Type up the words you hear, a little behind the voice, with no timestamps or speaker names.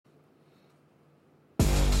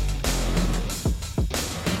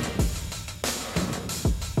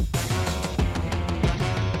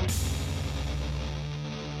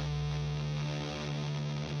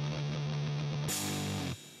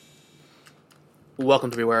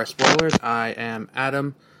Welcome to Beware of Spoilers. I am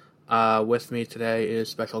Adam. With me today is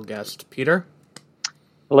special guest Peter,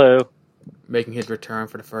 Hello. making his return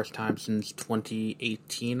for the first time since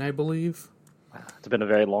 2018, I believe. It's been a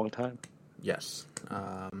very long time. Yes.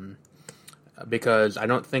 Because I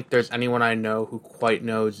don't think there's anyone I know who quite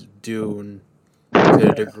knows Dune to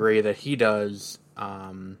the degree that he does.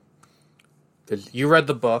 Because you read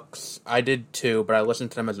the books, I did too, but I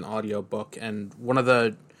listened to them as an audiobook, and one of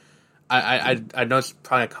the I know it's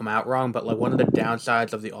probably gonna come out wrong, but like one of the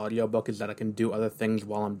downsides of the audiobook is that I can do other things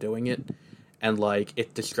while I'm doing it, and like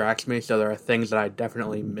it distracts me. So there are things that I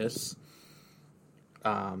definitely miss.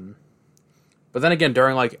 But then again,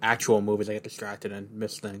 during like actual movies, I get distracted and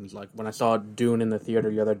miss things. Like when I saw Dune in the theater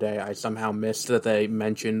the other day, I somehow missed that they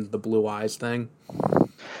mentioned the blue eyes thing.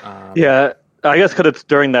 Yeah, I guess because it's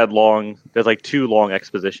during that long. There's like two long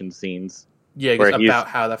exposition scenes. Yeah, about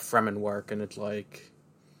how the Fremen work, and it's like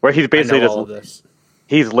where he's basically I know just all of this.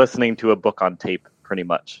 He's listening to a book on tape, pretty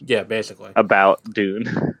much. Yeah, basically about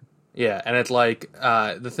Dune. Yeah, and it's like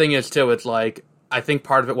the thing is too. It's like I think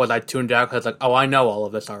part of it was I tuned out because it's like, oh, I know all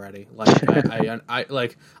of this already. Like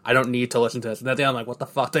I don't need to listen to this. And then I'm like, what the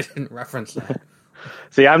fuck? They didn't reference that.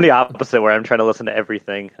 See, I'm the opposite, where I'm trying to listen to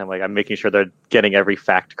everything. I'm making sure they're getting every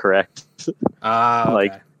fact correct. Okay.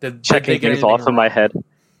 Like checking did they get things off in my head.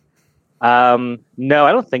 No,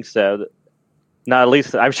 I don't think so. No, at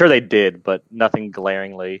least I'm sure they did, but nothing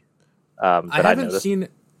glaringly. I haven't seen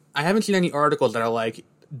any articles that are like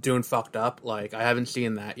Dune fucked up. Like I haven't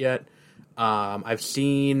seen that yet. I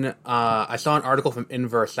saw an article from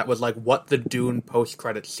Inverse that was like what the Dune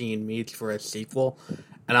post-credit scene means for a sequel,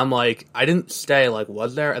 and I'm like, I didn't stay. Like,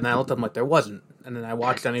 was there? And then I looked up, I'm like, there wasn't. And then I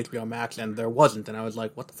watched on HBO Max, and there wasn't. And I was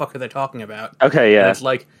like, what the fuck are they talking about? Okay, yeah. And it's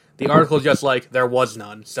like the article's just like there was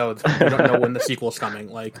none, so we don't know when the sequel's coming.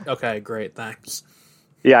 Like, okay, great, thanks.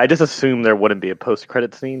 Yeah, I just assumed there wouldn't be a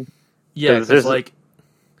post-credit scene. Yeah, because like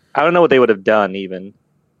I don't know what they would have done even.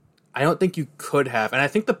 I don't think you could have. And I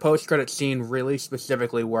think the post-credit scene really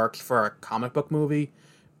specifically works for a comic book movie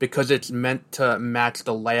because it's meant to match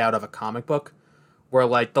the layout of a comic book, where,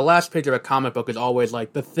 like, the last page of a comic book is always,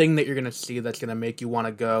 like, the thing that you're going to see that's going to make you want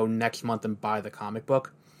to go next month and buy the comic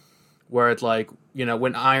book. Where it's, like, you know,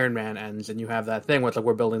 when Iron Man ends and you have that thing where it's, like,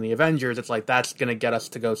 we're building the Avengers, it's, like, that's going to get us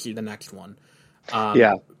to go see the next one.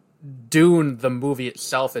 Yeah. Dune, the movie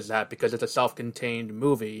itself, is that because it's a self-contained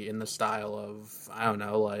movie in the style of, I don't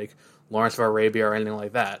know, like Lawrence of Arabia or anything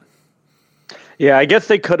like that. Yeah, I guess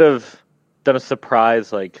they could have done a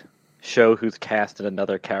surprise, like, show who's cast in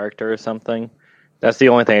another character or something. That's the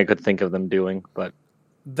only thing I could think of them doing, but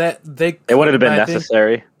it wouldn't have been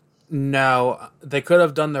necessary. No, they could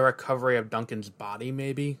have done the recovery of Duncan's body,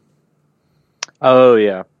 maybe. Oh,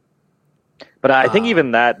 yeah. But I think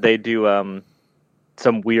even that, they do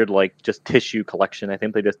some weird, like, just tissue collection. I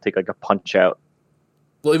think they just take, like, a punch out.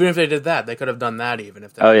 Well, even if they did that, they could have done that even.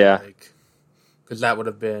 If they like, because that would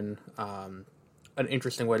have been an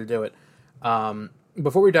interesting way to do it.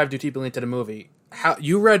 Before we dive too deeply into the movie, how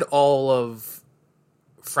you read all of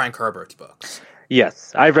Frank Herbert's books?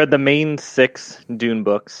 Yes, I've read the main 6 Dune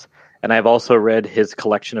books, and I've also read his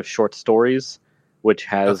collection of short stories, which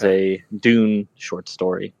has a Dune short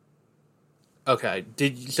story. Okay.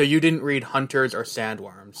 So you didn't read Hunters or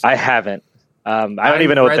Sandworms? I haven't. I don't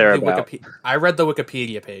even know what they're about. I read the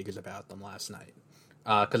Wikipedia pages about them last night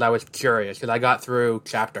because I was curious. Because I got through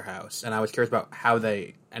Chapter House, and I was curious about how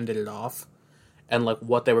they ended it off, and like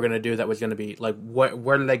what they were going to do that was going to be like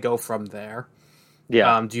where did they go from there?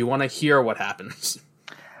 Yeah. Do you want to hear what happens?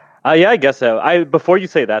 Yeah, I guess so. Before you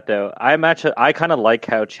say that though, I kind of like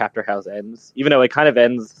how Chapter House ends, even though it kind of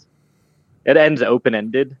ends. It ends open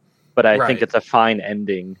ended. But I think it's a fine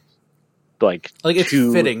ending, like it's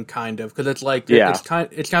fitting, kind of, because it's like it's kind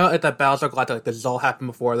of like that Battlestar Galactica. Like this has all happened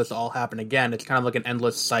before, this will all happen again. It's kind of like an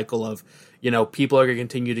endless cycle of, you know, people are going to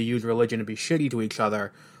continue to use religion and be shitty to each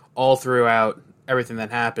other all throughout everything that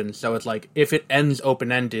happens. So it's like if it ends open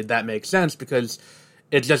ended, that makes sense because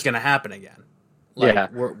it's just going to happen again.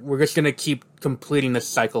 Like we're just going to keep completing this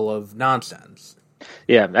cycle of nonsense.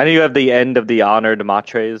 Yeah, and you have the end of the honored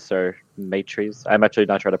Matres or Matres. I'm actually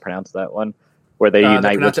not sure how to pronounce that one, where they unite.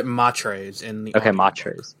 They pronounce it Matres in the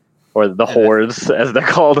Matres, or the whores as they're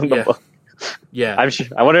called in the book. Yeah,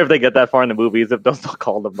 I wonder if they get that far in the movies if they'll still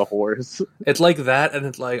call them the whores. It's like that, and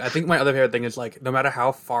it's like I think my other favorite thing is like no matter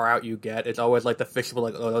how far out you get, it's always like the fish people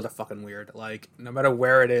like, oh, those are fucking weird. Like no matter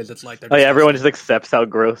where it is, it's like everyone just accepts how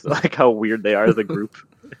gross, like how weird they are as a group.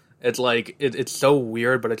 It's like it's so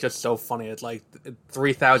weird, but it's just so funny. It's like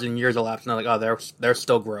 3,000 years elapsed, and they're like, oh, they're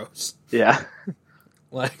still gross. Yeah.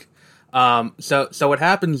 Like, so what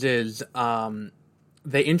happens is,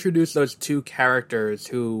 they introduced those two characters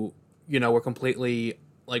who, were completely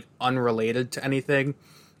like unrelated to anything,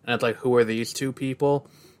 and it's like, who are these two people?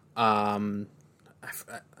 I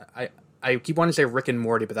keep wanting to say Rick and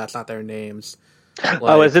Morty, but that's not their names.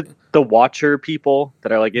 Like, is it the Watcher people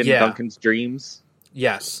that are like in Duncan's dreams?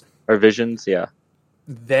 Yes. Or visions? Yeah.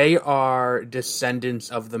 They are descendants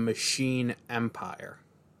of the Machine Empire.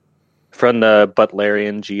 From the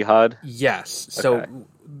Butlerian Jihad? Yes. Okay.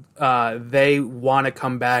 So they want to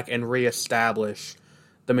come back and reestablish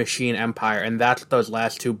the Machine Empire, and that's what those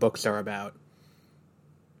last two books are about.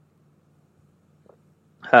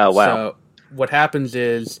 Oh, wow. So what happens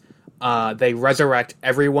is they resurrect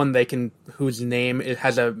everyone whose name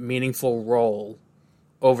has a meaningful role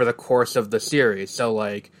over the course of the series. So,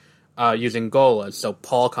 like, using Golas. So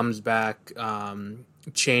Paul comes back,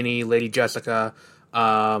 Cheney, Lady Jessica,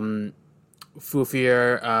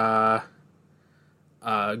 Fufier,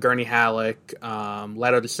 Gurney Halleck,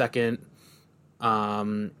 Leto II,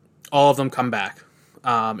 all of them come back,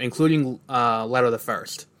 including Leto the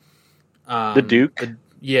First. The Duke?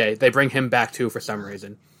 They bring him back too for some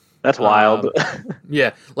reason. That's wild.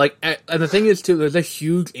 Yeah, like, and the thing is too, there's a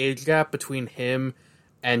huge age gap between him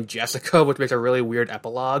and Jessica, which makes a really weird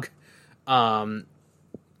epilogue. And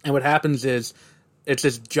what happens is, it's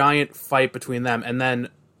this giant fight between them, and then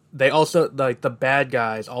they also, like, the bad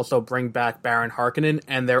guys also bring back Baron Harkonnen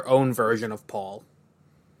and their own version of Paul.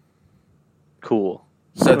 Cool.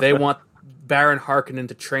 So they want Baron Harkonnen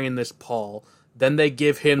to train this Paul. Then they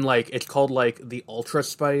give him, like, it's called, like, the Ultra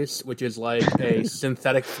Spice, which is, like, a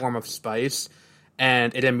synthetic form of spice,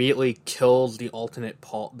 and it immediately kills the alternate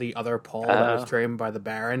Paul, the other Paul that was trained by the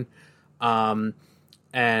Baron.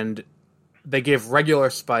 And they give regular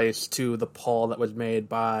spice to the Paul that was made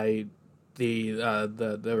by the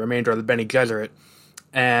remainder of the Bene Gesserit.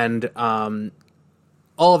 And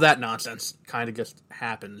all of that nonsense kind of just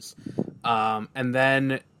happens. And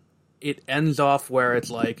then it ends off where it's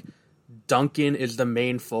like, Duncan is the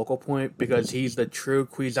main focal point because he's the true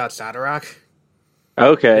Kwisatz Haderach.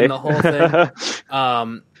 Okay. In the whole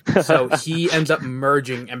thing. So he ends up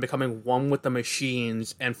merging and becoming one with the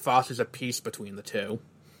machines and fosters a peace between the two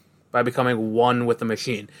by becoming one with the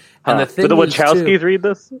machine. And the thing did the Wachowskis read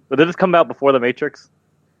this? Or did this come out before The Matrix?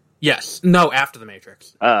 Yes. No, after The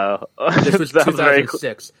Matrix. Oh. This was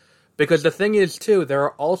 2006. Because the thing is, too, there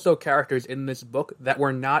are also characters in this book that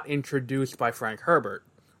were not introduced by Frank Herbert,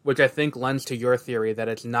 which I think lends to your theory that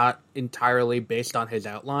it's not entirely based on his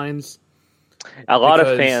outlines. A lot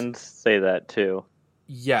of fans say that, too.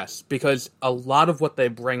 Yes, because a lot of what they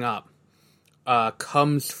bring up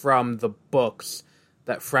comes from the books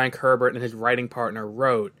that Frank Herbert and his writing partner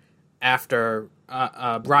wrote after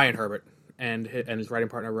Brian Herbert and his writing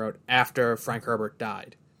partner wrote after Frank Herbert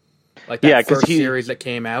died. Like that first series that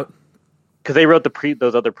came out. Because they wrote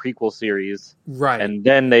those other prequel series, right? And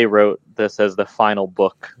then they wrote this as the final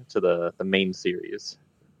book to the main series.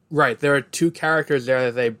 Right. There are two characters there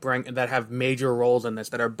that they bring that have major roles in this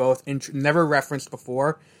that are both never referenced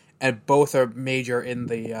before, and both are major in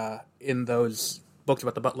the in those books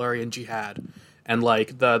about the Butlerian Jihad and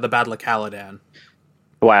like the Battle of Caladan.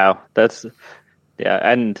 Wow,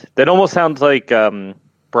 and that almost sounds like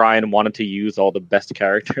Brian wanted to use all the best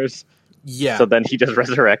characters. Yeah. So then he just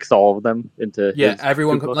resurrects all of them into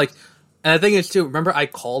everyone like. And the thing is too. Remember, I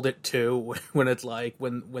called it too when it's like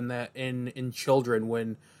when the in Children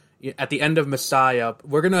when at the end of Messiah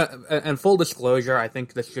we're gonna and full disclosure I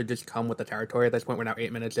think this should just come with the territory at this point. We're now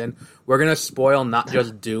 8 minutes in. We're gonna spoil not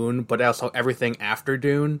just Dune but also everything after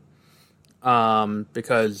Dune,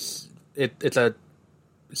 because it's a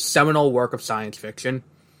seminal work of science fiction.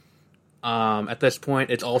 At this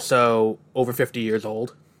point, it's also over 50 years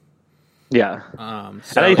old. Yeah.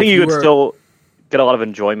 So and I think you would still get a lot of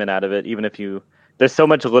enjoyment out of it, even if there's so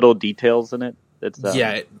much little details in it. It's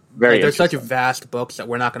very there's such vast books that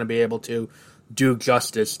we're not going to be able to do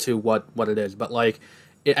justice to what it is. But like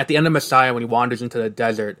at the end of Messiah, when he wanders into the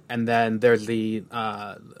desert, and then there's the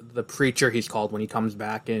preacher he's called when he comes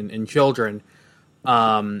back in Children,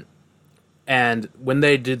 and when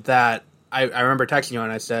they did that, I remember texting you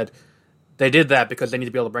and I said, they did that because they need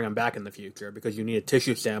to be able to bring him back in the future because you need a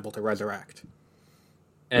tissue sample to resurrect.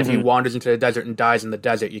 And if he wanders into the desert and dies in the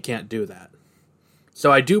desert, you can't do that.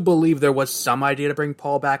 So I do believe there was some idea to bring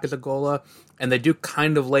Paul back as a Gola, and they do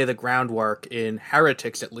kind of lay the groundwork in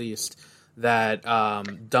Heretics, at least, that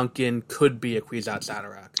Duncan could be a Kwisatz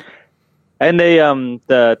Haderach. And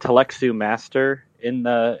the Telexu Master in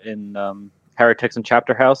Heretics and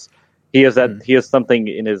Chapter House, he has something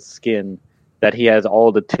in his skin that he has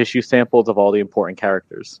all the tissue samples of all the important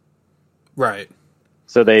characters. Right.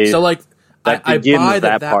 So like I buy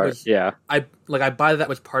that part. Was, yeah. like I buy that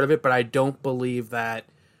was part of it, but I don't believe that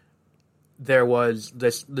there was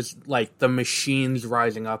this like the machines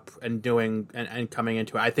rising up and doing and coming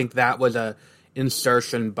into it. I think that was a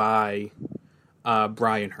insertion by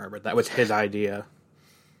Brian Herbert. That was his idea.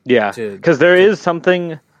 Yeah, because there is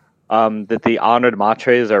something that the honored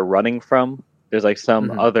matres are running from. There's like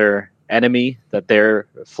some other enemy that they're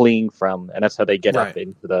fleeing from, and that's how they get up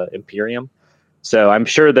into the Imperium. So I'm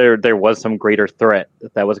sure there was some greater threat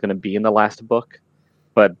that was going to be in the last book,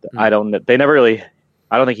 but I don't. They never really.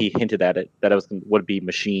 I don't think he hinted at it that it would be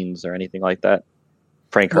machines or anything like that.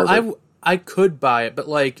 Frank Herbert. I could buy it, but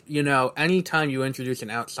like anytime you introduce an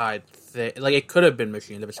outside thing, like it could have been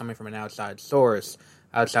machines if it's coming from an outside source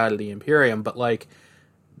outside of the Imperium, but like.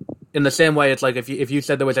 In the same way, it's like if you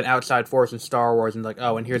said there was an outside force in Star Wars and like,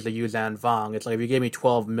 oh, and here's the Yuzan Vong, it's like if you gave me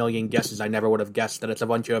 12 million guesses, I never would have guessed that it's a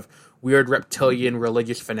bunch of weird reptilian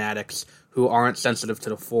religious fanatics who aren't sensitive to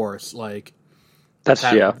the Force. Like,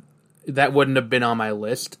 that wouldn't have been on my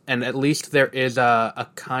list. And at least there is a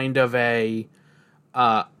kind of a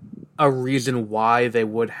reason why they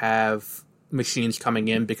would have machines coming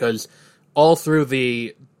in, because all through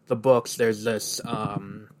the books, there's this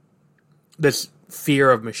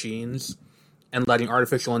fear of machines and letting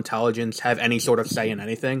artificial intelligence have any sort of say in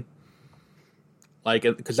anything, like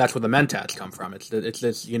because that's where the mentats come from. It's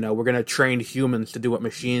this we're going to train humans to do what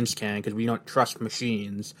machines can because we don't trust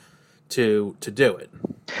machines to do it.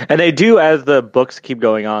 And they do, as the books keep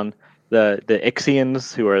going on, the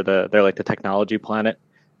Ixians, who are they're like the technology planet,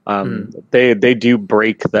 they do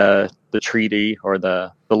break the treaty or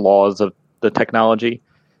the laws of the technology.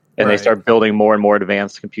 And they start building more and more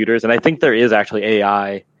advanced computers. And I think there is actually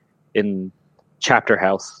AI in Chapter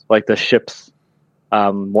House, like the ships.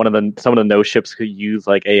 Some of the no ships could use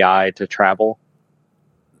like AI to travel.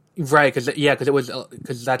 Right,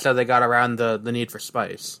 because that's how they got around the need for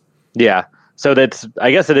spice. Yeah, so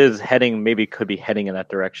I guess it is could be heading in that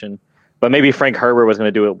direction. But maybe Frank Herbert was going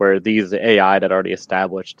to do it where these AI that already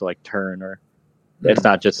established like turn, or it's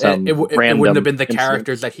not just some it random. It wouldn't have been the incident.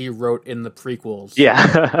 characters that he wrote in the prequels.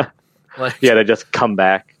 Yeah, to just come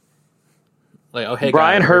back. Like, oh hey,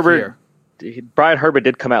 Brian guys, Herbert. Brian Herbert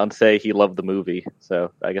did come out and say he loved the movie,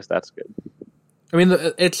 so I guess that's good. I mean,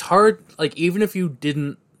 it's hard. Like, even if you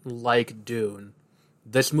didn't like Dune,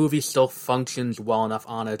 this movie still functions well enough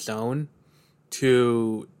on its own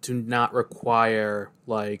to not require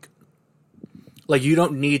like you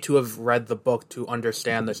don't need to have read the book to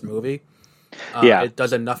understand this movie. It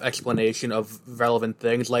does enough explanation of relevant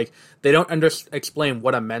things. Like, they don't explain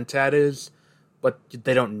what a mentat is, but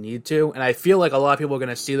they don't need to. And I feel like a lot of people are going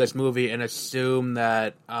to see this movie and assume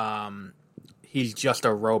that he's just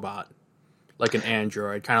a robot, like an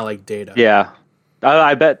android, kind of like Data. Yeah.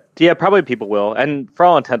 I bet, probably people will. And for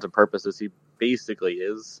all intents and purposes, he basically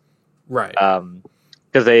is. Right.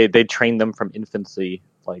 Because they trained them from infancy,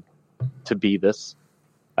 like, to be this.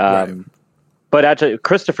 But actually,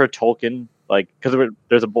 Christopher Tolkien, like, because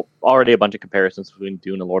there's already a bunch of comparisons between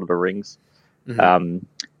Dune and Lord of the Rings. And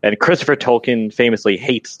Christopher Tolkien famously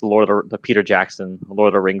hates the Peter Jackson Lord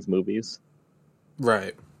of the Rings movies.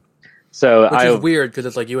 Right. So which is weird, because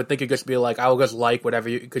it's like you would think you'd just be like, I'll just like whatever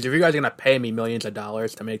you... Because if you guys are going to pay me millions of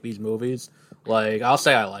dollars to make these movies, like, I'll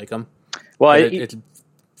say I like them. Well, it's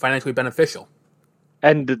financially beneficial.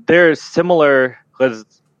 And they're similar, because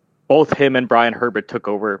both him and Brian Herbert took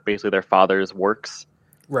over basically their father's works.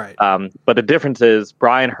 Right. But the difference is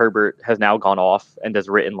Brian Herbert has now gone off and has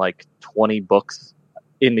written like 20 books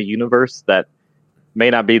in the universe that may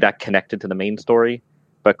not be that connected to the main story.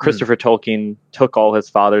 But Christopher Tolkien took all his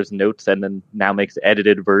father's notes and then now makes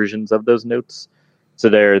edited versions of those notes. So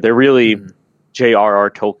they're really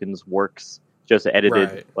J.R.R. Tolkien's works, just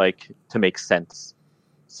edited like to make sense.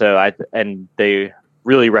 So they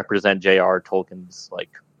really represent J.R.R. Tolkien's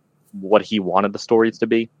like what he wanted the stories to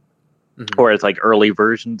be. Or as like early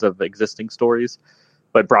versions of existing stories,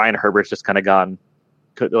 but Brian Herbert's just kind of gone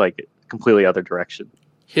like completely other direction.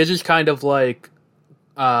 His is kind of like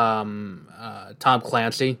Tom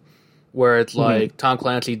Clancy, where it's like Tom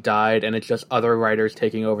Clancy died and it's just other writers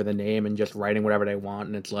taking over the name and just writing whatever they want,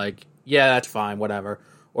 and it's like, yeah, that's fine, whatever.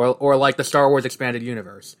 Or like the Star Wars Expanded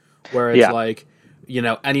Universe, where it's like,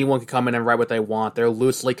 anyone can come in and write what they want. They're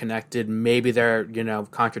loosely connected. Maybe they're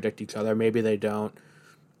contradict each other. Maybe they don't.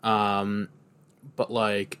 But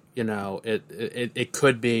like, it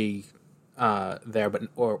could be there, but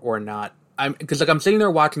or not. Because like I'm sitting there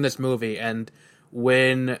watching this movie, and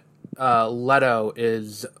when Leto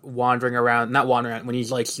is not wandering around, when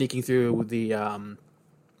he's like sneaking through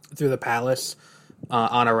the palace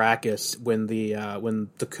on Arrakis, when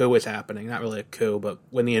the coup is happening, not really a coup, but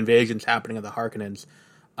when the invasion's happening of the Harkonnens,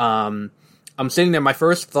 I'm I'm sitting there. My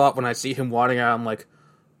first thought when I see him wandering out, I'm like,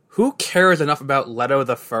 who cares enough about Leto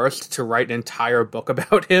the First to write an entire book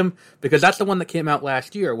about him? Because that's the one that came out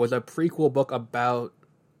last year, was a prequel book about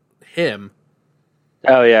him.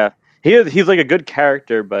 Oh yeah, he's like a good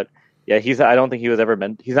character, but yeah, I don't think he was ever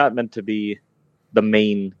meant. He's not meant to be the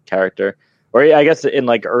main character, or I guess in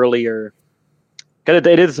like earlier, because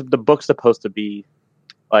it is the book's supposed to be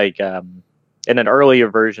like in an earlier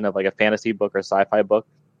version of like a fantasy book or sci-fi book,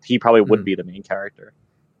 he probably would be the main character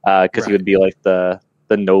because he would be like the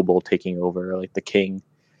noble taking over, like the king.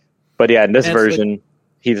 But yeah, in this version, like,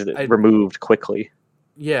 he's removed quickly.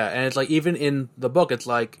 Yeah, and it's like even in the book, it's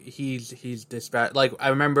like he's dispatched. Like I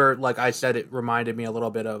remember, like I said, it reminded me a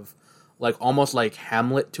little bit of like almost like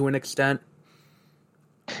Hamlet to an extent.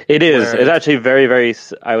 It is. It's actually very, very.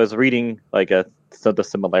 I was reading like the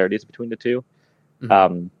similarities between the two,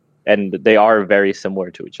 and they are very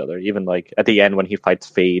similar to each other. Even like at the end when he fights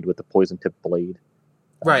Fade with the poison tipped blade.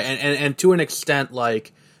 Right, and to an extent,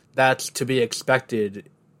 like that's to be expected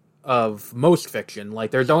of most fiction.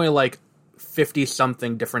 Like there's only like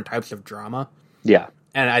 50-something different types of drama. Yeah.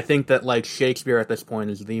 And I think that like Shakespeare at this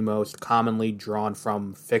point is the most commonly drawn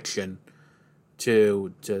from fiction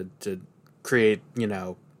to create,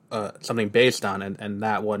 something based on, and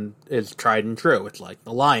that one is tried and true. It's like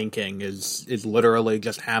The Lion King is literally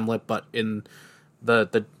just Hamlet, but in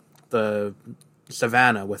the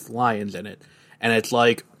savannah with lions in it. And it's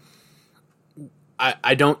like,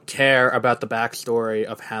 I don't care about the backstory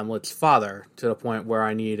of Hamlet's father to the point where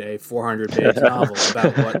I need a 400-page novel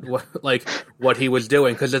about what he was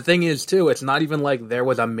doing. Because the thing is, too, it's not even like there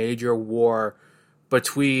was a major war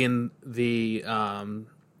between the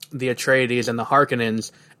Atreides and the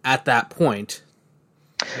Harkonnens at that point.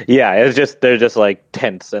 Yeah, they're just like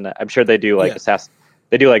tense, and I'm sure they do like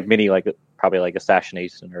they do like mini like probably like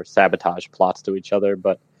assassination or sabotage plots to each other,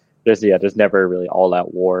 but there's never really all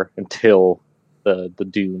out war until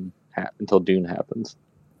Dune happens.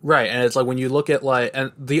 Right, and it's like when you look at like,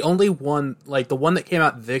 and the only one, like the one that came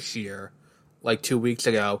out this year, like 2 weeks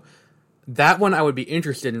ago, that one I would be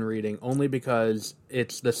interested in reading only because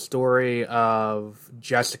it's the story of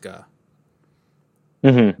Jessica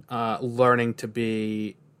learning to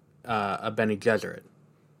be a Bene Gesserit.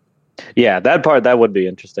 Yeah, that would be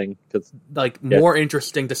interesting. More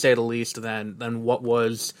interesting to say the least than what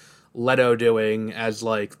was Leto doing as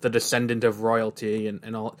like the descendant of royalty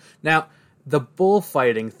and all. Now, the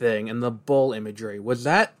bullfighting thing and the bull imagery, was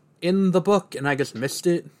that in the book and I just missed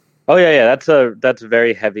it? Oh yeah, that's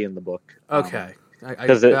very heavy in the book. Okay, I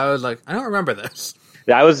was like, I don't remember this.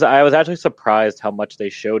 I was actually surprised how much they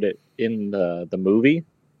showed it in the movie,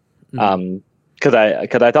 because I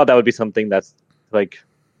thought that would be something that's like,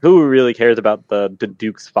 who really cares about the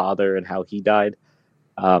Duke's father and how he died?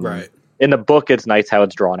 Right. In the book, it's nice how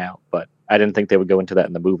it's drawn out, but I didn't think they would go into that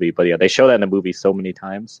in the movie. But yeah, they show that in the movie so many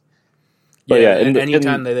times. But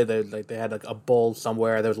anytime they had like a bull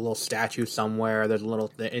somewhere, there's a little statue somewhere, there's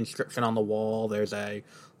the inscription on the wall, there's a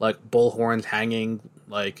like bull horns hanging,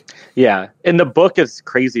 like in the book it's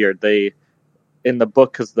crazier. In the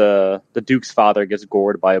book, because the Duke's father gets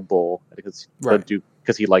gored by a bull because the Duke,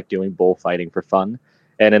 because he liked doing bullfighting for fun,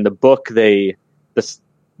 and in the book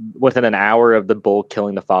within an hour of the bull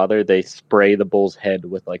killing the father, they spray the bull's head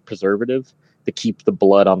with like preservative to keep the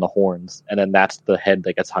blood on the horns, and then that's the head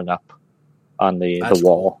that gets hung up on the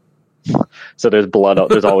wall. Cool. So there's blood.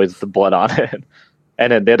 There's always the blood on it.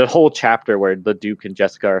 And then there's a whole chapter where the Duke and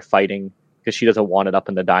Jessica are fighting because she doesn't want it up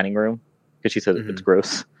in the dining room because she says it's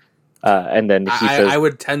gross. And then he says, I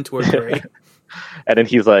would tend to agree. And then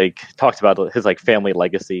he's like talks about his like family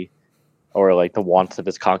legacy or like the wants of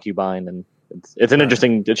his concubine, and it's an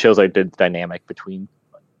interesting. It shows like the dynamic between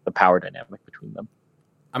the power dynamic between them.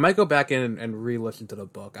 I might go back in and re-listen to the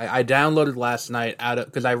book. I downloaded last night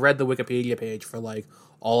because I read the Wikipedia page for like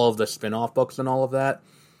all of the spin-off books and all of that,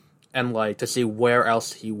 and like to see where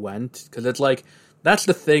else he went, because it's like that's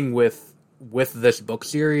the thing with this book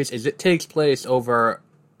series is it takes place over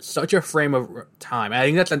such a frame of time. I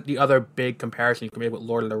think that's the other big comparison you can make with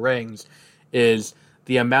Lord of the Rings is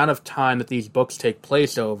the amount of time that these books take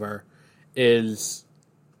place over is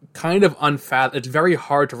kind of unfathomable. It's very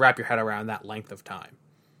hard to wrap your head around that length of time.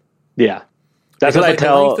 Yeah, that's what I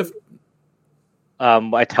tell.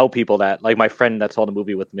 I tell people that, like my friend that saw the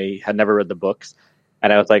movie with me had never read the books,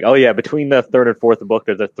 and I was like, "Oh yeah, between the third and fourth book,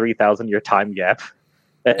 there's a 3,000-year time gap."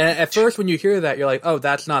 And at first, when you hear that, you're like, "Oh,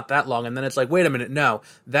 that's not that long," and then it's like, "Wait a minute, no,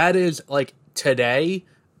 that is like today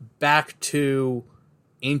back to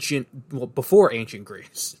before ancient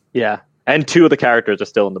Greece." Yeah, and two of the characters are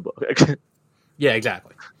still in the book. Yeah,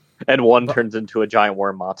 exactly. And one turns into a giant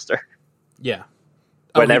worm monster. Yeah.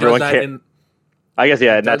 When everyone cares. I guess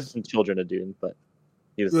and that's in Children of Dune, but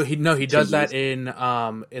he does that in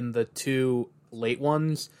the two late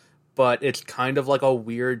ones, but it's kind of like a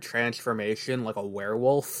weird transformation, like a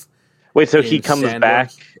werewolf. Wait, so he comes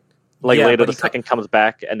back, later the second comes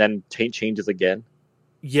back and then changes again?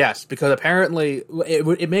 Yes, because apparently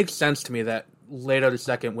it makes sense to me that later the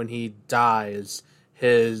second, when he dies,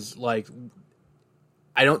 his, I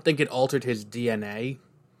don't think it altered his DNA.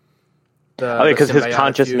 Because his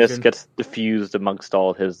consciousness gets diffused amongst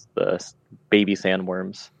all the baby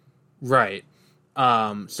sandworms. Right.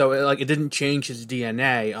 So it didn't change his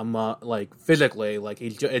DNA, physically.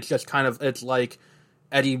 It's just kind of, it's like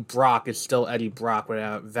Eddie Brock is still Eddie Brock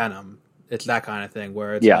without Venom. It's that kind of thing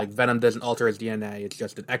where it's like Venom doesn't alter his DNA; it's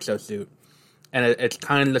just an exosuit, and it's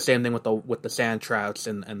kind of the same thing with the sand trouts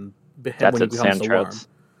and when he becomes the worm.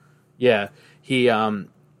 Yeah, he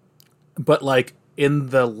but in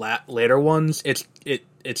the later ones, it's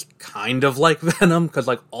kind of like Venom because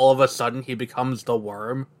all of a sudden he becomes the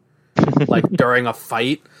worm, during a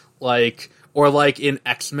fight, or in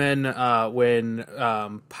X-Men when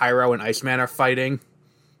Pyro and Iceman are fighting.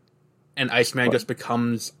 And Iceman just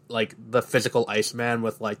becomes the physical Iceman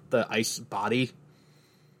with the ice body.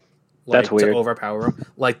 That's weird. To overpower him.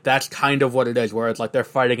 That's kind of what it is, where it's they're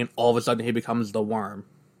fighting and all of a sudden he becomes the worm.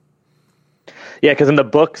 Yeah, because in the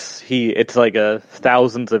books it's a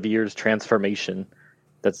thousands of years transformation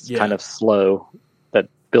that's kind of slow that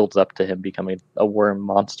builds up to him becoming a worm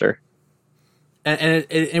monster. And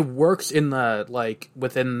it works in the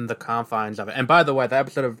within the confines of it. And by the way, the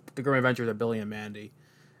episode of The Grim Adventures of Billy and Mandy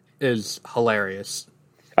is hilarious.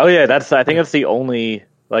 Oh yeah, I think that's the only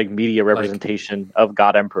media representation of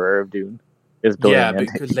God Emperor of Dune is Billy and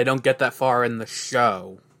Mandy. Because they don't get that far in the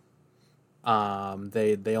show.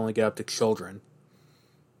 They only get up to children.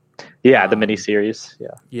 Yeah, the miniseries. Yeah.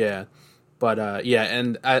 Yeah. But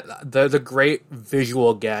and there's a great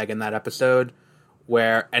visual gag in that episode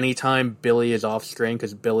where anytime Billy is off screen,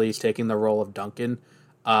 because Billy's taking the role of Duncan,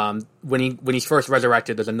 when he's first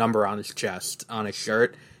resurrected, there's a number on his chest, on his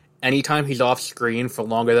shirt. Anytime he's off screen for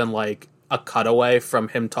longer than a cutaway from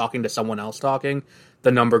him talking to someone else talking,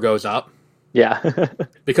 the number goes up. Yeah.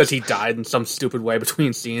 Because he died in some stupid way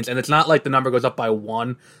between scenes. And it's not the number goes up by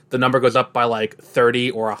 1. The number goes up by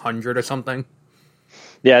 30 or 100 or something.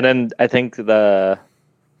 Yeah, and then I think what's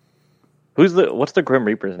the Grim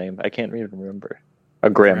Reaper's name? I can't even remember.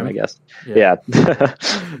 Grim, I guess. Yeah.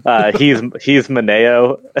 He's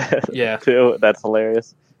Mineo. Yeah. Too. That's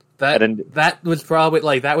hilarious. That was probably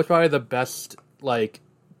the best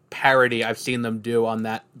parody I've seen them do on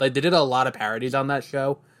that. They did a lot of parodies on that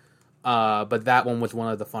show, but that one was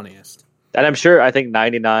one of the funniest. And I'm sure, I think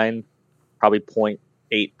 99, probably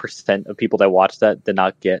 0.8% of people that watched that did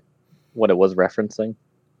not get what it was referencing.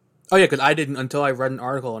 Oh yeah, because I didn't until I read an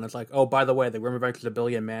article, and it's oh, by the way, the Grim Adventures of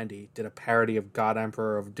Billy and Mandy did a parody of God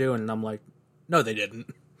Emperor of Dune, and I'm no, they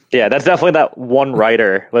didn't. Yeah, that's definitely that one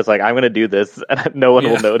writer was I'm going to do this, and no one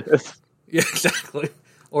will notice. Yeah, exactly.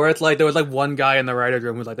 Or it's there was one guy in the writer's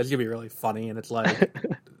room who's this is going to be really funny, and it's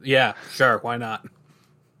yeah, sure, why not?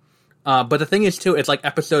 But the thing is, too, it's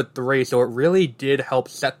episode 3, so it really did help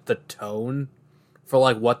set the tone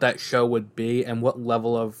for what that show would be and what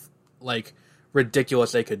level of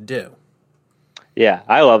ridiculous they could do. Yeah,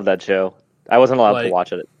 I love that show. I wasn't allowed to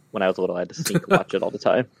watch it when I was little. I had to sneak watch it all the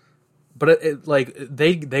time. But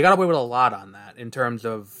they got away with a lot on that in terms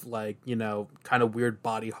of kind of weird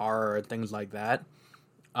body horror and things like that.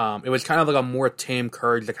 It was kind of a more tame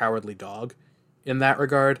Courage the Cowardly Dog in that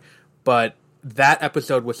regard. But that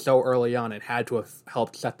episode was so early on, it had to have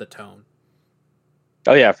helped set the tone.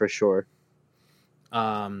 Oh yeah, for sure.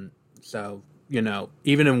 So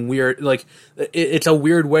even in weird it's a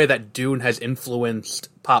weird way that Dune has influenced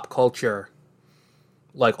pop culture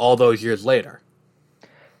all those years later.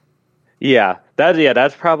 Yeah,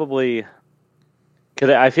 that's probably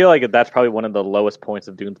because I feel that's probably one of the lowest points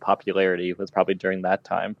of Dune's popularity was probably during that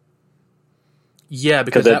time. Yeah,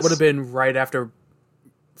 because that would have been right after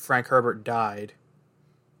Frank Herbert died.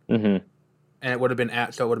 Mm-hmm. And it would have been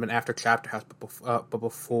after Chapter House, but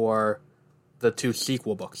before the 2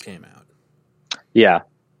 sequel books came out. Yeah.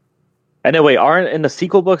 And then wait, in the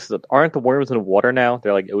sequel books, aren't the worms in water now?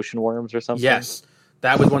 They're ocean worms or something? Yes.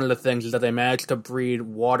 That was one of the things, is that they managed to breed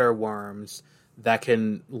water worms that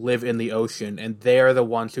can live in the ocean, and they're the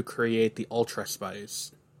ones who create the Ultra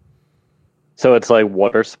Spice. So it's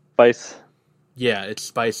water spice? Yeah, it's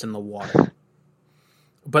spice in the water.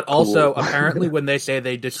 But also, apparently when they say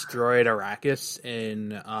they destroyed Arrakis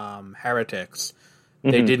in Heretics,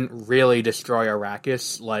 they didn't really destroy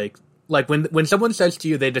Arrakis. When someone says to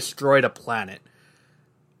you they destroyed a planet,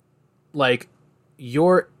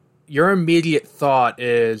 you're your immediate thought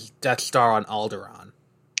is Death Star on Alderaan.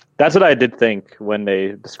 That's what I did think when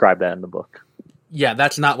they described that in the book. Yeah,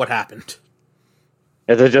 that's not what happened.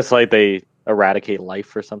 Is it just like they eradicate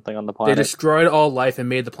life or something on the planet? They destroyed all life and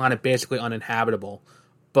made the planet basically uninhabitable.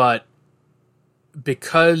 But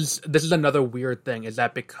because this is another weird thing, is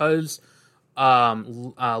that because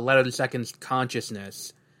Leto II's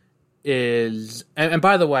consciousness is, and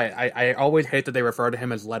by the way, I always hate that they refer to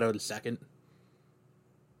him as Leto II.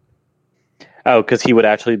 Oh, because he would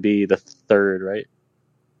actually be the third, right?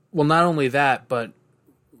 Well, not only that, but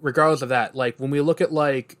regardless of that, like when we look at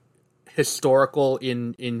like historical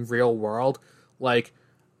in real world, like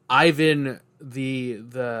Ivan the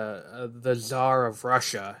Tsar of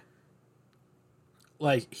Russia,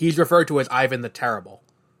 like he's referred to as Ivan the Terrible.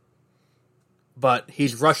 But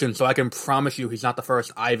he's Russian, so I can promise you he's not the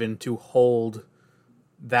first Ivan to hold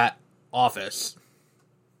that office.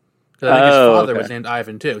 Because I think his father was named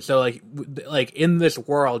Ivan too. So like in this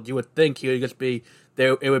world, you would think he would just be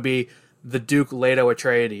there. It would be the Duke Leto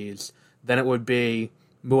Atreides, then it would be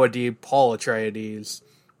Muad'Dib Paul Atreides,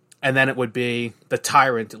 and then it would be the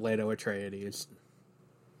tyrant Leto Atreides.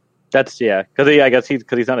 That's because I guess he's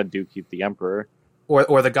not a duke; he's the emperor,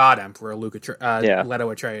 or the God Emperor Leto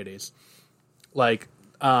Atreides. Like,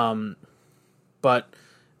 but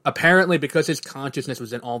apparently because his consciousness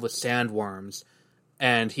was in all the sandworms,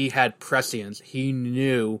 and he had prescience, he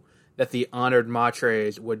knew that the honored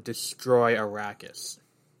Matres would destroy Arrakis.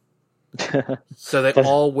 So they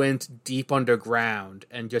all went deep underground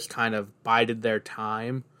and just kind of bided their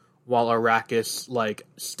time while Arrakis like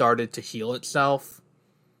started to heal itself.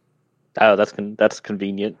 Oh, that's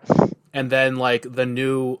convenient. And then like the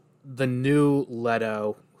new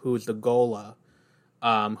Leto, who's the Gola,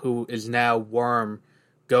 who is now Worm,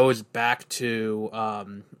 goes back to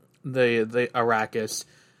the Arrakis,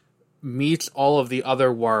 meets all of the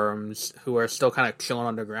other worms who are still kind of chilling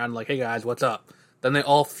underground, like, hey guys, what's up? Then they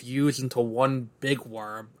all fuse into one big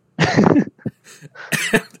worm and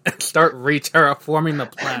start re-terraforming the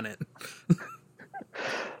planet.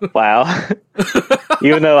 Wow.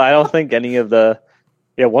 Even though I don't think any of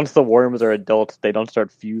once the worms are adults, they don't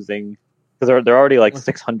start fusing because they're already like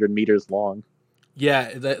 600 meters long.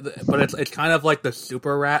 Yeah, but it's kind of like the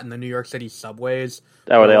super rat in the New York City subways.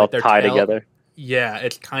 Where they all tie together. Yeah,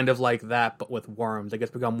 it's kind of like that, but with worms. They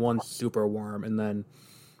just become one super worm and then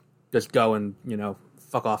just go and,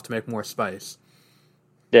 fuck off to make more spice.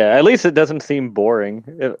 Yeah, at least it doesn't seem boring.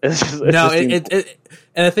 And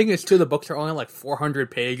the thing is, too, the books are only like 400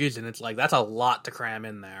 pages, and it's like, that's a lot to cram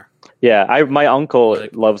in there. Yeah, my uncle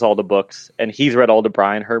loves all the books, and he's read all the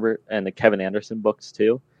Brian Herbert and the Kevin Anderson books,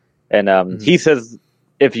 too. And he says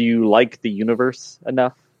if you like the universe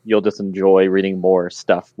enough, you'll just enjoy reading more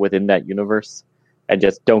stuff within that universe, and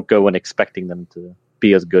just don't go in expecting them to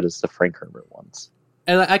be as good as the Frank Herbert ones.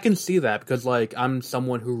 And I can see that, because like I'm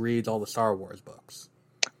someone who reads all the Star Wars books.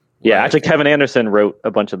 Yeah, actually, Kevin Anderson wrote a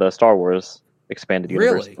bunch of the Star Wars expanded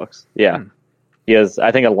universe books. Yeah, he has.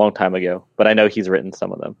 I think a long time ago, but I know he's written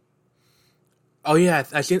some of them. Oh yeah,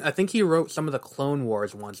 I think he wrote some of the Clone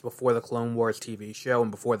Wars ones before the Clone Wars TV show and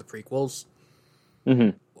before the prequels.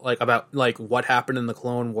 Mm-hmm. Like about like what happened in the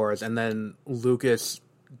Clone Wars, and then Lucas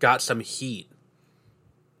got some heat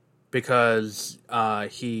because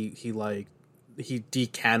he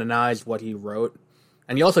decanonized what he wrote,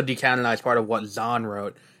 and he also decanonized part of what Zahn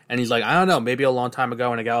wrote. And he's like, I don't know, maybe a long time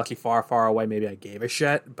ago in a galaxy far, far away, maybe I gave a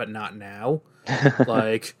shit, but not now.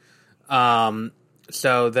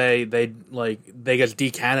 So they just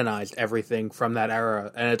decanonized everything from that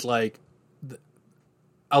era, and it's like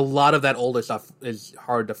a lot of that older stuff is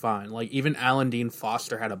hard to find. Like even Alan Dean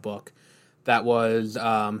Foster had a book that was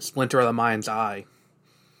Splinter of the Mind's Eye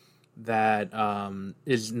that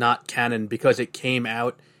is not canon because it came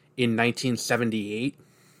out in 1978.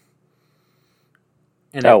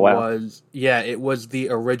 And it was the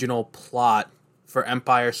original plot for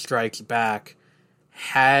Empire Strikes Back.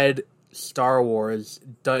 Had Star Wars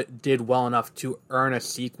did well enough to earn a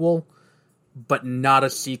sequel, but not a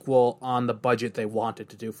sequel on the budget they wanted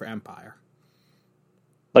to do for Empire.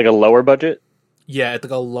 Like a lower budget? Yeah, it's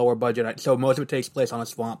like a lower budget. So most of it takes place on a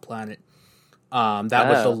swamp planet. That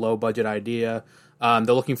was the low budget idea. They're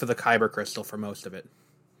looking for the Kyber crystal for most of it.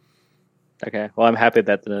 Okay, well, I'm happy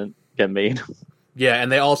that didn't get made. Yeah,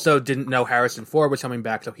 and they also didn't know Harrison Ford was coming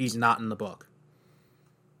back, so he's not in the book.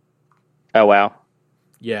 Oh wow.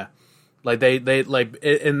 Yeah, like they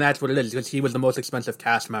and that's what it is, because he was the most expensive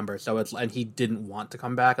cast member. So and he didn't want to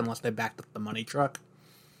come back unless they backed up the money truck.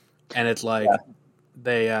 And it's like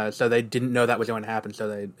they didn't know that was going to happen.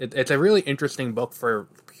 So it's a really interesting book for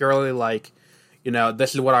purely like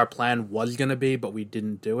this is what our plan was going to be, but we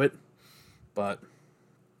didn't do it. But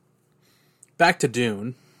back to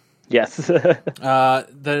Dune. Yes. The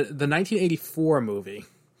 1984 movie.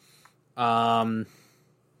 I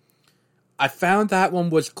found that one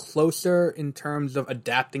was closer in terms of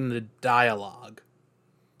adapting the dialogue.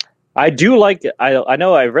 I do like it. I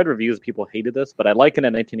know I read reviews, people hated this, but I like in the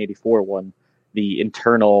 1984 one the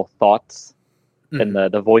internal thoughts and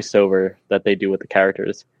the voiceover that they do with the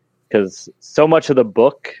characters. Because so much of the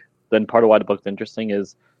book, then part of why the book's interesting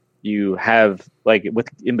is you have, like, with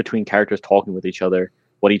in between characters talking with each other,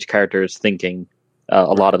 what each character is thinking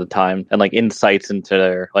a lot of the time, and like insights into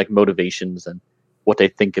their like motivations and what they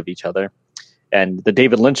think of each other. And the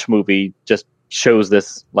David Lynch movie just shows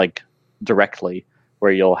this like directly,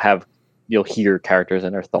 where you'll hear characters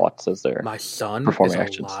and their thoughts as they're my son performing is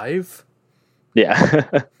actions. Alive.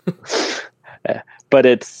 Yeah. But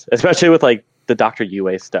it's especially with like the Dr.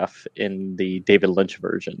 Yue stuff in the David Lynch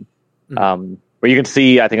version, where you can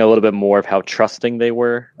see, I think, a little bit more of how trusting they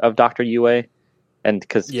were of Dr. Yue, and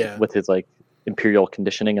because with his like imperial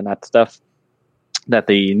conditioning and that stuff, that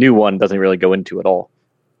the new one doesn't really go into at all.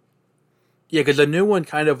 Yeah, because the new one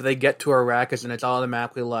kind of, they get to Arrakis and it's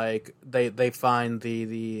automatically like they find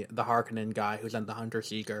the Harkonnen guy who's on the Hunter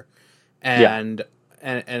Seeker, and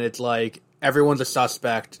it's like everyone's a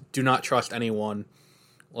suspect. Do not trust anyone.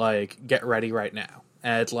 Like, get ready right now.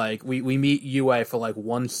 And it's like we meet Yue for like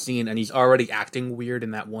one scene and he's already acting weird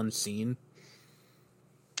in that one scene.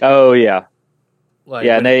 Oh yeah, like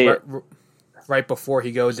yeah, and they right before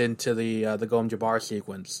he goes into the Gom Jabbar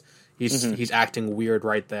sequence, he's acting weird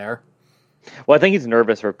right there. Well, I think he's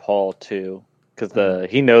nervous for Paul too, because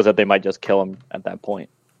he knows that they might just kill him at that point.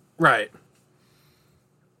 Right.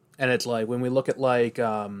 And it's like, when we look at like,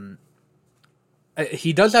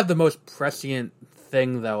 he does have the most prescient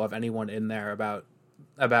thing though of anyone in there about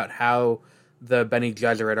how the Bene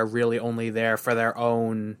Gesserit are really only there for their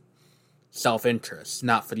own self-interest,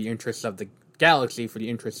 not for the interests of the galaxy, for the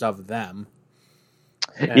interests of them.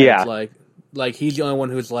 And it's like he's the only one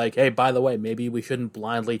who's like, hey, by the way, maybe we shouldn't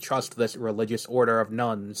blindly trust this religious order of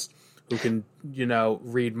nuns who can,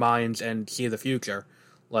 read minds and see the future.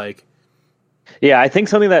 Like, yeah, I think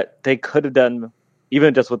something that they could have done,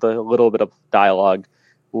 even just with a little bit of dialogue,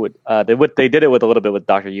 they did it with a little bit with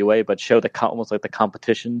Dr. Yue, but show almost like the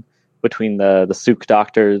competition between the Suk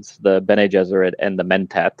doctors, the Bene Gesserit, and the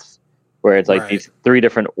Mentats, where it's like these three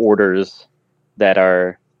different orders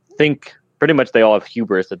that pretty much they all have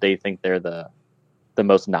hubris, that they think they're the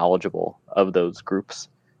most knowledgeable of those groups,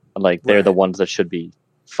 and like they're the ones that should be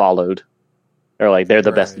followed, or like they're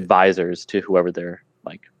the best advisors to whoever their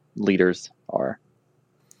like leaders are.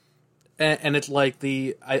 And it's like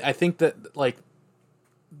I think that like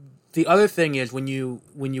the other thing is when you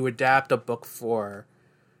adapt a book for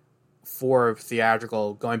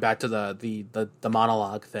theatrical, going back to the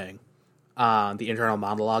monologue thing, the internal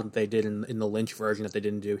monologue that they did in the Lynch version that they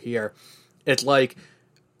didn't do here. It's like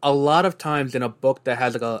a lot of times in a book that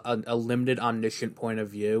has like a limited omniscient point of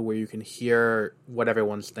view where you can hear what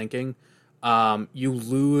everyone's thinking, you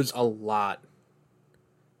lose a lot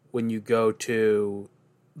when you go to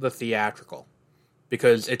the theatrical,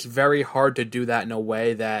 because it's very hard to do that in a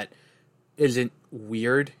way that isn't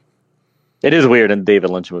weird. It is weird in the David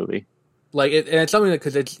Lynch movie. Like, and it's something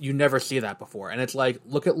because you never see that before. And it's like,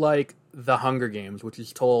 look at like The Hunger Games, which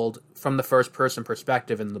is told from the first person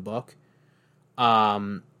perspective in the book.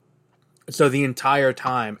 So the entire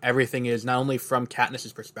time, everything is not only from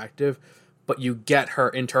Katniss's perspective, but you get her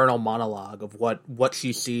internal monologue of what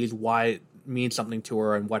she sees, why it means something to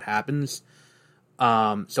her, and what happens.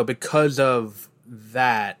 So because of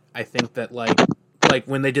that, I think that like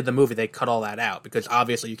when they did the movie, they cut all that out, because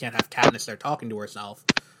obviously you can't have Katniss there talking to herself,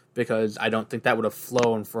 because I don't think that would have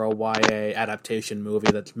flown for a YA adaptation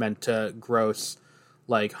movie that's meant to gross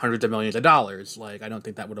like hundreds of millions of dollars. Like, I don't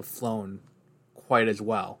think that would have flown quite as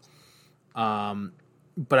well.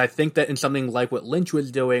 But I think that in something like what Lynch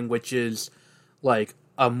was doing, which is like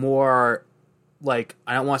a more, like,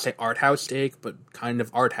 I don't want to say art house take, but kind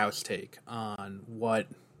of art house take on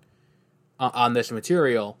on this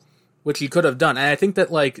material, which he could have done. And I think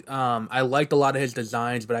that like I liked a lot of his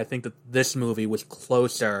designs, but I think that this movie was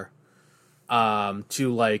closer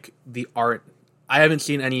to like the art. I haven't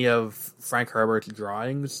seen any of Frank Herbert's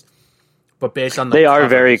drawings, but based on they are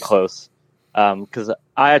very close. Because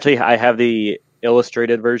I have the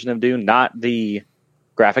illustrated version of Dune, not the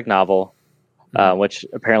graphic novel, which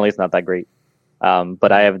apparently is not that great.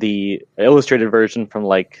 But I have the illustrated version from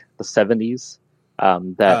like the 70s.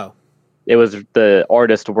 It was the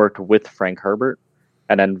artist worked with Frank Herbert,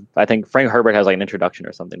 and then I think Frank Herbert has like an introduction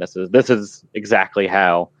or something. This is exactly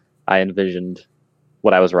how I envisioned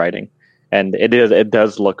what I was writing, and it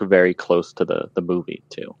does look very close to the movie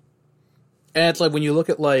too. And it's like when you look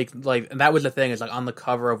at like and that was the thing, is like on the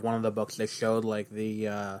cover of one of the books they showed like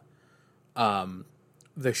the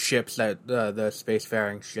ships that the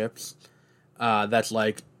spacefaring ships that's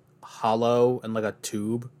like hollow and like a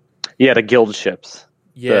tube. Yeah, the guild ships.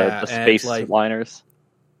 Yeah, the space like, liners.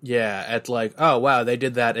 Yeah, it's like, oh wow, they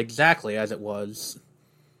did that exactly as it was.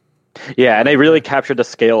 Yeah, and they really captured the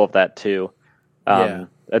scale of that too. And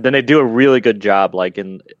then they do a really good job, like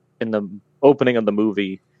in the opening of the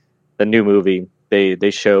movie, the new movie,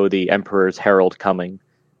 they show the Emperor's herald coming,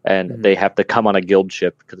 and they have to come on a guild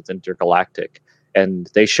ship because it's intergalactic. And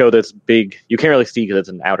they show this big, you can't really see because it's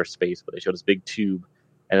in outer space, but they show this big tube,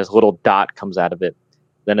 and this little dot comes out of it.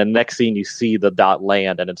 Then in the next scene, you see the dot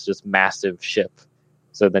land, and it's this massive ship.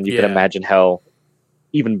 So then you can imagine how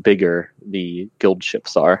even bigger the guild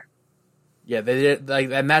ships are. Yeah, they did, like,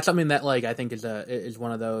 and that's something that like I think is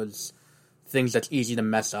one of those things that's easy to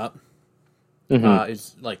mess up.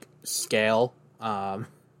 Is like scale,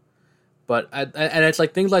 but and it's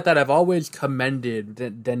like things like that. I've always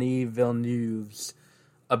commended Denis Villeneuve's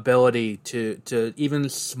ability to even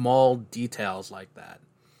small details like that.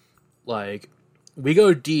 Like, we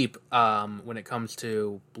go deep when it comes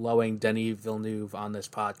to blowing Denis Villeneuve on this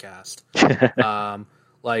podcast.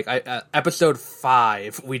 Like episode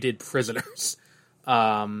 5, we did Prisoners,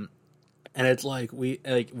 and it's like we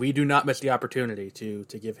do not miss the opportunity to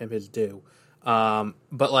give him his due.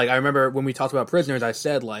 But like I remember when we talked about Prisoners, I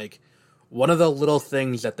said like one of the little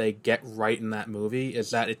things that they get right in that movie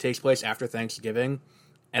is that it takes place after Thanksgiving,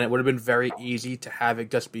 and it would have been very easy to have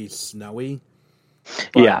it just be snowy.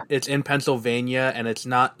 But it's in Pennsylvania, and it's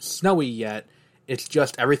not snowy yet. It's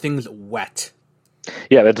just everything's wet.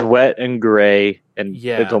 Yeah, it's wet and gray, and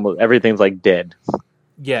it's almost everything's like dead.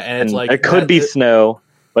 Yeah, and it's like it could be snow,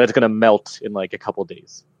 but it's gonna melt in like a couple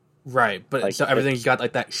days. Right, but like, so everything's got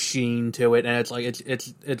like that sheen to it, and it's like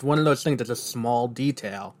it's one of those things that's a small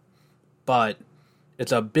detail, but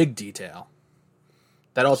it's a big detail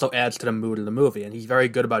that also adds to the mood of the movie, and he's very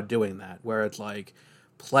good about doing that. Where it's like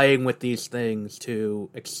playing with these things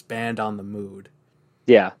to expand on the mood.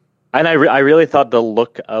 Yeah, and I really thought the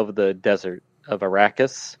look of the desert of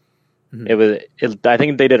Arrakis, I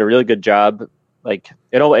think they did a really good job. Like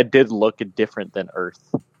it did look different than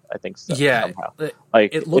Earth. I think so. Yeah, somehow.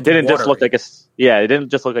 It didn't just look like it didn't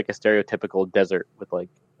just look like a stereotypical desert with like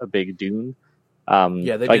a big dune.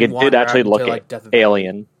 It did actually look like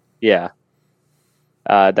alien. Yeah.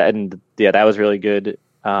 That was really good.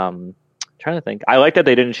 Trying to think. I like that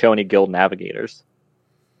they didn't show any guild navigators.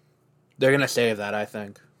 They're gonna save that, I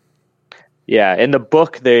think. Yeah, in the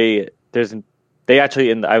book because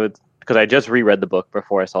I just reread the book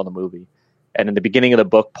before I saw the movie, and in the beginning of the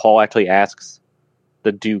book, Paul actually asks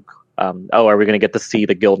the Duke, are we going to get to see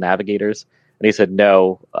the guild navigators? And he said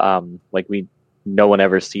no, no one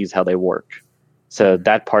ever sees how they work. So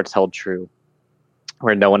that part's held true,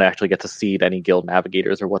 where no one actually gets to see any guild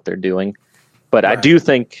navigators or what they're doing. But right. I do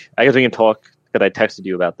think, I guess we can talk, because I texted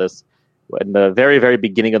you about this, in the very, very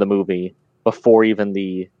beginning of the movie, before even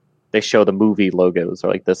they show the movie logos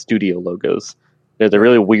or like the studio logos, there's a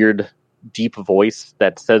really weird, deep voice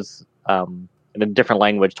that says, in a different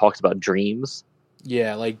language, talks about dreams.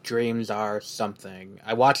 Yeah, like dreams are something.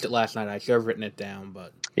 I watched it last night. I should have written it down,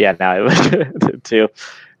 but yeah, no, it was too.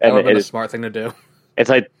 That would have been a smart thing to do. It's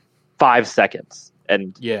like 5 seconds,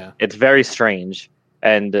 and it's very strange.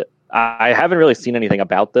 And I haven't really seen anything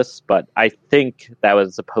about this, but I think that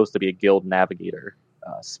was supposed to be a guild navigator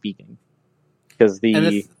speaking, because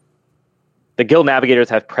the guild navigators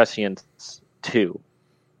have prescience too.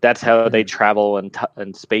 That's how they travel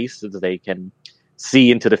in space, so that they can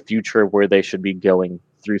see into the future where they should be going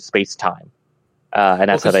through space-time. And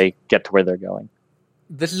that's how they get to where they're going.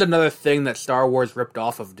 This is another thing that Star Wars ripped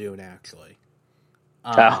off of Dune, actually.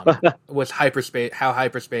 Was hyperspace, how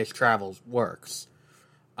hyperspace travels works.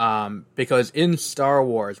 Because in Star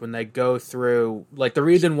Wars, when they go through, like, the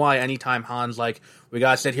reason why anytime Han's like, we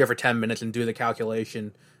gotta sit here for 10 minutes and do the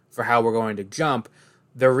calculation for how we're going to jump,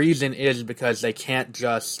 the reason is because they can't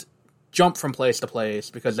just jump from place to place,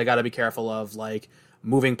 because they gotta be careful of, like,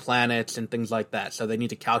 moving planets and things like that, so they need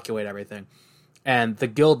to calculate everything. And the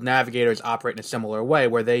Guild Navigators operate in a similar way,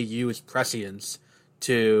 where they use prescience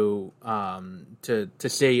to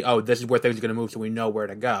see, oh, this is where things are going to move, so we know where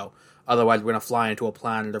to go. Otherwise, we're going to fly into a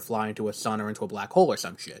planet or fly into a sun or into a black hole or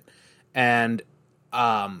some shit. And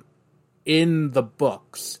in the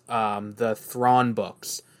books, the Thrawn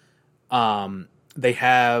books, they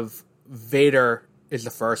have Vader is the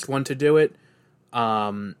first one to do it.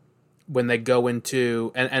 when they go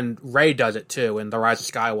into and Rey does it too in The Rise of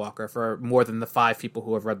Skywalker for more than the 5 people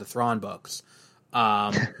who have read the Thrawn books.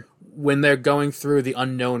 When they're going through the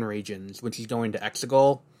unknown regions, when she's going to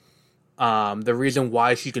Exegol, the reason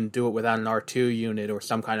why she can do it without an R2 unit or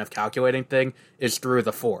some kind of calculating thing is through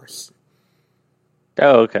the Force.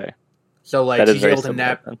 Oh, okay. So, like, she's able to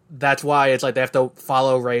nap. That's why it's like they have to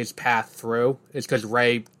follow Rey's path through. It's because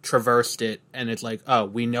Rey traversed it, and it's like, oh,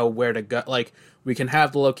 we know where to go. Like, we can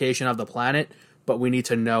have the location of the planet, but we need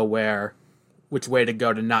to know which way to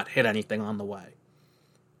go to not hit anything on the way.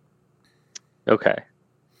 Okay.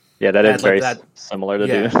 Yeah, that is very similar to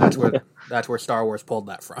Dune. that's where Star Wars pulled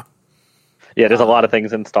that from. Yeah, there's a lot of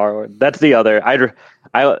things in Star Wars. That's the other.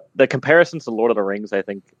 The comparisons to Lord of the Rings, I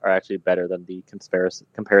think, are actually better than the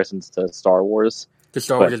comparisons to Star Wars. Because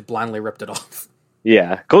Star Wars just blindly ripped it off.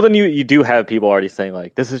 Yeah, Golden, you do have people already saying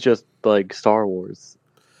like, this is just like Star Wars.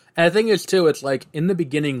 And the thing is too, it's like in the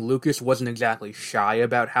beginning, Lucas wasn't exactly shy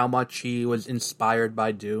about how much he was inspired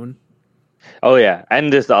by Dune. Oh yeah,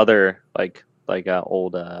 and there's the other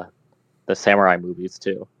old the samurai movies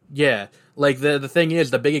too. Yeah, like the thing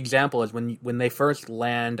is, the big example is when they first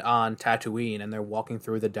land on Tatooine and they're walking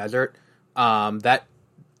through the desert. That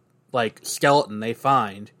like skeleton they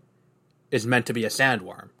find is meant to be a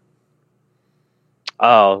sandworm.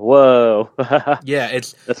 Oh, whoa! Yeah,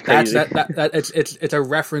 that's crazy. It's a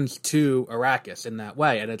reference to Arrakis in that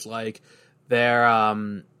way, and it's like they're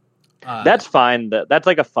that's fine. That's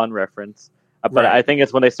like a fun reference, but right. I think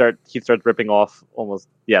it's when he starts ripping off almost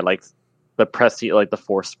like the prescient, like the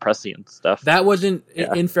Force prescient stuff. That wasn't,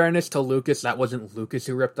 in fairness to Lucas, that wasn't Lucas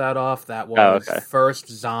who ripped that off. That was first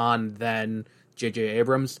Zahn, then J.J.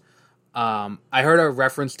 Abrams. I heard a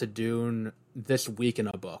reference to Dune this week in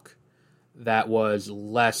a book that was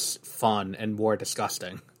less fun and more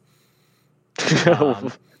disgusting.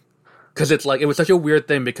 Because it's like, it was such a weird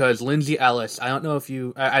thing because Lindsay Ellis, I don't know if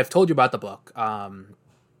I've told you about the book.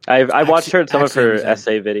 I've watched some of her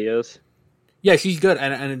essay videos. Yeah, she's good,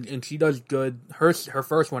 and she does good. Her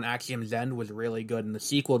first one, Axiom's End, was really good, and the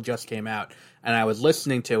sequel just came out, and I was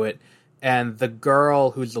listening to it, and the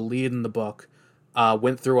girl who's the lead in the book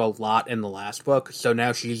went through a lot in the last book, so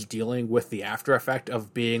now she's dealing with the after effect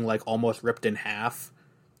of being, like, almost ripped in half,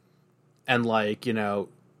 and, like, you know,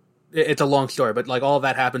 it's a long story, but, like, all of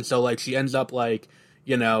that happens, so, like, she ends up, like,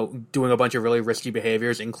 you know, doing a bunch of really risky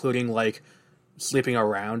behaviors, including, like, sleeping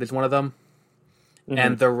around is one of them. Mm-hmm.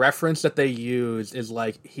 And the reference that they use is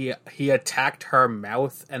like he attacked her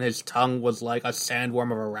mouth and his tongue was like a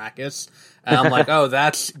sandworm of Arrakis. And I'm like, oh,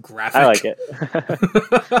 that's graphic. I like it.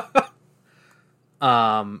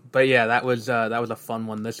 But yeah, that was a fun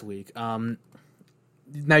one this week. Now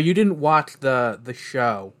you didn't watch the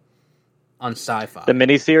show on Sci-Fi. The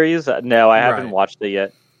miniseries? No, I haven't watched it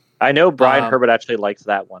yet. I know Brian Herbert actually likes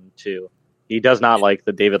that one too. He does not like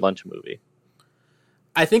the David Lynch movie.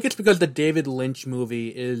 I think it's because the David Lynch movie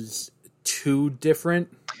is too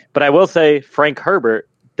different. But I will say Frank Herbert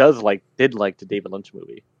did like the David Lynch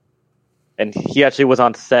movie, and he actually was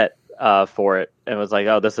on set for it and was like,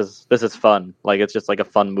 "Oh, this is fun. Like it's just like a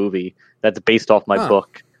fun movie that's based off my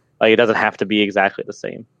book. Like it doesn't have to be exactly the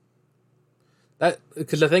same." That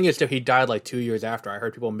because the thing is, he died like 2 years after. I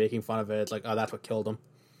heard people making fun of it. It's like, oh, that's what killed him.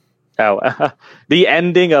 Oh, the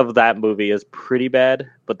ending of that movie is pretty bad,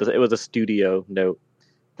 but it was a studio note.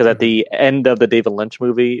 Because at the end of the David Lynch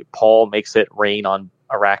movie, Paul makes it rain on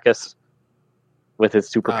Arrakis with his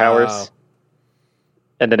superpowers.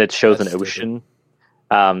 And then it shows an ocean.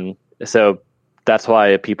 So that's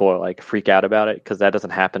why people are like freak out about it, because that doesn't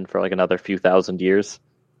happen for like another few thousand years.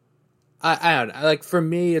 I don't know. Like, for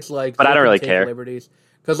me, it's like... But I don't really care.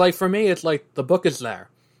 Because, like, for me, it's like the book is there.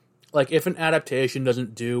 Like, if an adaptation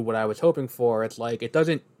doesn't do what I was hoping for, it's like it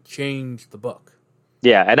doesn't change the book.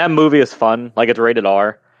 Yeah, and that movie is fun. Like, it's rated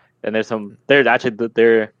R. And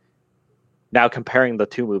they're now comparing the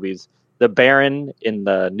two movies. The Baron in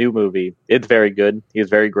the new movie, it's very good.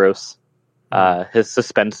 He's very gross. His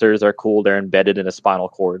suspensors are cool. They're embedded in his spinal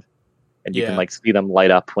cord. And you can like see them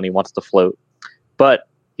light up when he wants to float. But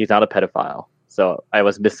he's not a pedophile. So I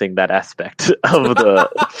was missing that aspect of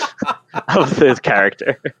of his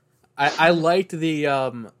character. I liked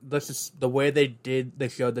the way they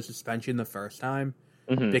showed the suspension the first time,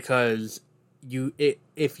 because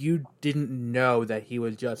if you didn't know that he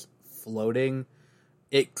was just floating,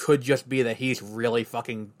 it could just be that he's really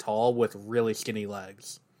fucking tall with really skinny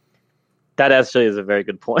legs. That actually is a very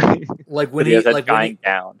good point. Like when he like dying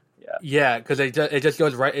down. Yeah, because it just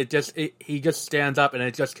goes right. He just stands up and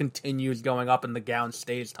it just continues going up, and the gown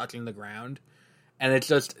stays touching the ground. and it's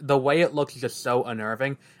just the way it looks is just so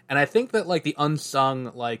unnerving. And I think that like the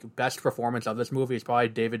unsung like best performance of this movie is probably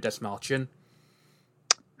David Desmalchian.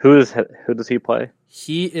 Who does he play?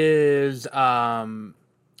 He is De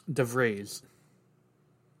Vries.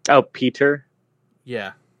 Oh, Peter.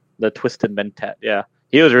 Yeah, the Twisted Mentat. Yeah,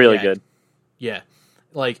 he was really good. Yeah,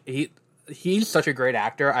 like he's such a great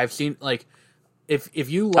actor. I've seen like if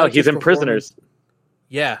you like he's in Prisoners.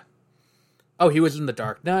 Yeah. Oh, he was in The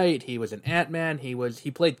Dark Knight. He was in Ant-Man. He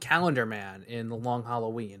played Calendar Man in The Long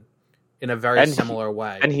Halloween in a very similar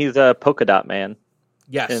way. And he's a Polka Dot Man.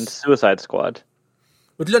 Yes. In Suicide Squad.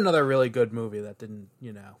 Which is another really good movie that didn't,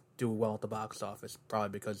 do well at the box office, probably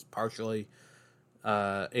because partially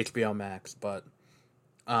HBO Max, but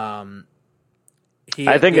I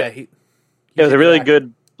think it was a really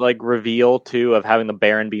good like reveal too of having the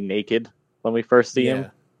Baron be naked when we first see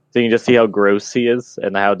him. So you can just see how gross he is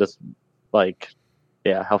and how just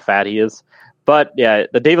how fat he is. But yeah,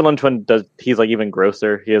 the David Lynch one he's like even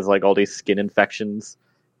grosser. He has like all these skin infections,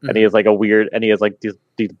 and he has like he has like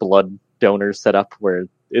these blood donors set up where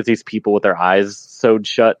it's these people with their eyes sewed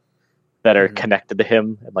shut that are connected to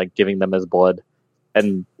him and like giving them his blood,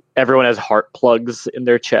 and everyone has heart plugs in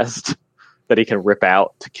their chest that he can rip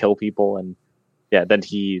out to kill people, and then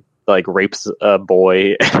he like rapes a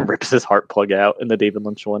boy and rips his heart plug out in the David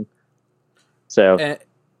Lynch one. So and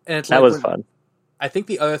it's that was fun. I think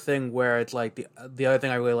the other thing where it's like the other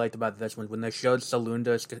thing I really liked about this one when they showed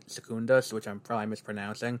Secundus, which I'm probably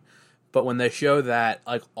mispronouncing, but when they show that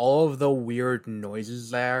like all of the weird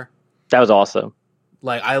noises there, that was awesome.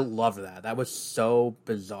 Like I love that. That was so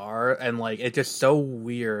bizarre and like it's just so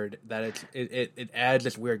weird that it adds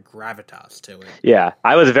this weird gravitas to it. Yeah,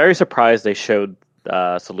 I was very surprised they showed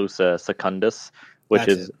Salusa Secundus, which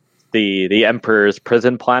is the Emperor's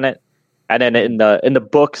prison planet. And then in the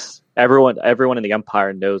books, everyone in the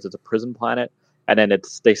Empire knows it's a prison planet, and then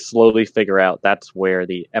they slowly figure out that's where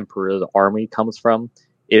the Emperor's army comes from,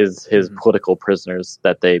 is his political prisoners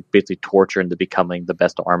that they basically torture into becoming the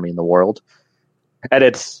best army in the world. And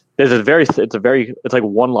it's like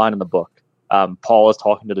one line in the book. Paul is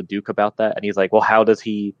talking to the Duke about that, and he's like, "Well, how does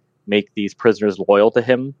he make these prisoners loyal to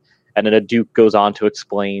him?" And then the Duke goes on to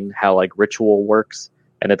explain how like ritual works,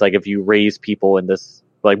 and it's like if you raise people in this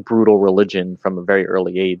like brutal religion from a very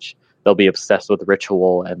early age, they'll be obsessed with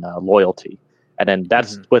ritual and loyalty. And then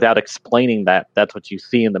that's without explaining that's what you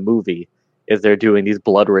see in the movie is they're doing these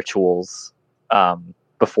blood rituals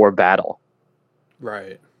before battle.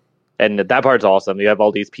 Right. And that part's awesome. You have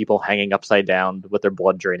all these people hanging upside down with their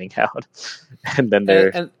blood draining out, and then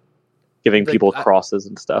they're giving people crosses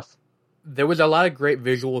and stuff. There was a lot of great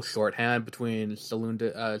visual shorthand between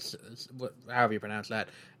Salunda, however you pronounce that,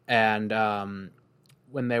 and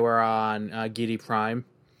when they were on Gidi Prime,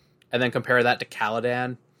 and then compare that to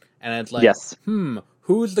Caladan, and it's like,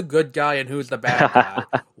 who's the good guy and who's the bad guy?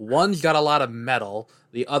 One's got a lot of metal.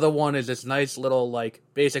 The other one is this nice little, like,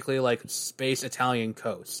 basically like space Italian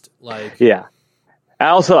coast. Like, yeah.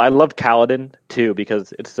 I love Caladan too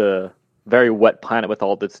because it's a very wet planet with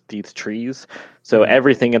all these trees. So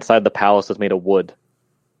everything inside the palace is made of wood,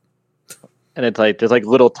 and it's like there's like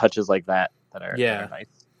little touches like that are nice.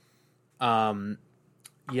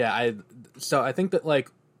 So I think that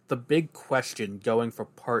like the big question going for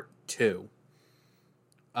part 2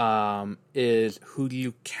 is who do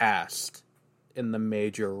you cast in the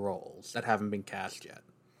major roles that haven't been cast yet?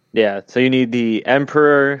 Yeah, so you need the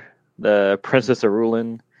Emperor, the Princess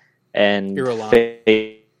Irulan, and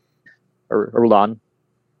Irulan. Irulan.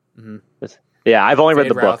 Yeah, I've only read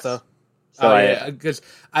the books. So I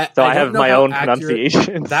have my own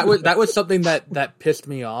pronunciation. That was something that pissed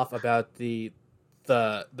me off about the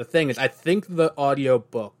thing is I think the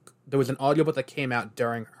audiobook, there was an audiobook that came out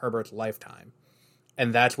during Herbert's lifetime,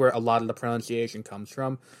 and that's where a lot of the pronunciation comes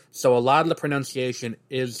from. So a lot of the pronunciation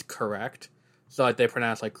is correct. So like they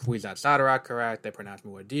pronounce like Kwisatz Haderach correct, they pronounce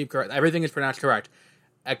Muad'Dib correct, everything is pronounced correct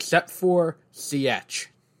except for CH.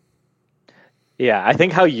 Yeah, I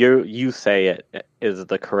think how you say it is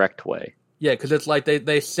the correct way. Yeah, because it's like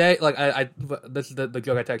they say like this is the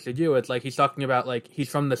joke I texted you. It's like he's talking about like he's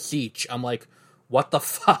from the Siege. I'm like, what the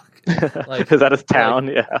fuck? Like, is that his town?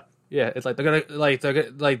 Like, yeah. It's like they're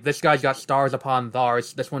gonna this guy's got stars upon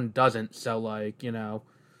thars. This one doesn't. So like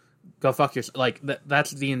go fuck yourself. Like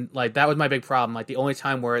that's that was my big problem. Like the only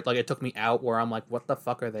time where it took me out where I'm like, what the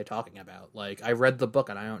fuck are they talking about? Like I read the book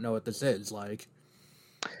and I don't know what this is. Like,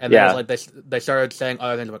 and then it was like they started saying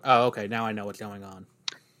other things like, oh okay, now I know what's going on.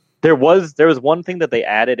 There was one thing that they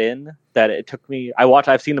added in that it took me.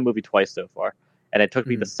 I've seen the movie twice so far, and it took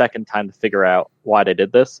me the second time to figure out why they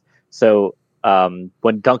did this. So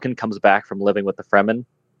when Duncan comes back from living with the Fremen,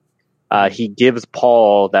 He gives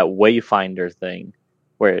Paul that wayfinder thing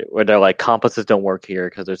where they're like, compasses don't work here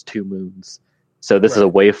because there's 2 moons. So this is a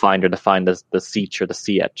wayfinder to find the Sietch or the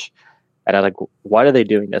Sietch. And I was like, why are they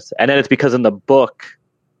doing this? And then it's because in the book,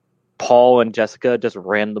 Paul and Jessica just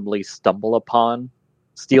randomly stumble upon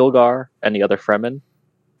Stilgar and the other Fremen.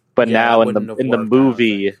 But now in the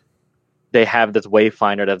movie, they have this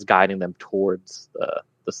wayfinder that's guiding them towards the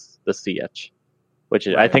Sietch, which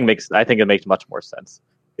I think it makes much more sense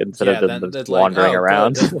instead of them just wandering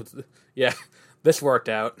around. This worked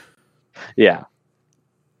out. Yeah.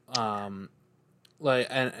 And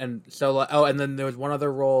then there was one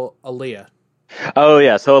other role, Aaliyah. Oh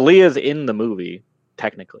yeah, so Aaliyah's in the movie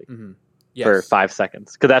technically for 5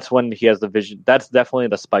 seconds because that's when he has the vision. That's definitely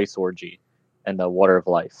the spice orgy and the water of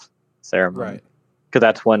life ceremony. Right. Because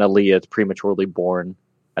that's when Aaliyah is prematurely born,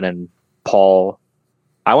 and then Paul.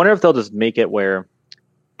 I wonder if they'll just make it where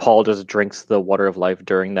Paul just drinks the water of life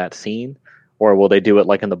during that scene, or will they do it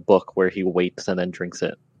like in the book where he waits and then drinks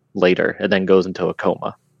it later and then goes into a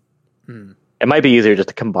coma? It might be easier just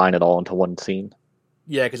to combine it all into one scene.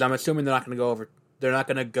 Yeah, because I'm assuming they're not going to go over. They're not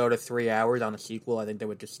going to go to 3 hours on a sequel. I think they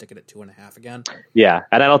would just stick it at 2.5 again. Yeah,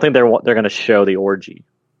 and I don't think they're going to show the orgy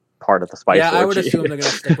part of the spice orgy. Yeah, I would assume they're going to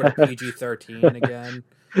stick with PG-13 again.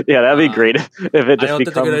 Yeah, that'd be great if it just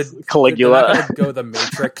becomes Caligula. They're not going to go the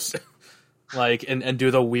Matrix, and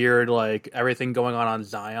do the weird everything going on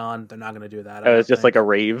Zion. They're not going to do that. It's just like a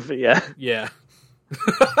rave. Yeah. Yeah.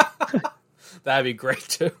 That'd be great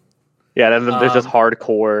too. Yeah, then there's just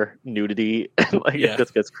hardcore nudity. It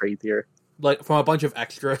just gets crazier. From a bunch of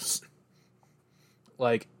extras.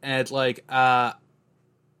 And it's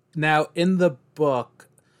now in the book,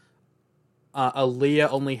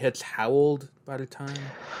 Aaliyah only hits how old by the time?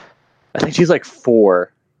 I think she's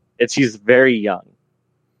 4. She's very young.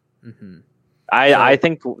 Mm-hmm. I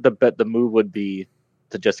think the move would be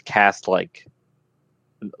to just cast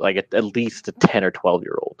at least a 10 or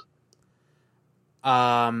 12-year-old.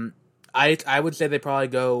 I would say they probably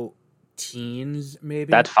go teens,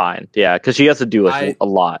 maybe. That's fine. Yeah, because she has to do a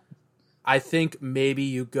lot. I think maybe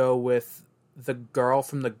you go with the girl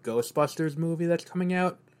from the Ghostbusters movie that's coming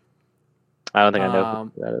out. I don't think I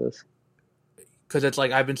know who that is. Because it's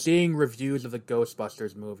I've been seeing reviews of the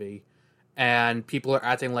Ghostbusters movie, and people are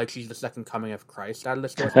acting like she's the second coming of Christ out of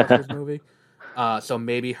this Ghostbusters movie. So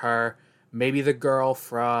maybe her, maybe the girl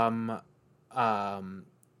from,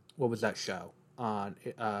 what was that show on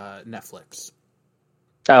Netflix?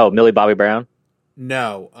 Oh, Millie Bobby Brown?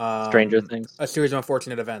 No. Stranger Things? A Series of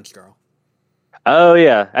Unfortunate Events girl. Oh,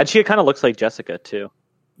 yeah. And she kind of looks like Jessica, too.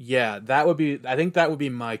 Yeah, I think that would be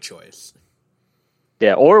my choice.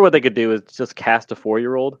 Yeah, or what they could do is just cast a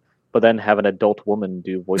 4-year-old, but then have an adult woman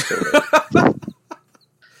do voiceover.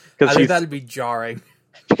 I think that'd be jarring.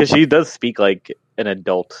 Because she does speak like an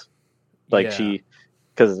adult.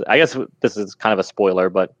 Because I guess this is kind of a spoiler,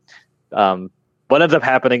 but what ends up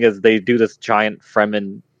happening is they do this giant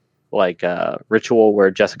Fremen ritual where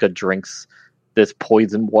Jessica drinks this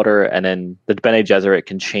poison water, and then the Bene Gesserit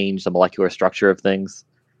can change the molecular structure of things.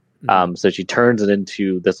 So she turns it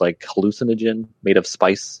into this hallucinogen made of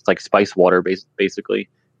spice. It's like spice water, basically,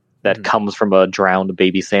 that comes from a drowned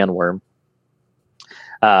baby sandworm.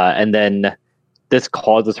 And then this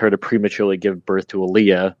causes her to prematurely give birth to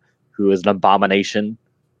Aaliyah, who is an abomination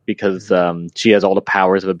because she has all the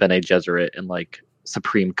powers of a Bene Gesserit and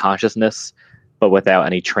supreme consciousness, but without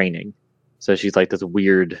any training. So she's this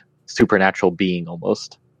weird supernatural being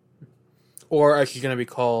almost. Or as she's going to be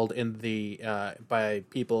called in the by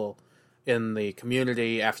people in the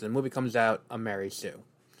community after the movie comes out, a Mary Sue.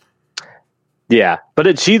 Yeah,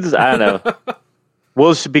 but she's, I don't know.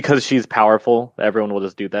 Well, because she's powerful, everyone will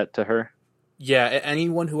just do that to her. Yeah,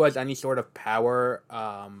 anyone who has any sort of power,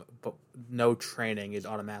 but no training, is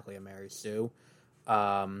automatically a Mary Sue.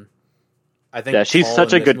 I think she's Paul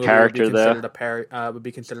such a good character, though. Would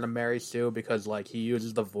be considered a Mary Sue because he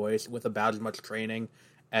uses the voice with about as much training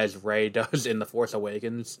as Rey does in The Force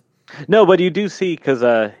Awakens. No, but you do see because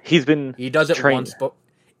he does it trained once, but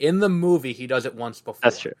in the movie he does it once before.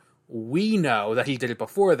 That's true. We know that he did it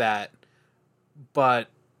before that, but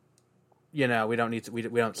we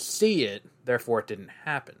don't see it, therefore it didn't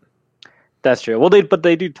happen. That's true. Well,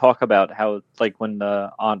 they do talk about how when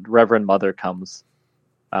the Reverend Mother comes,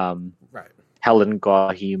 right? Helen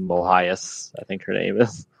Gahim Mohias, I think her name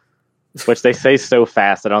is. Which they say so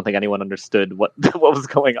fast, I don't think anyone understood what was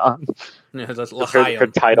going on. Yeah, her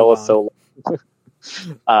title is so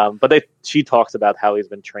long. But she talks about how he's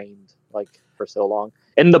been trained for so long.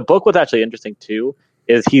 And the book, what's actually interesting too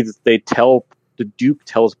is the Duke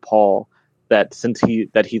tells Paul that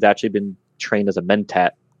he's actually been trained as a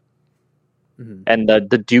mentat, Mm-hmm. and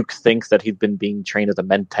the Duke thinks that he's been being trained as a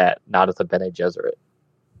Mentat, not as a Bene Gesserit.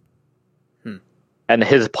 And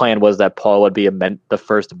his plan was that Paul would be the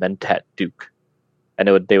first Mentat Duke, and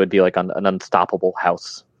they would be like an unstoppable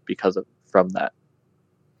house from that.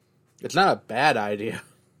 It's not a bad idea.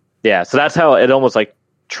 Yeah, so that's how it almost like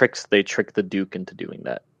they trick the Duke into doing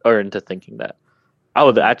that, or into thinking that.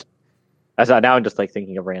 Oh, that now I'm just like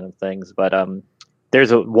thinking of random things, but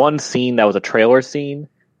there's one scene that was a trailer scene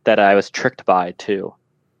that I was tricked by too.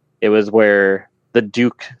 It was where the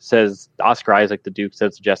Duke says, Oscar Isaac, the Duke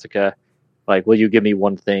says to Jessica, like, will you give me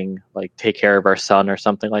one thing, like take care of our son or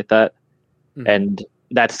something like that? Mm-hmm. And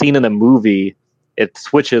that scene in the movie, it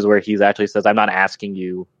switches where he actually says, I'm not asking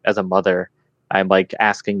you as a mother, I'm like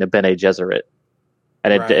asking the Bene Gesserit.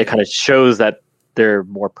 And it kind of shows that they're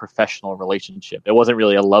more professional relationship. It wasn't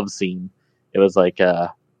really a love scene. It was like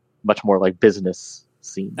a much more like business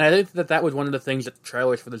scene. And I think that was one of the things that the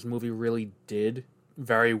trailers for this movie really did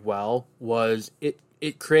very well, was it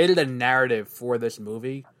created a narrative for this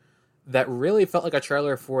movie that really felt like a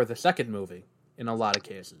trailer for the second movie in a lot of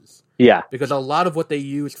cases. Yeah. Because a lot of what they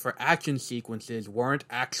used for action sequences weren't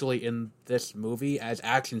actually in this movie as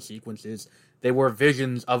action sequences. They were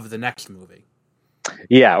visions of the next movie.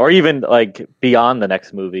 Yeah, or even like beyond the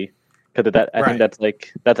next movie. Because I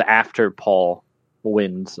think that's after Paul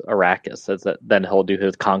wins Arrakis. Then he'll do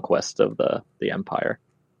his conquest of the Empire.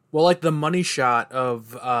 Well, like the money shot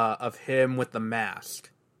of him with the mask.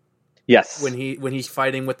 Yes. When he's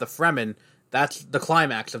fighting with the Fremen, that's the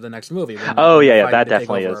climax of the next movie. When that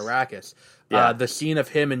definitely is. Arrakis. Yeah. The scene of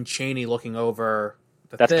him and Chaney looking over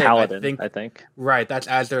that's thing. Paladin, I think. Right, that's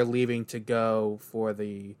as they're leaving to go for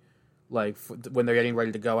the when they're getting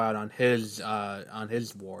ready to go out on his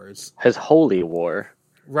wars. His holy war.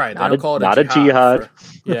 Right, not a jihad.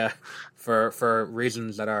 For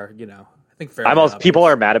reasons that are, I think fairly obvious. People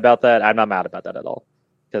are mad about that. I'm not mad about that at all,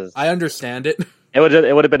 because I understand it. It would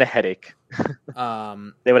have been a headache.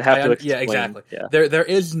 They would have to explain. Yeah, exactly. Yeah. There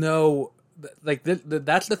is no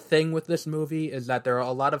that's the thing with this movie, is that there are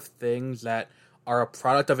a lot of things that are a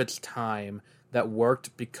product of its time that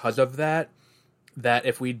worked because of that. That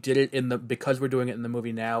if we did it because we're doing it in the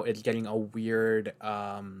movie now, it's getting a weird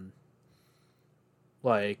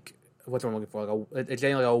what's what I'm looking for? It's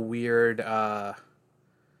getting like a weird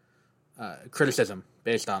criticism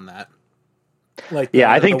based on that.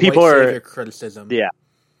 I think people are criticism. Yeah,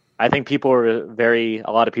 I think a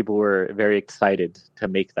lot of people were very excited to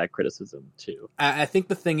make that criticism too. I think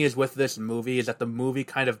the thing is with this movie is that the movie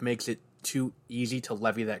kind of makes it too easy to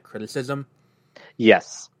levy that criticism.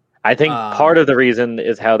 Yes, I think part of the reason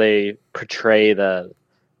is how they portray the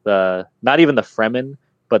not even the Fremen,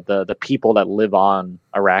 but the people that live on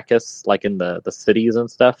Arrakis, like in the cities and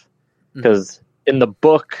stuff. Because in the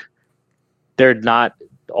book, they're not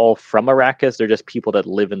all from Arrakis. They're just people that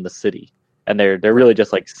live in the city, and they're really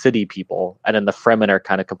just like city people. And then the Fremen are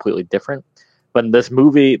kind of completely different. But in this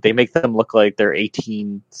movie, they make them look like they're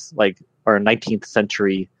 18th or 19th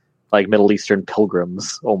century like Middle Eastern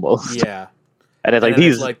pilgrims almost. Yeah. And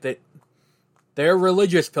it's they're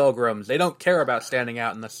religious pilgrims. They don't care about standing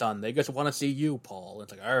out in the sun. They just want to see you, Paul.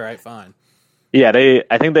 It's like, all right, fine. Yeah,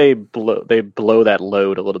 I think they blow that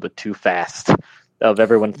load a little bit too fast of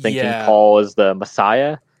everyone thinking Paul is the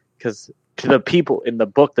Messiah, because to the people in the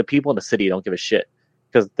book, the people in the city don't give a shit,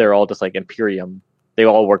 because they're all just like Imperium. They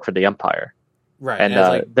all work for the Empire. Right. And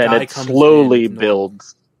then it slowly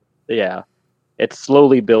builds. Yeah. It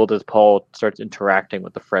slowly builds as Paul starts interacting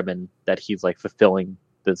with the Fremen, that he's like fulfilling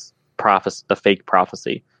this prophecy, the fake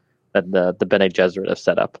prophecy that the Bene Gesserit have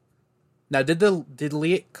set up. Now, did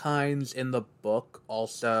Liet Kynes in the book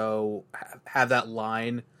also have that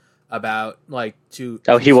line about he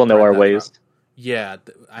will know our ways? Yeah,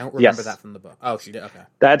 I don't remember that from the book. Oh, she did. Okay.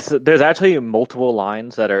 There's actually multiple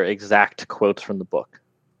lines that are exact quotes from the book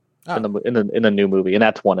in the new movie, and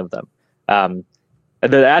that's one of them.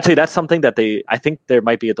 Actually, that's something that I think there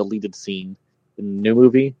might be a deleted scene in the new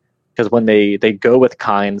movie, because when they go with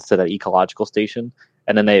Kynes to the ecological station,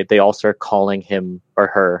 and then they all start calling him or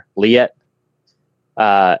her Liet,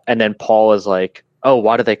 and then Paul is like, "Oh,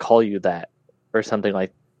 why do they call you that?" or something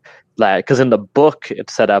like that. Because in the book,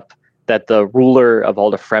 it's set up that the ruler of all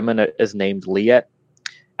the Fremen is named Liet,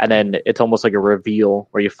 and then it's almost like a reveal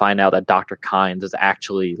where you find out that Dr. Kynes is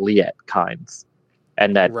actually Liet Kynes.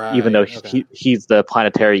 And that even though he's the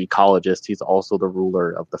planetary ecologist, he's also the ruler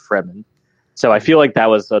of the Fremen. So I feel like that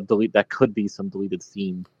was that could be some deleted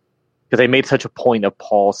scene, because they made such a point of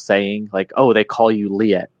Paul saying like, "Oh, they call you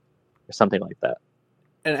Liet," or something like that.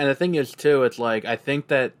 And the thing is too, it's like I think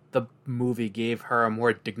that the movie gave her a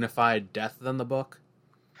more dignified death than the book.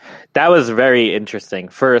 That was very interesting.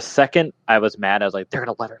 For a second, I was mad. I was like, they're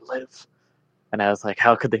gonna let her live, and I was like,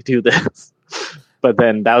 how could they do this? But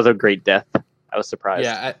then that was a great death. I was surprised.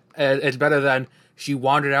 Yeah, it's better than she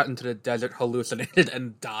wandered out into the desert, hallucinated,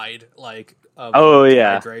 and died of Oh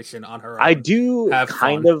yeah, dehydration on her I own. do Have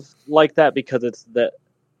kind fun. of like that because it's that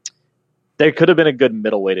there could have been a good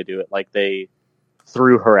middle way to do it. Like they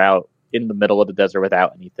threw her out in the middle of the desert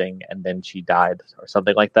without anything, and then she died or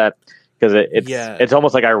something like that. Because Yeah, it's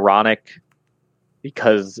almost like ironic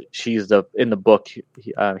because she's in the book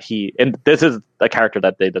he and this is a character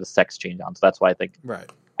that they did a sex change on, so that's why I think right.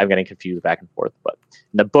 I'm getting confused back and forth. But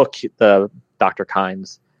in the book, the Dr.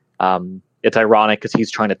 Kynes, it's ironic because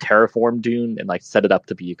he's trying to terraform Dune and like set it up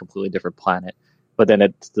to be a completely different planet, but then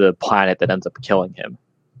it's the planet that ends up killing him.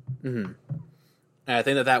 Mm-hmm. And I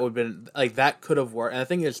think that would have been like that could have worked. And the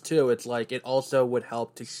thing is too, it's like it also would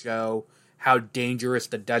help to show how dangerous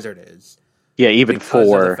the desert is. Yeah, even Because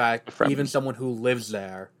for of the fact, even someone who lives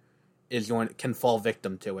there can fall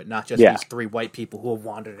victim to it, not just these three white people who have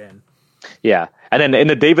wandered in. Yeah, and then in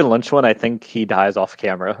the David Lynch one, I think he dies off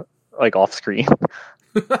camera, like off screen.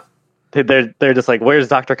 They're just like, "Where's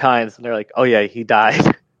Dr. Kynes?" And they're like, "Oh yeah, he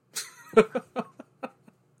died."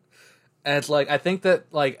 And it's like I think that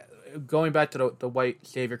like going back to the white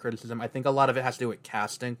savior criticism, I think a lot of it has to do with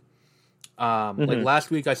casting. Like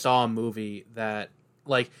last week, I saw a movie that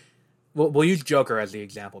like we'll use Joker as the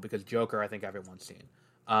example because Joker, I think everyone's seen.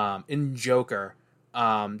 In Joker,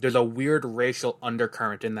 there's a weird racial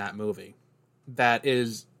undercurrent in that movie that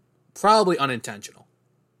is probably unintentional.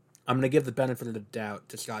 I'm going to give the benefit of the doubt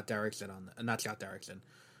to Scott Derrickson not Scott Derrickson,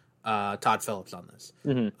 Todd Phillips on this.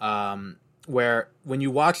 Mm-hmm. Where when you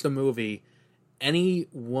watch the movie, any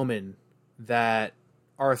woman that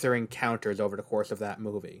Arthur encounters over the course of that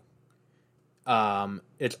movie,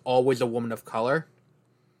 it's always a woman of color.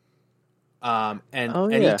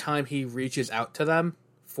 Anytime he reaches out to them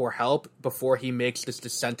for help before he makes this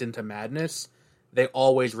descent into madness, they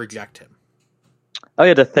always reject him. Oh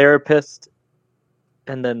yeah, the therapist,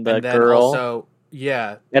 and then the girl. Also,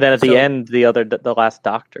 yeah, and then at the end, the last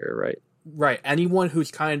doctor, right? Right. Anyone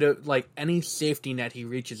who's kind of like any safety net he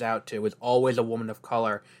reaches out to is always a woman of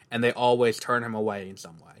color, and they always turn him away in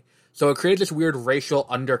some way. So it creates this weird racial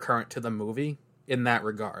undercurrent to the movie in that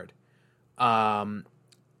regard. In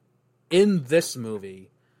this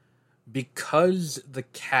movie, because the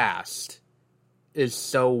cast is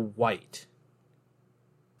so white,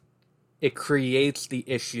 it creates the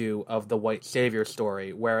issue of the white savior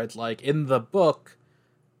story, where it's like in the book,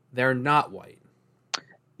 they're not white.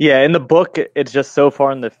 Yeah, in the book, it's just so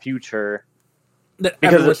far in the future that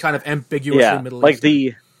everyone's kind of ambiguously Middle Eastern. Like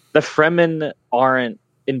the Fremen aren't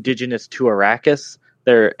indigenous to Arrakis.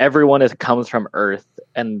 Everyone comes from Earth,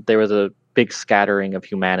 and there was a big scattering of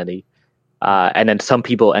humanity, and then some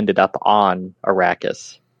people ended up on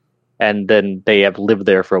Arrakis, and then they have lived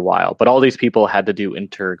there for a while. But all these people had to do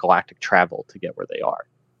intergalactic travel to get where they are,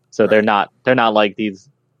 so they're not like these.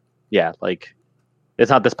 Yeah, like it's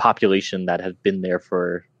not this population that has been there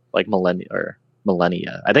for like millennia.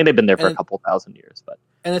 I think they've been there for a couple thousand years.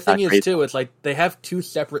 And the thing is too, it's like they have two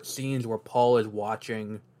separate scenes where Paul is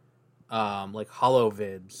watching like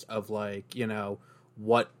holovids of like, you know,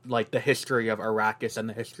 what like the history of Arrakis and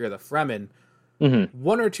the history of the Fremen. Mm-hmm.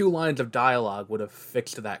 One or two lines of dialogue would have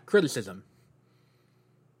fixed that criticism.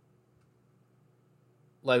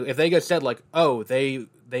 Like if they just said like, oh, they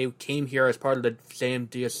came here as part of the same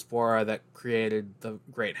diaspora that created the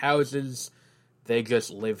Great Houses. They just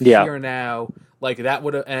live here now. Like that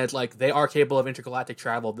would have, and it's like they are capable of intergalactic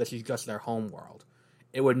travel. This is just their home world.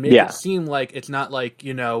 It would make it seem like it's not like,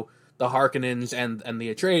 you know, the Harkonnens and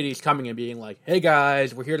the Atreides coming and being like, "Hey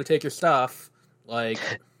guys, we're here to take your stuff." Like,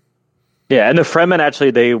 yeah, and the Fremen actually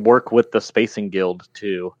they work with the Spacing Guild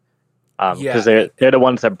too, because they're the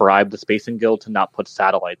ones that bribe the Spacing Guild to not put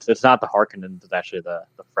satellites. It's not the Harkonnens; it's actually the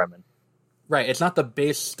Fremen. Right. It's not the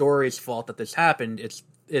base story's fault that this happened. It's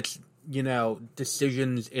you know,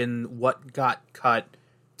 decisions in what got cut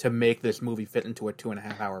to make this movie fit into a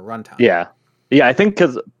 2.5-hour runtime. Yeah. I think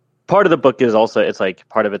because part of the book is also it's like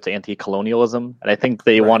part of it's anti-colonialism, and I think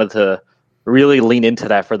they wanted to really lean into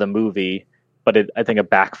that for the movie, but I think it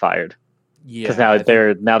backfired. Yeah,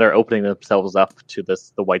 because now they're opening themselves up to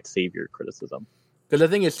the white savior criticism. Because the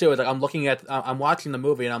thing is too is like I'm watching the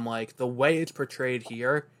movie and I'm like the way it's portrayed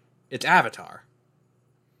here, it's Avatar.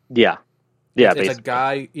 Yeah. Yeah, it's a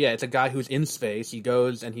guy. Yeah, it's a guy who's in space. He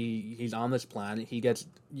goes and he's on this planet.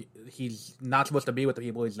 He's not supposed to be with the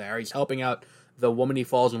people who's there. He's helping out the woman he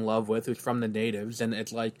falls in love with, who's from the natives. And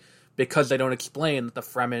it's like because they don't explain that the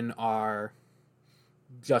Fremen are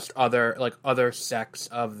just other sects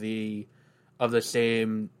of the of the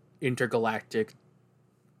same intergalactic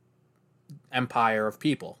empire of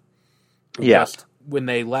people. Yeah. Just when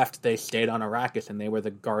they left, they stayed on Arrakis, and they were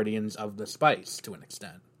the guardians of the spice to an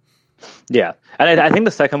extent. Yeah, and I think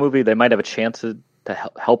the second movie they might have a chance to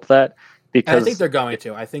help that, because and I think they're going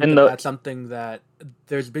to. I think that's something that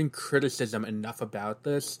there's been criticism enough about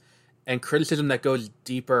this, and criticism that goes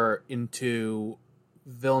deeper into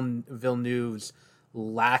Villeneuve's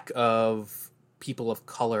lack of people of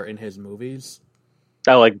color in his movies.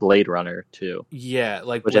 I like Blade Runner too. Yeah,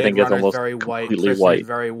 like which Blade I think is almost very white, completely white.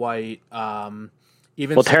 Very white.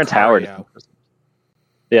 Even Terrence Howard.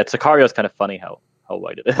 Yeah, Sicario's kind of funny how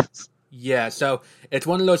white it is. Yeah, so it's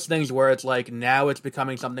one of those things where it's like now it's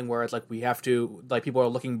becoming something where it's like we have to, like, people are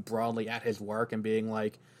looking broadly at his work and being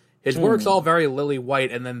like, his work's all very lily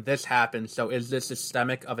white, and then this happens. So is this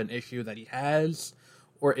systemic of an issue that he has,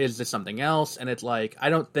 or is this something else? And it's like, I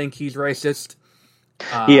don't think he's racist.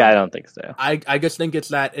 Yeah, I don't think so. I just think it's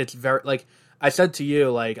that it's very, like I said to you,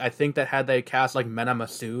 like I think that had they cast like Mena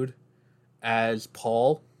Massoud as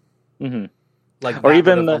Paul, like, or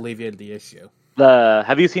even alleviated the issue.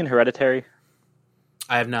 Have you seen Hereditary?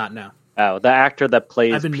 I have not. No. Oh, the actor that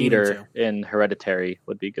plays Peter in Hereditary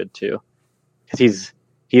would be good too, because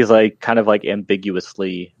he's like kind of like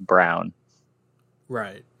ambiguously brown.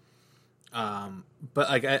 Right. But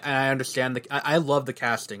like I understand I love the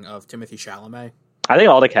casting of Timothée Chalamet. I think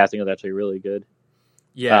all the casting is actually really good.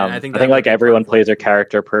 Yeah, and I think like everyone plays their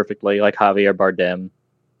character perfectly, like Javier Bardem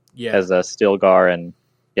as Stilgar, and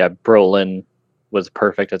Brolin was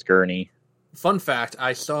perfect as Gurney. Fun fact,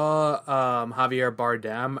 I saw Javier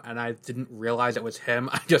Bardem, and I didn't realize it was him.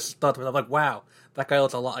 I just thought to myself, like, wow, that guy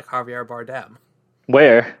looks a lot like Javier Bardem.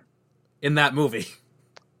 Where? In that movie.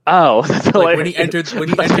 Oh, like when he entered the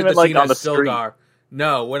scene as Stilgar.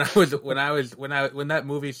 No, when that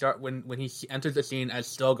movie when he entered the scene as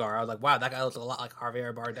Stilgar, I was like, wow, that guy looks a lot like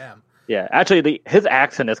Javier Bardem. Yeah, actually, his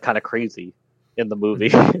accent is kind of crazy in the movie.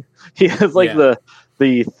 He has like the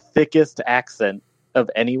thickest accent of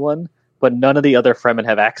anyone, but none of the other Fremen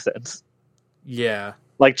have accents. Yeah,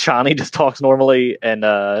 like Chani just talks normally, and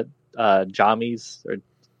Jamie's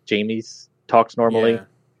talks normally. Yeah.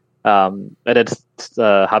 And it's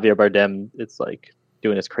Javier Bardem. It's like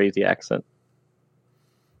doing his crazy accent.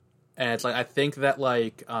 And it's like, I think that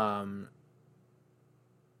like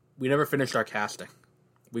we never finished our casting.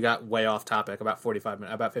 We got way off topic about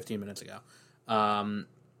 15 minutes ago.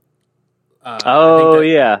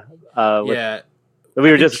 We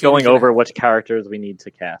were just going over which characters we need to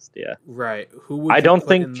cast. Yeah, right. Who would I don't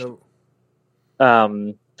think. So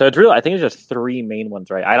it's really, I think it's just three main ones,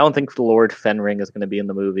 right? I don't think Lord Fenring is going to be in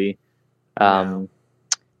the movie. No.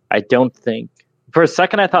 I don't think. For a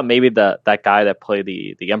second, I thought maybe that guy that played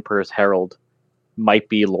the Emperor's Herald might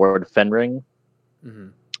be Lord Fenring,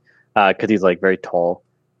 because he's like very tall.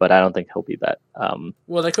 But I don't think he'll be that.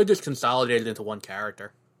 Well, they could just consolidate it into one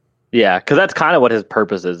character. Yeah, because that's kind of what his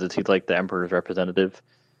purpose is. He's like the Emperor's representative.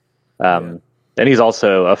 And he's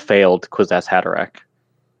also a failed Kwisatz Haderach.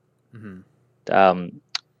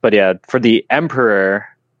 But yeah, for the Emperor,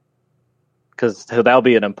 because that'll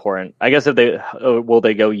be an important. I guess if will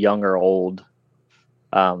they go young or old?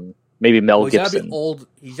 Maybe Mel Gibson.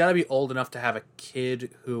 He's got to be old enough to have a kid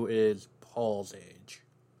who is Paul's age.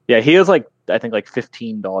 Yeah, he has I think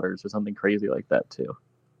 15 daughters or something crazy like that too.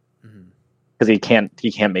 Because he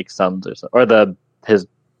can't make sons or his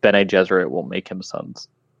Bene Gesserit will make him sons.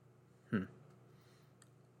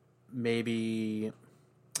 Maybe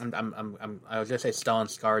I was gonna say Stellan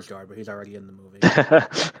Skarsgård, but he's already in the movie.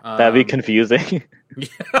 That'd be confusing.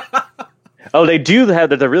 Oh, they do have.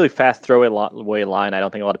 There's a really fast throwaway line. I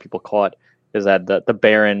don't think a lot of people caught. Is that the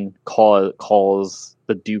Baron calls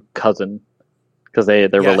the Duke cousin because they're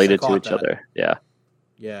related to each other. Yeah.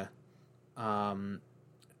 Yeah.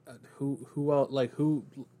 Who else? Who?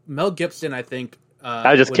 Mel Gibson, I think.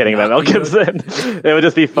 I was just kidding about Mel Gibson. It would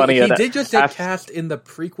just be funny. He did just get cast in the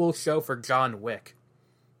prequel show for John Wick.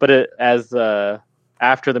 But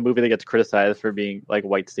after the movie that gets criticized for being like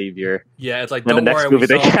white savior. Yeah, it's like, don't the next movie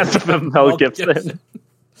they cast Mel Gibson.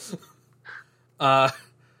 I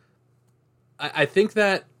think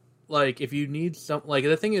that if you need some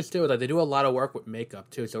the thing is too, they do a lot of work with makeup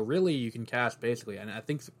too. So really you can cast basically, and I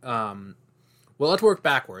think let's work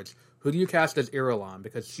backwards. Who do you cast as Irulan?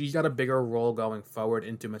 Because she's got a bigger role going forward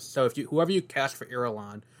into so whoever you cast for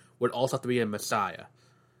Irulan would also have to be a Messiah.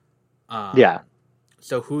 Yeah.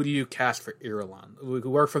 So who do you cast for Irulan? We could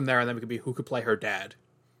work from there, and then we could be who could play her dad,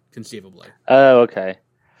 conceivably. Oh, okay.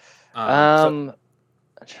 I'm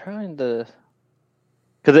trying to,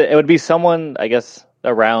 because it would be someone, I guess,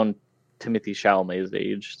 around Timothée Chalamet's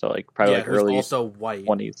age, so probably early also white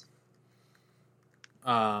 20s.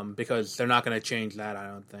 because they're not going to change that. I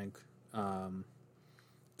don't think.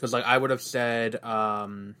 Because like I would have said,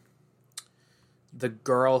 the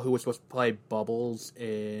girl who was supposed to play Bubbles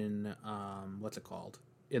in what's it called,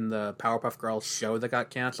 in the Powerpuff Girls show that got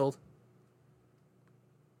canceled.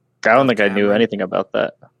 I don't think I knew anything about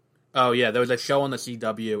that. Oh yeah, there was a show on the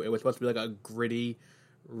CW. It was supposed to be like a gritty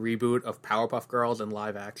reboot of Powerpuff Girls in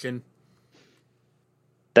live action.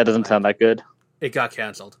 That doesn't sound that good. It got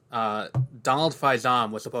canceled. Donald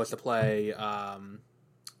Faison was supposed to play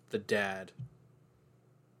the dad.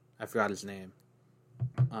 I forgot his name.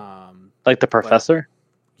 Like the professor?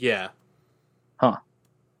 Yeah. Huh.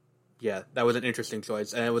 Yeah, that was an interesting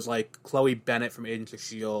choice. And it was like Chloe Bennett from Agents of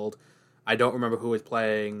S.H.I.E.L.D. I don't remember who was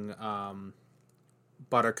playing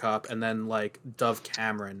Buttercup, and then like Dove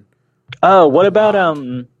Cameron. Oh, what about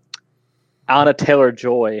Anna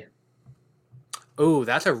Taylor-Joy? Oh,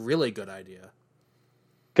 that's a really good idea.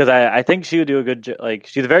 Because I think she would do a good like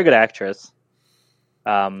she's a very good actress.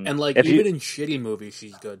 And like even in shitty movies,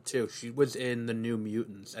 she's good too. She was in The New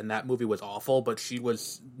Mutants, and that movie was awful, but she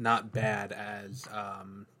was not bad as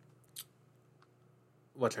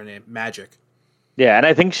what's her name, Magic. Yeah, and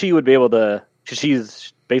I think she would be able to.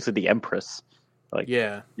 She's basically the Empress. Like,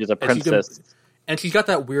 yeah, she's a princess, and she's got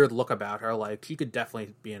that weird look about her. Like she could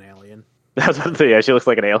definitely be an alien. That's what I'm saying. Yeah, she looks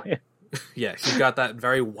like an alien. Yeah, she's got that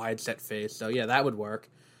very wide set face. So yeah, that would work.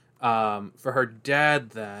 For her dad,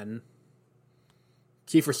 then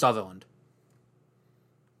Kiefer Sutherland.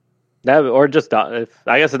 That or just I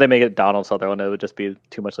guess if they make it Donald Sutherland, it would just be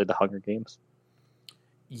too much like the Hunger Games.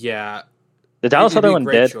 Yeah, the Donald Sutherland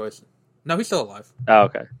dead? Choice. No, he's still alive. Oh,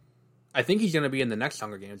 okay. I think he's going to be in the next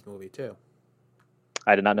Hunger Games movie too.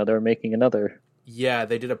 I did not know they were making another. Yeah,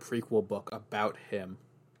 they did a prequel book about him.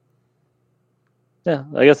 Yeah,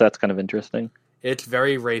 I guess that's kind of interesting. It's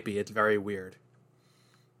very rapey. It's very weird.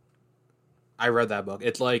 I read that book.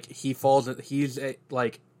 It's like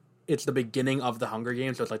it's the beginning of the Hunger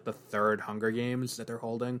Games, so it's like the third Hunger Games that they're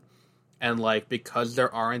holding. And like because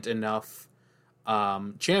there aren't enough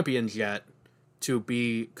champions yet to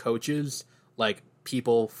be coaches, like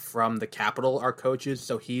people from the capital are coaches,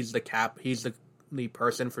 so he's the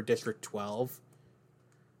person for District 12.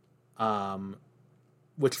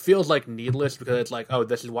 Which feels like needless because it's like, oh,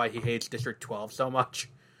 this is why he hates District 12 so much.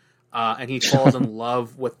 And he falls in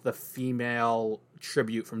love with the female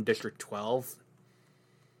tribute from District 12.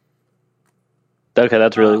 Okay,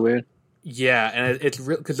 that's really weird. Yeah, and it's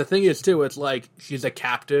real because the thing is too, it's like she's a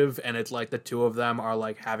captive, and it's like the two of them are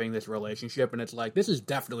like having this relationship, and it's like this is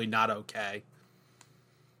definitely not okay.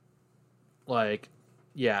 Like,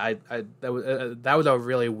 yeah, that was a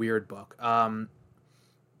really weird book.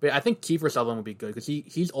 But I think Kiefer Sutherland would be good because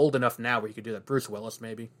he's old enough now where he could do that. Bruce Willis,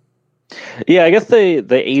 maybe. Yeah, I guess the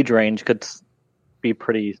age range could be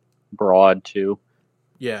pretty broad too.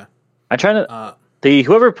 Yeah, I'm trying to I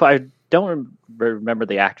don't remember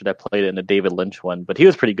the actor that played it in the David Lynch one, but he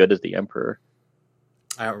was pretty good as the Emperor.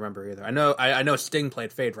 I don't remember either. I know Sting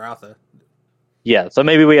played Fade Rautha. Yeah, so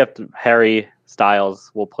maybe we have Harry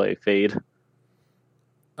Styles will play Fade.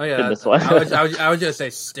 Oh yeah, I was gonna say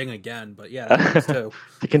Sting again, but yeah, that too.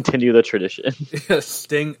 To continue the tradition.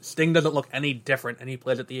 Sting doesn't look any different, and he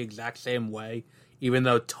plays it the exact same way, even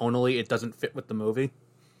though tonally it doesn't fit with the movie.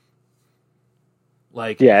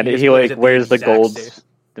 Like yeah, and he like wears the gold.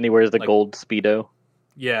 Then he wears the gold Speedo.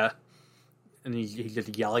 Yeah, and he's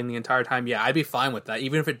just yelling the entire time. Yeah, I'd be fine with that,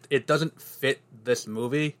 even if it doesn't fit this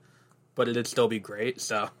movie, but it'd still be great.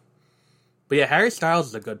 So, but yeah, Harry Styles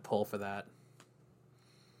is a good pull for that.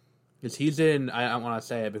 Because he's in, I don't want to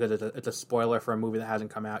say it because it's a spoiler for a movie that hasn't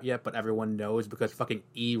come out yet, but everyone knows because fucking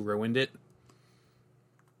E ruined it.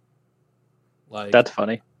 Like that's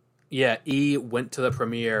funny. Yeah, E went to the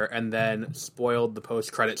premiere and then spoiled the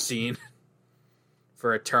post-credit scene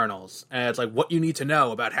for Eternals. And it's like, what you need to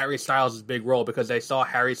know about Harry Styles' big role, because they saw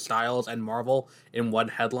Harry Styles and Marvel in one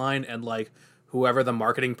headline, and like whoever the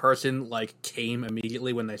marketing person like came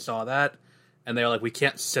immediately when they saw that, and they were like, we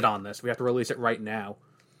can't sit on this. We have to release it right now.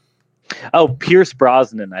 Oh, Pierce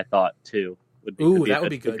Brosnan, I thought too would be a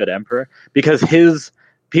good Emperor, because his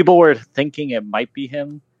people were thinking it might be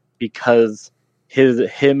him because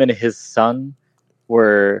him and his son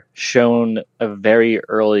were shown a very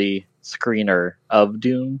early screener of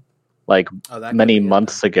Dune, like many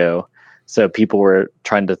months ago. So people were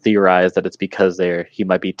trying to theorize that it's because he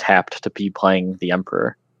might be tapped to be playing the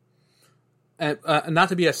Emperor. Not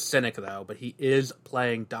to be a cynic though, but he is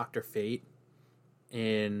playing Dr. Fate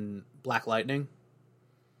in Black Lightning.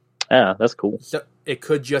 Yeah, that's cool. So it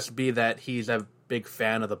could just be that he's a big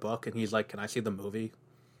fan of the book and he's like, can I see the movie?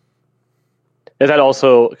 Is that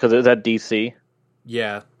also because is that DC?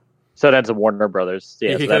 Yeah. So that's a Warner Brothers.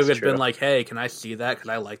 Yeah, He so that's could have true. been like, "Hey, can I see that? Because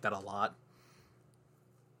I like that a lot."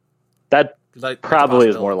 That Like, probably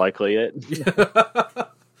is more likely it.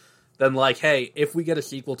 Then, like, hey, if we get a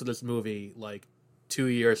sequel to this movie, like 2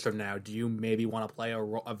 years from now, do you maybe want to play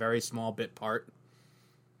a very small bit part?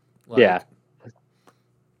 Like, yeah,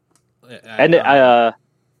 and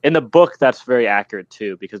in the book, that's very accurate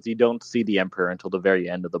too, because you don't see the Emperor until the very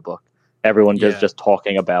end of the book. Everyone just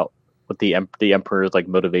talking about what the Emperor's like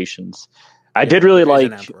motivations. I did really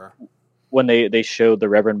like when they showed the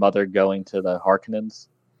Reverend Mother going to the Harkonnens,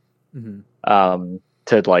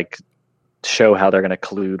 to like show how they're going to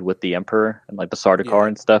collude with the Emperor and like the Sardaukar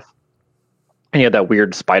and stuff. And you had that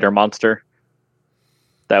weird spider monster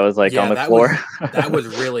that was like on the floor. That was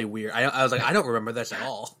really weird. I was like, I don't remember this at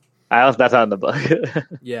all. That's not in the book.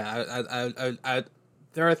 I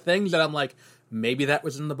there are things that I'm like, maybe that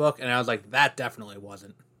was in the book, and I was like, that definitely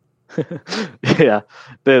wasn't. Yeah,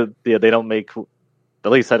 they don't make.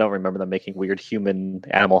 At least I don't remember them making weird human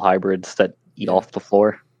animal hybrids that eat off the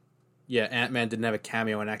floor. Yeah, Ant-Man didn't have a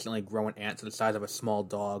cameo and accidentally grow an ant to the size of a small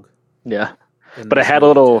dog. Yeah, but it had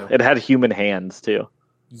it had human hands too.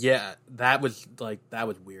 Yeah, that was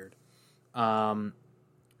weird.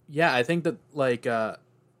 Yeah, I think that like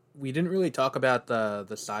we didn't really talk about the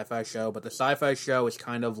sci-fi show, but the sci-fi show is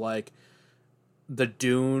kind of like the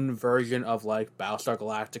Dune version of like Battlestar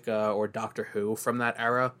Galactica or Doctor Who from that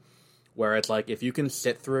era, where it's like if you can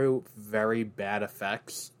sit through very bad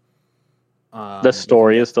effects, the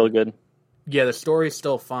story is still good. Yeah, the story is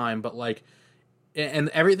still fine, but like, and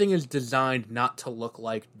everything is designed not to look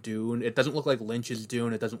like Dune. It doesn't look like Lynch's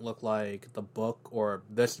Dune. It doesn't look like the book or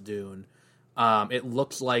this Dune. It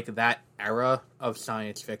looks like that era of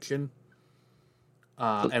science fiction,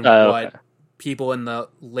 and what people in the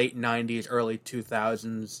late 90s, early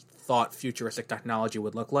 2000s thought futuristic technology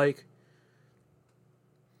would look like.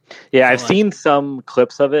 Yeah, so I've seen some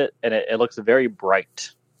clips of it, and it looks very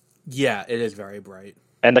bright. Yeah, it is very bright.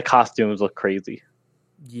 And the costumes look crazy.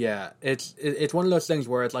 Yeah, it's one of those things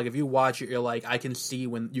where it's like if you watch it, you're like, I can see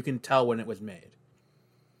you can tell when it was made.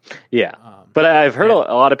 Yeah, but I've heard a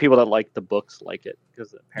lot of people that like the books like it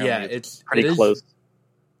because apparently it's pretty close.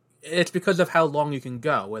 It's because of how long you can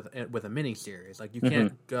go with a miniseries. Like you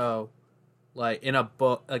can't go like in a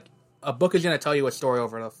book. Like a book is going to tell you a story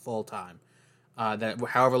over the full time, that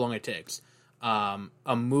however long it takes.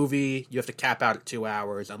 A movie you have to cap out at 2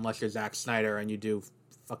 hours unless you're Zack Snyder and you do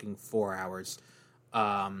fucking 4 hours.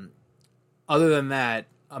 Other than that,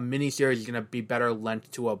 a miniseries is going to be better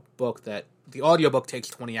lent to a book that the audiobook takes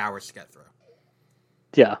 20 hours to get through.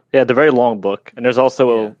 Yeah, the very long book, and there's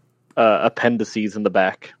also appendices in the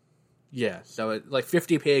back. Yeah, so like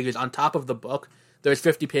 50 pages on top of the book. There's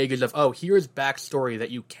 50 pages of here's backstory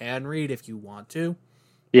that you can read if you want to.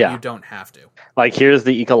 Yeah, you don't have to. Like here's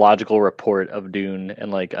the ecological report of Dune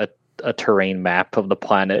and like a terrain map of the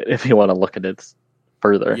planet if you want to look at it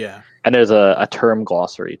further. Yeah, and there's a term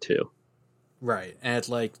glossary too. Right, and it's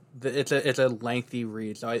like it's a lengthy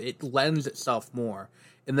read, so it lends itself more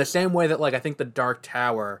in the same way that like I think The Dark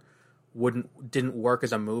Tower didn't work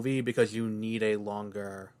as a movie because you need a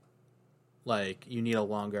longer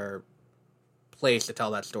place to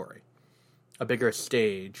tell that story, a bigger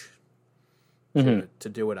stage to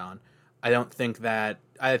do it on. I think that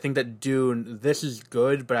Dune, this is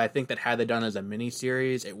good, but I think that had they done it as a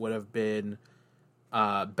miniseries, it would have been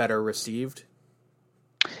better received.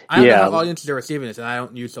 I don't know how audiences are receiving this, and I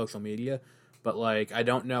don't use social media, but like I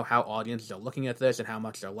don't know how audiences are looking at this and how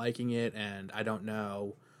much they're liking it, and I don't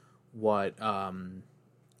know what I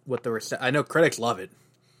know critics love it.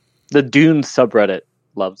 The Dune subreddit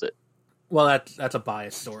loves it. Well, that's a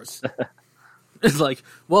biased source. It's like,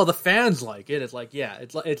 well, the fans like it. It's like, yeah,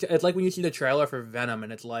 it's like when you see the trailer for Venom,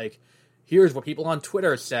 and it's like, here's what people on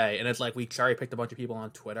Twitter say, and it's like we cherry picked a bunch of people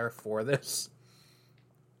on Twitter for this.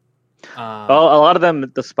 Well, a lot of them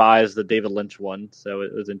despise the David Lynch one, so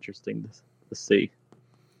it was interesting to see.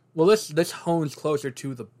 Well, this hones closer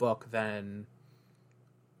to the book than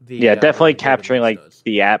the definitely capturing like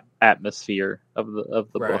the atmosphere of the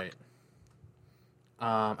book.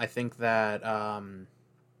 I think that I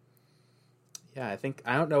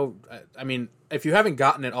don't know. I mean, if you haven't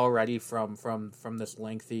gotten it already from this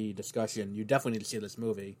lengthy discussion, you definitely need to see this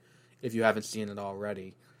movie if you haven't seen it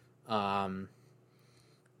already. I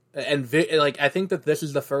think that this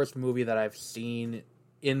is the first movie that I've seen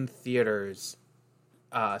in theaters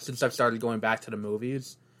since I've started going back to the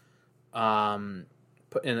movies. Not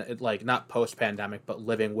post-pandemic, but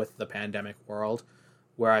living with the pandemic world,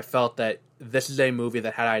 where I felt that this is a movie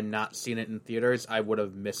that had I not seen it in theaters, I would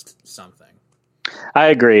have missed something. I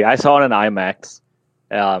agree. I saw it in IMAX,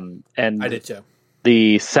 and I did too.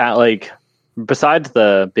 the sound, like besides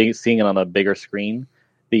the big seeing it on a bigger screen,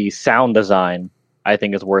 the sound design I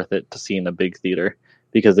think is worth it to see in a big theater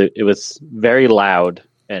because it was very loud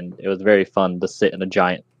and it was very fun to sit in a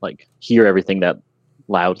giant like hear everything that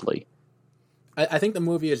loudly. I think the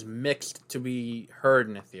movie is mixed to be heard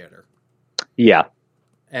in a theater. Yeah,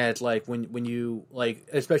 And it's like when you like,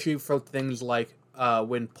 especially for things like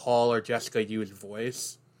when Paul or Jessica use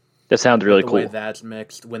voice. that sounds really The cool. way that's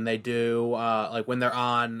mixed when they do like when they're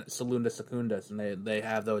on Salunda Secundas and they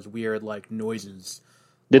have those weird like noises.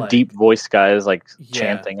 The like, deep voice guys like yeah,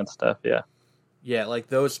 chanting and stuff. Yeah. yeah, like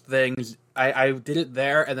those things. I did it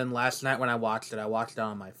there, and then last night when I watched it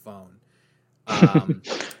on my phone.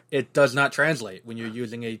 It does not translate when you're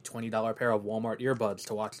using a $20 pair of Walmart earbuds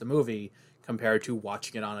to watch the movie compared to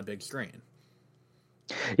watching it on a big screen.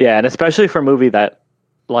 Yeah, and especially for a movie that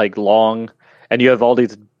like long, and you have all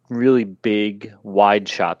these really big wide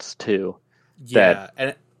shots too. Yeah, That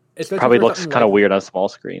and especially probably for looks something kind of like weird on a small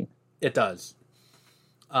screen. it does.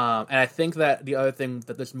 And I think that the other thing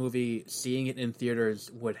that this movie, seeing it in theaters,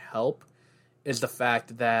 would help is the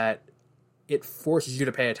fact that it forces you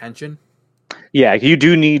to pay attention. Yeah, you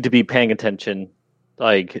do need to be paying attention,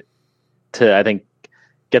 like to I think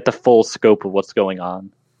get the full scope of what's going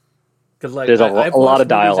on. Because like There's I've a lot watched of movies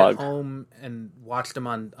dialogue. at home and watched them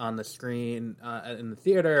on the screen in the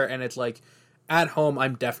theater, and it's like at home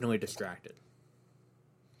I'm definitely distracted.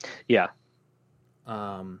 Yeah,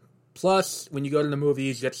 Plus, when you go to the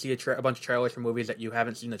movies, you get to see a bunch of trailers for movies that you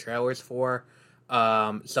haven't seen the trailers for.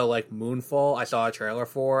 So like Moonfall, I saw a trailer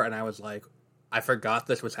for, and I was like, I forgot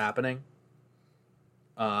this was happening.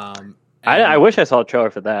 I wish I saw a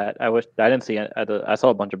trailer for that. I wish I didn't see it. I saw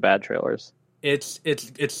a bunch of bad trailers. It's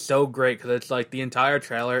so great because it's like the entire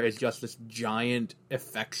trailer is just this giant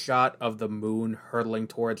effect shot of the moon hurtling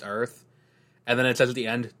towards Earth, and then it says at the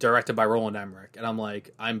end, directed by Roland Emmerich, and I'm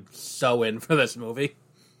like, I'm so in for this movie.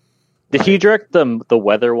 Did he direct the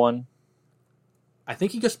weather one? I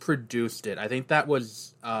think he just produced it. I think that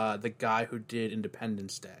was the guy who did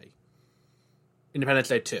Independence Day. Independence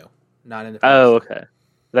Day 2, not Independence Oh, Day. okay.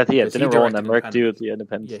 Didn't Roland Emmerich do the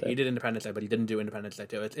Independence Yeah, Day? he did Independence Day, but he didn't do Independence Day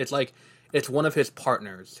 2. It's like it's one of his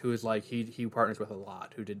partners who is like he partners with a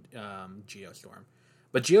lot who did Geostorm,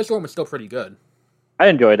 but Geostorm was still pretty good. I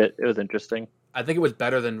enjoyed it. It was interesting. I think it was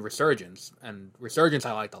better than Resurgence, and Resurgence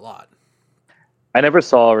I liked a lot. I never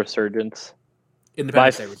saw Resurgence.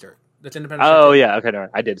 Independence Day Resurgence. That's Independence Day. Oh yeah, okay, no,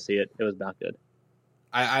 I did see it. It was not good.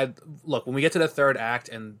 I look when we get to the third act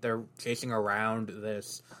and they're chasing around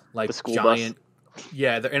this like The school giant. bus.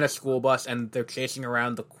 Yeah, they're in a school bus and they're chasing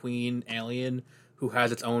around the queen alien who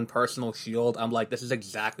has its own personal shield. I'm like, this is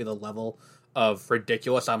exactly the level of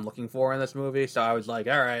ridiculous I'm looking for in this movie. So I was like,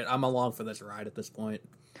 all right, I'm along for this ride at this point.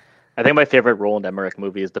 I think my favorite Roland Emmerich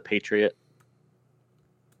movie is The Patriot.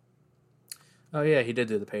 Oh yeah, he did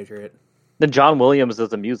do The Patriot. Then John Williams does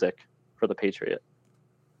the music for The Patriot.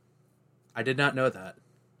 I did not know that.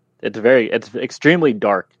 It's extremely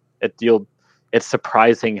dark. It's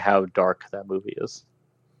surprising how dark that movie is.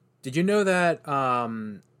 Did you know that?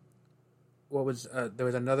 What was there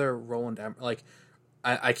was another Roland like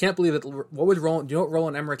I can't believe it. What was Roland? Do you know what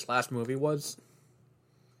Roland Emmerich's last movie was?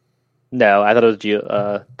 No, I thought it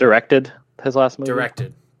was directed. His last movie.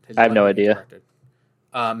 Directed. I have no idea. Directed.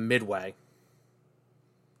 Midway.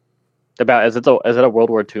 Is it a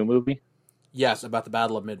World War II movie? Yes, about the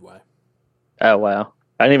Battle of Midway. Oh wow,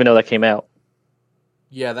 I didn't even know that came out.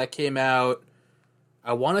 Yeah, that came out.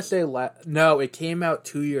 I want to say no, it came out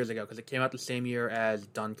 2 years ago because it came out the same year as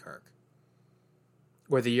Dunkirk,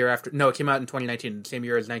 or the year after. No, it came out in 2019, the same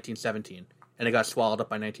year as 1917, and it got swallowed up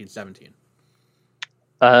by 1917.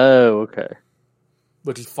 Oh, okay.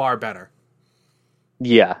 Which is far better.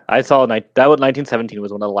 Yeah, I saw that. 1917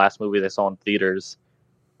 was one of the last movies I saw in theaters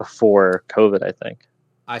before COVID, I think.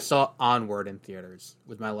 I saw Onward in theaters.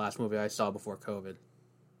 Was my last movie I saw before COVID,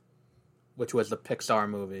 which was the Pixar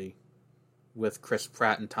movie with Chris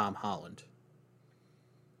Pratt and Tom Holland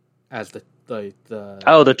as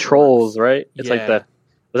the Trolls, right? It's yeah. like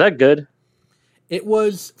was that good? It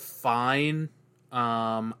was fine.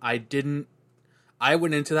 I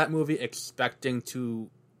went into that movie expecting to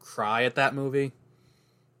cry at that movie.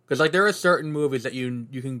 Because, like, there are certain movies that you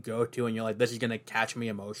can go to and you're like, this is going to catch me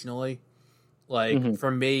emotionally. Like,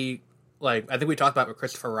 for me, like, I think we talked about with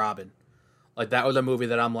Christopher Robin. Like, that was a movie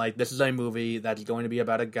that I'm like, this is a movie that's going to be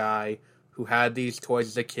about a guy who had these toys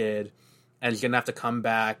as a kid and he's going to have to come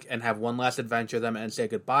back and have one last adventure with them and say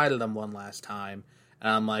goodbye to them one last time.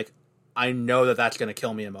 And I'm like, I know that that's going to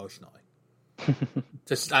kill me emotionally.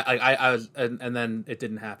 Just I was, and then it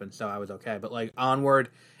didn't happen, so I was okay. But like Onward,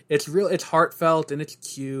 it's heartfelt and it's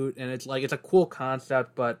cute and it's like it's a cool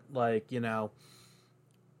concept, but like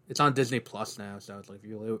it's on Disney Plus now, so it's like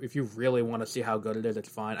if you really want to see how good it is, it's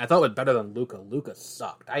fine. I thought it was better than Luca. Luca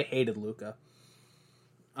sucked. I hated Luca.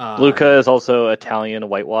 Luca is also Italian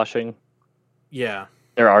whitewashing. Yeah,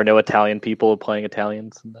 there are no Italian people playing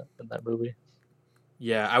Italians in that movie.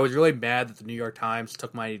 Yeah, I was really mad that the New York Times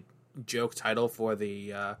took my joke title for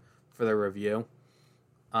the review.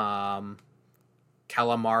 Calamari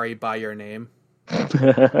by Your Name.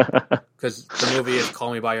 Because the movie is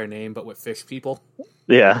Call Me by Your Name, but with fish people.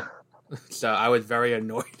 Yeah. So I was very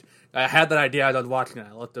annoyed. I had that idea as I was watching it.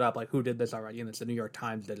 I looked it up, like, who did this already? And it's the New York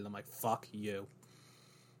Times did it. I'm like, fuck you.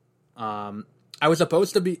 I was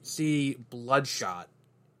supposed to see Bloodshot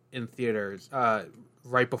in theaters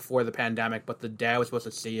right before the pandemic, but the day I was supposed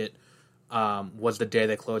to see it was the day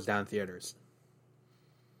they closed down theaters.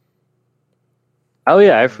 Oh,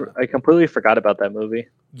 yeah, I completely forgot about that movie.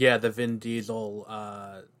 Yeah, the Vin Diesel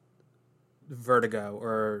Vertigo,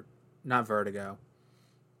 or not Vertigo.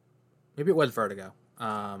 Maybe it was Vertigo.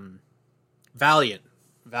 Valiant,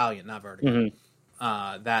 not Vertigo.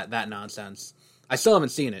 Mm-hmm. That nonsense. I still haven't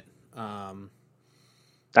seen it. I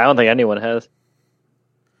don't think anyone has.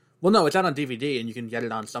 Well, no, it's out on DVD, and you can get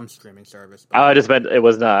it on some streaming service. But... I just meant it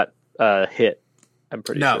was not a hit. I'm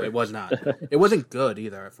pretty sure. No, it was not. It wasn't good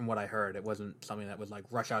either, from what I heard. It wasn't something that was like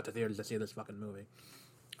rush out to theaters to see this fucking movie.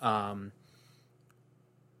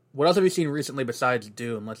 What else have you seen recently besides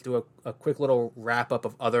Dune? Let's do a quick little wrap up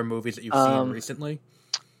of other movies that you've seen recently.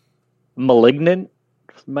 Malignant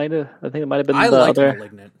I think it might have been the other.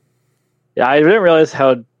 Malignant. Yeah, I didn't realize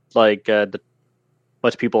how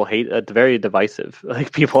much people hate. It's very divisive.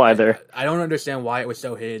 Like people either. I don't understand why it was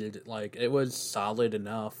so hated. Like it was solid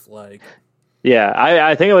enough. Like. Yeah,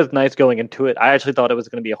 I think it was nice going into it. I actually thought it was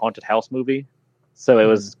going to be a haunted house movie, so it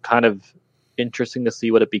was kind of interesting to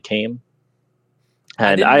see what it became.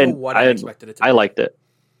 And I expected it to be. I liked it.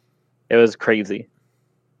 It was crazy.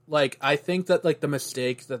 Like I think that like the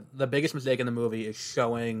biggest mistake in the movie is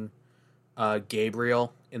showing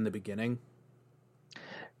Gabriel in the beginning.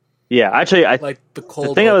 Yeah, actually, the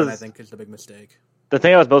cold open, I think, is the big mistake. The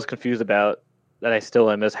thing I was most confused about, that I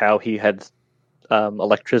still am, is how he had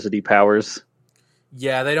electricity powers.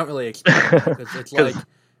 Yeah, they don't really explain it, because it's like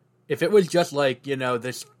if it was just like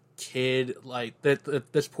this kid, like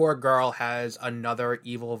this poor girl has another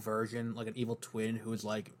evil version, like an evil twin who's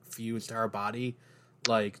like fused to her body.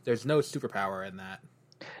 Like there's no superpower in that.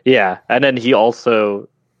 Yeah, and then he also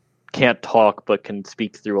can't talk but can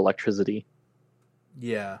speak through electricity.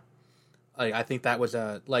 Yeah. Like I think that was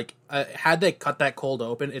had they cut that cold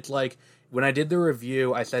open, it's like when I did the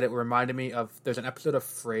review, I said it reminded me of there's an episode of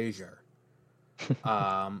Frasier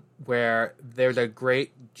where there's a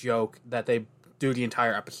great joke that they do the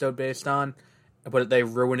entire episode based on, but they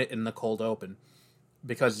ruin it in the cold open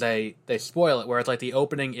because they spoil it, where it's like the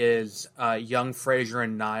opening is young Frasier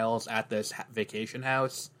and Niles at this vacation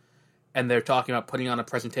house, and they're talking about putting on a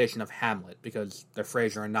presentation of Hamlet because they're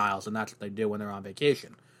Frasier and Niles, and that's what they do when they're on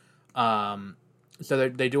vacation. So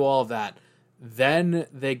they do all of that. Then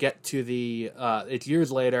they get to it's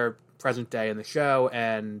years later, present day in the show,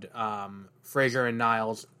 and Frasier and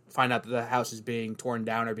Niles find out that the house is being torn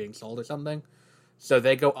down or being sold or something. So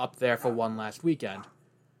they go up there for one last weekend.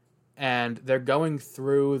 And they're going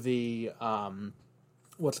through they're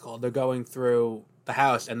going through the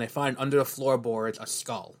house, and they find under the floorboards a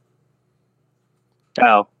skull.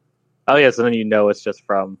 Oh, yeah, so then it's just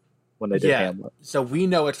from when they did Hamlet. So we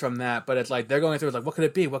know it's from that, but it's like they're going through, it's like, what could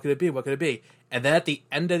it be? What could it be? What could it be? And then at the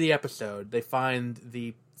end of the episode, they find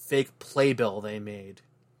the fake playbill they made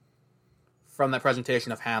from that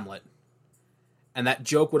presentation of Hamlet. And that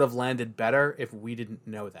joke would have landed better if we didn't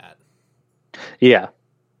know that. Yeah.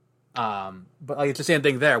 But like it's the same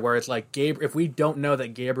thing there, where it's like if we don't know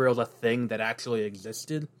that Gabriel's a thing that actually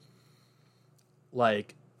existed,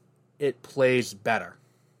 like it plays better.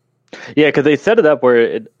 Yeah, because they set it up where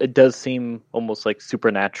it does seem almost like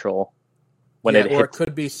supernatural when it hits. Or it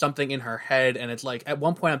could be something in her head, and it's like at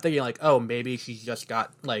one point I'm thinking like, oh, maybe she's just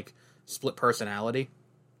got like split personality.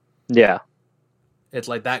 Yeah, it's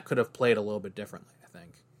like that could have played a little bit differently, I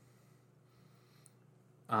think.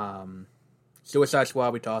 Suicide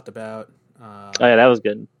Squad we talked about. Oh yeah, that was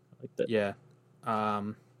good. I liked it. Yeah.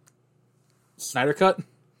 Snyder Cut.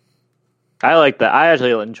 I like that. I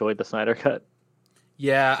actually enjoyed the Snyder Cut.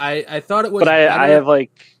 Yeah, I thought it was. But I have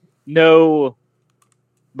like no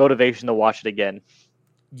motivation to watch it again.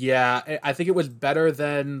 Yeah, I think it was better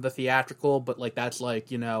than the theatrical, but like that's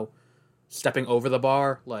like stepping over the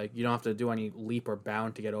bar. Like, you don't have to do any leap or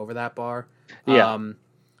bound to get over that bar. Yeah.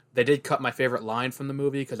 They did cut my favorite line from the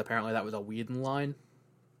movie because apparently that was a Whedon line.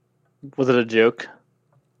 Was it a joke?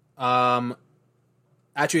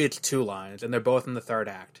 Actually, it's 2 lines, and they're both in the third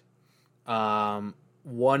act.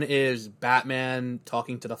 One is Batman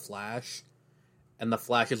talking to the Flash, and the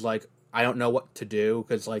Flash is like, I don't know what to do,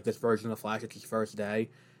 because, like, this version of the Flash, it's his first day,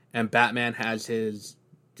 and Batman has his,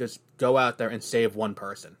 just go out there and save one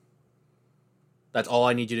person. That's all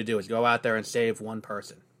I need you to do, is go out there and save one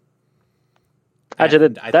person. I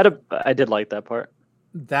did like that part.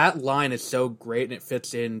 That line is so great, and it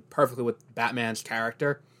fits in perfectly with Batman's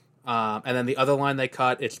character. And then the other line they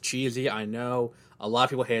cut, it's cheesy, I know. A lot of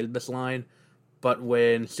people hated this line. But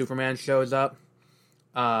when Superman shows up,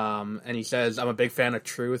 and he says, I'm a big fan of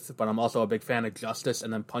truth, but I'm also a big fan of justice,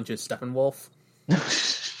 and then punches Steppenwolf.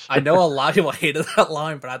 I know a lot of people hated that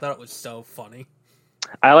line, but I thought it was so funny.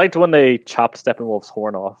 I liked when they chopped Steppenwolf's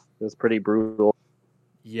horn off. It was pretty brutal.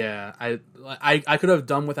 Yeah, I could have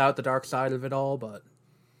done without the dark side of it all, but,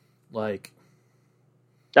 like...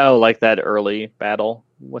 Oh, like that early battle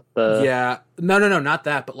with the... Yeah. No, not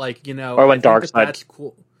that, but, like, you know... Or when Darkseid... That's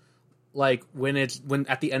cool. Like, when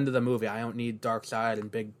at the end of the movie, I don't need Darkseid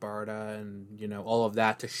and Big Barda and, you know, all of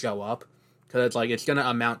that to show up. Because it's like, it's going to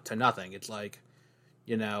amount to nothing. It's like,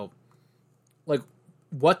 you know... Like,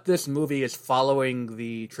 what this movie is following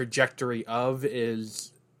the trajectory of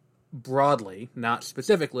is broadly, not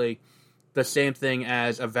specifically, the same thing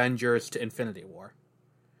as Avengers to Infinity War.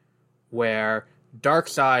 Where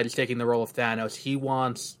Darkseid is taking the role of Thanos. He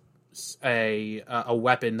wants a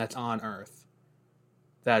weapon that's on Earth.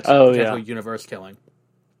 That's potentially universe killing.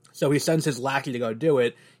 So he sends his lackey to go do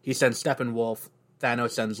it. He sends Steppenwolf.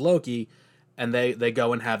 Thanos sends Loki. And they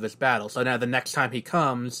go and have this battle. So now the next time he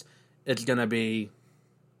comes, it's going to be,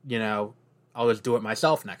 you know, I'll just do it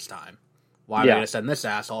myself next time. Why am I going to send this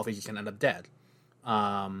asshole if he's just going to end up dead?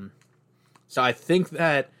 So I think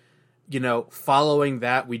that, you know, following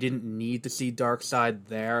that, we didn't need to see Darkseid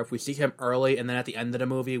there. If we see him early, and then at the end of the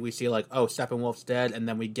movie, we see, like, oh, Steppenwolf's dead, and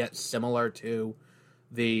then we get similar to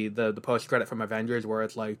the post-credit from Avengers, where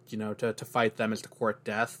it's like, you know, to fight them is to court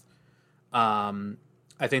death.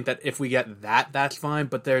 I think that if we get that, that's fine,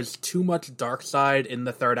 but there's too much Darkseid in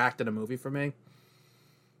the third act of the movie for me.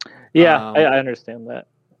 Yeah, I understand that.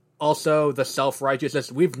 Also, the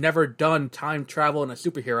self-righteousness. We've never done time travel in a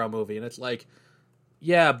superhero movie, and it's like,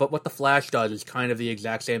 yeah, but what the Flash does is kind of the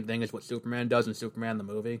exact same thing as what Superman does in Superman the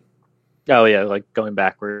movie. Oh, yeah, like going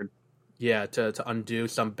backward. Yeah, to undo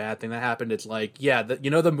some bad thing that happened. It's like, yeah,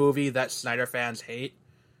 you know the movie that Snyder fans hate?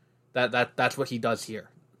 That's what he does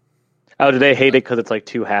here. Oh, do they hate it because it's, like,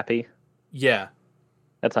 too happy? Yeah.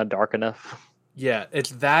 That's not dark enough? Yeah,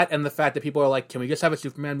 it's that and the fact that people are like, can we just have a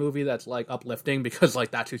Superman movie that's, like, uplifting because,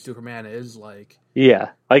 like, that's who Superman is? Like,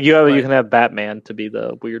 yeah. Like, you can have Batman to be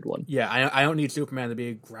the weird one. Yeah, I don't need Superman to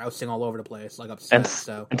be grousing all over the place, like,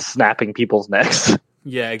 upset, and snapping people's necks.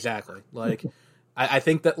 Yeah, exactly. Like, I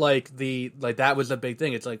think that, like, that was the big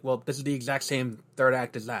thing. It's like, well, this is the exact same third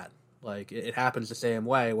act as that. Like, it happens the same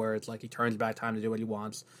way, where it's like he turns back time to do what he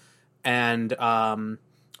wants. And,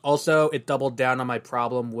 also, it doubled down on my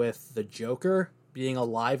problem with the Joker being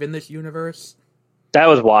alive in this universe. That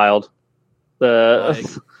was wild.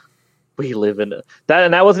 We live in that,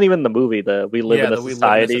 and that wasn't even the movie. We live in a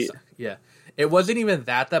society. Yeah, it wasn't even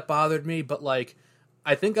that bothered me, but, like,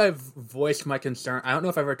 I think I've voiced my concern. I don't know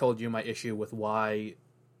if I ever told you my issue with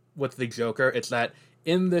the Joker. It's that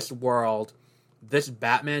in this world, this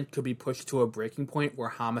Batman could be pushed to a breaking point where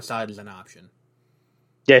homicide is an option.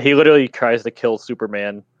 Yeah, he literally tries to kill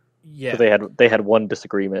Superman. Yeah, they had one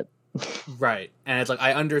disagreement. Right, and it's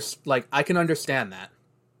like I can understand that.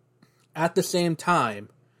 At the same time,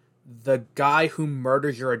 the guy who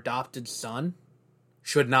murders your adopted son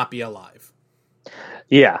should not be alive.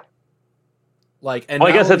 Yeah. Like, and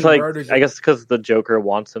I guess it's like, I guess because the Joker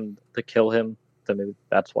wants him to kill him, then maybe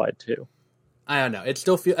that's why too. I don't know. It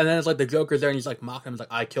still feels, and then it's like the Joker's there and he's like mocking him. He's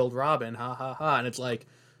like, I killed Robin, ha ha ha. And it's like,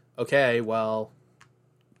 okay, well,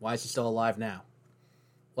 why is he still alive now?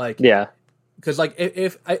 Like, yeah, because like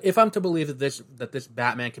if I'm to believe that this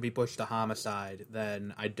Batman can be pushed to homicide,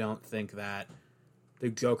 then I don't think that the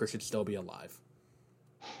Joker should still be alive.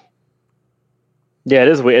 Yeah, it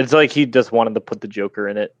is weird. It's like he just wanted to put the Joker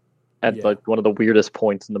in it at like one of the weirdest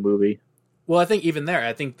points in the movie. Well, I think even there,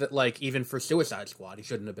 I think that like even for Suicide Squad, he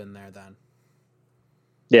shouldn't have been there then.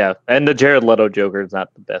 Yeah, and the Jared Leto Joker is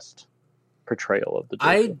not the best portrayal of the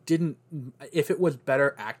Joker. If it was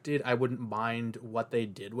better acted, I wouldn't mind what they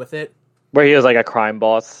did with it. Where he was like a crime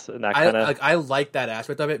boss and that kind of. I like that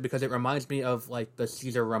aspect of it because it reminds me of like the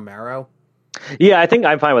Cesar Romero Yeah, I think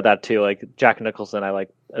I'm fine with that too. Like Jack Nicholson, I like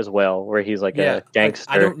as well, where he's like Yeah, a like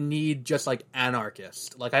I gangster. don't need just like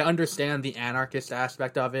anarchist. Like I understand the anarchist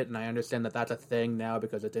aspect of it, and I understand that that's a thing now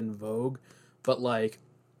because it's in vogue. But like,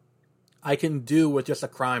 I can do with just a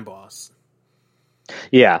crime boss.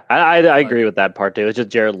 Yeah, I Like, agree with that part too. It's just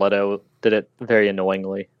Jared Leto did it very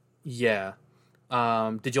annoyingly. yeah.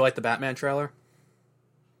 Did you like the Batman trailer?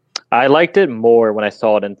 I liked it more when I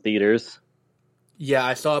saw it in theaters. Yeah,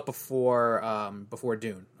 I saw it before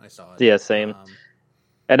Dune. I saw it. Yeah, same. Um,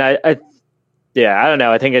 And yeah, I don't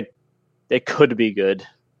know. I think it could be good.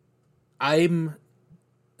 I'm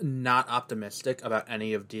not optimistic about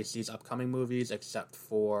any of DC's upcoming movies except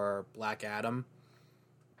for Black Adam,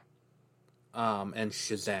 and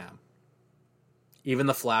Shazam. Even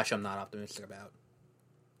the Flash, I'm not optimistic about,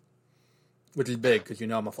 which is big because you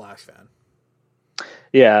know I'm a Flash fan.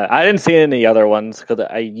 Yeah, I didn't see any other ones because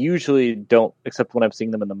I usually don't, except when I'm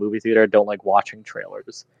seeing them in the movie theater. I don't like watching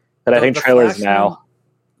trailers, but I think The trailers Flash now one,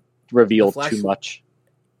 the reveal too Flash, much.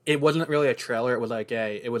 it wasn't really a trailer. It was like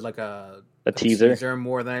A a teaser. teaser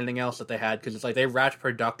more than anything else that they had because it's like they wrapped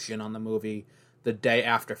production on the movie the day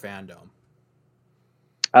after fandom.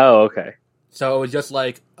 Oh, okay. So it was just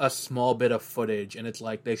like a small bit of footage, and it's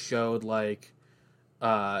like they showed like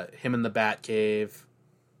him in the Batcave,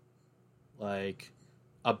 like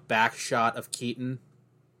a back shot of Keaton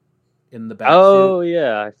in the Batsuit. Oh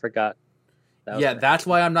yeah, I forgot. That was Yeah, gonna that's happen.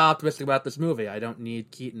 why I'm not optimistic about this movie. I don't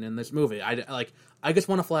need Keaton in this movie. I just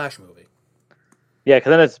want a Flash movie. Yeah,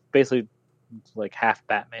 because then it's basically like half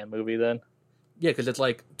Batman movie. Then Yeah, because it's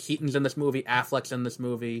like Keaton's in this movie, Affleck's in this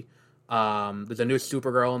movie. There's a new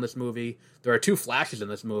Supergirl in this movie. There are two Flashes in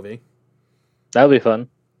this movie. that would be fun.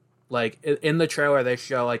 Like in the trailer, they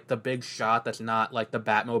show like the big shot that's not like the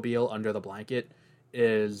Batmobile under the blanket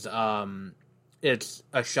is it's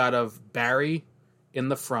a shot of Barry in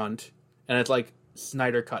the front, and it's like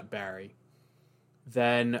Snyder cut Barry.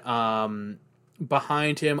 Then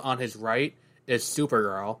behind him on his right is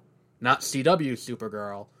Supergirl, not CW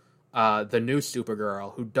Supergirl, the new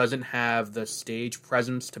Supergirl, who doesn't have the stage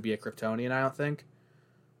presence to be a Kryptonian, I don't think,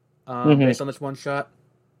 Hmm. based on this one shot.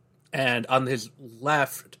 And on his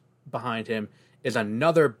left, behind him, is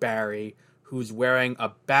another Barry who's wearing a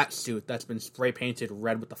bat suit that's been spray painted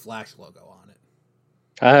red with the Flash logo on it.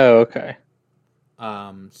 Oh, okay.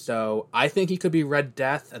 So I think he could be Red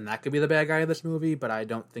Death, and that could be the bad guy of this movie, but I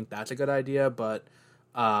don't think that's a good idea. But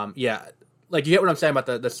yeah, like you get what I'm saying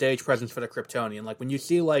about the stage presence for the Kryptonian. Like when you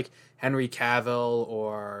see like Henry Cavill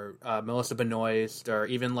or Melissa Benoist or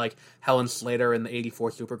even like Helen Slater in the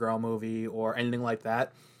 '84 Supergirl movie or anything like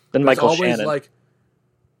that, Then there's Michael always Shannon. like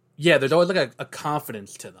there's always like a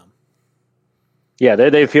confidence to them. Yeah,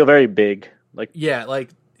 they feel very big. Like Yeah, like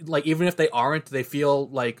even if they aren't, they feel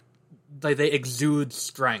like they exude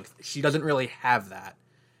strength. She doesn't really have that.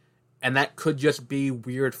 And that could just be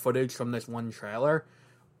weird footage from this one trailer,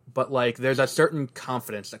 but like there's a certain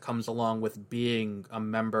confidence that comes along with being a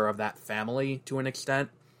member of that family to an extent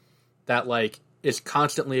that like is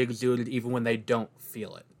constantly exuded even when they don't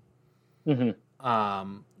feel it. hmm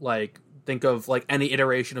Like think of like any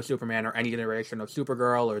iteration of Superman or any iteration of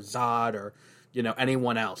Supergirl or Zod or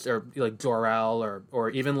anyone else or like Jor-El or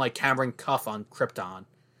even like Cameron Cuff on Krypton,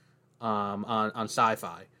 on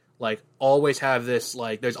Sci-Fi. Like always have this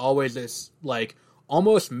like there's always this like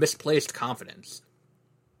almost misplaced confidence,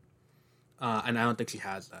 and I don't think she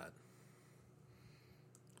has that.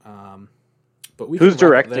 But we who's can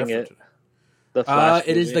wrap up there directing for it? today. The Flash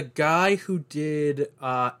It is movie. the guy who did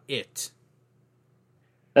It.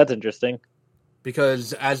 That's interesting.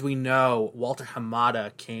 Because, as we know, Walter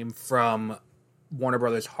Hamada came from Warner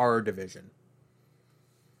Brothers horror division.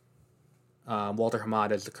 Walter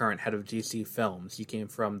Hamada is the current head of DC Films. He came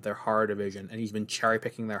from their horror division, and he's been cherry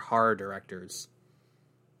picking their horror directors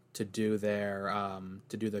to do their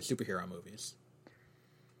superhero movies.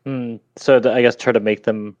 So I guess try to make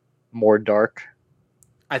them more dark.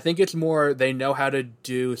 I think it's more they know how to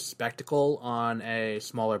do spectacle on a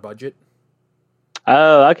smaller budget.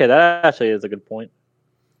 Oh, okay, that actually is a good point.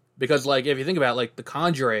 Because, like, if you think about it, like, The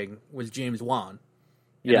Conjuring was James Wan,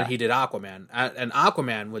 and then Yeah, he did Aquaman, and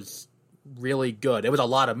Aquaman was really good. It was a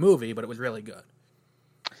lot of movie, but it was really good.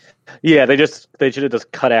 yeah. They should have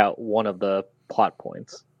just cut out one of the plot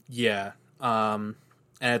points. Yeah, and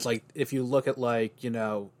it's like if you look at like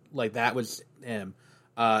like that was him.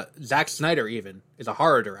 Zack Snyder even is a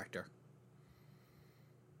horror director.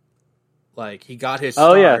 Like he got his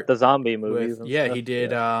Oh yeah, start the zombie movies with and stuff. he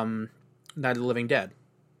did Yeah. Night of the Living Dead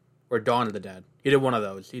or Dawn of the Dead. He did one of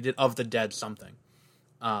those. He did Of the Dead something.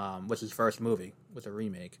 Was his first movie. Was a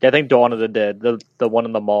remake. Yeah, I think Dawn of the Dead, the one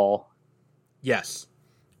in the mall. Yes.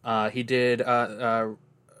 He did, and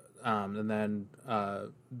then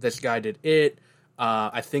this guy did it.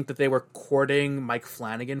 I think that they were courting Mike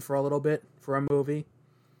Flanagan for a little bit for a movie.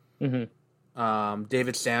 Mm-hmm.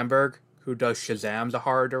 David Sandberg, who does Shazam's a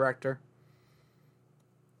horror director.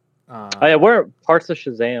 Where parts of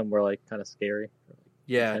Shazam were like kind of scary.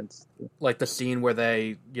 Yeah, intense. like the scene where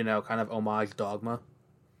they, kind of homage Dogma.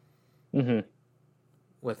 Mm-hmm.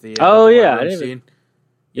 With the scene.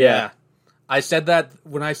 Yeah. I said that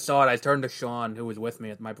when I saw it. I turned to Sean, who was with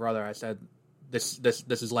me, my brother. I said, "This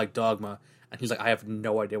is like Dogma," and he's like, "I have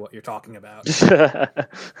no idea what you're talking about." It's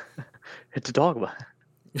a Dogma.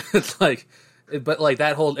 It's like, but like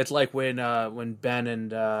that whole. It's like when Ben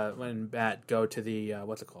and when Matt go to the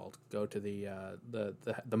what's it called? Go to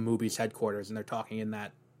the movie's headquarters, and they're talking in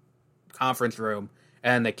that conference room,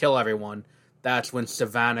 and they kill everyone. That's when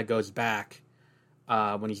Savannah goes back.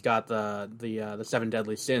 When he's got the 7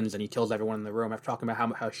 deadly sins and he kills everyone in the room after talking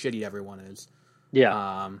about how shitty everyone is.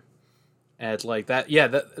 Yeah. And it's like that.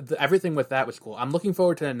 Yeah, everything with that was cool. I'm looking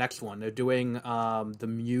forward to the next one. They're doing the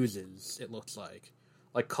Muses, it looks like.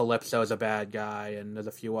 Like Calypso's a bad guy, and there's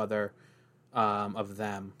a few other of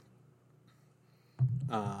them.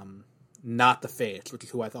 Not the Fates, which is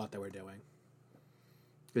who I thought they were doing.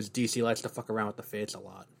 Because DC likes to fuck around with the Fates a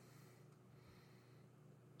lot.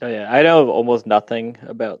 Oh yeah, I know almost nothing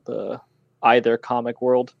about either comic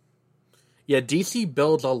world. Yeah, DC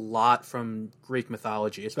builds a lot from Greek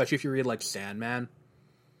mythology, especially if you read like Sandman.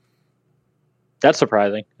 That's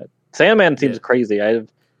surprising. Sandman seems crazy.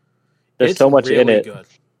 There's so much really in it. Good.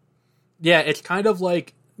 Yeah, it's kind of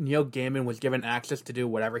like Neil Gaiman was given access to do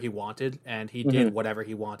whatever he wanted, and he did whatever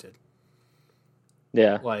he wanted.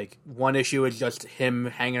 Yeah. Like, one issue is just him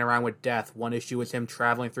hanging around with death. One issue is him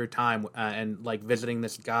traveling through time and, like, visiting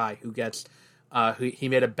this guy who gets... who he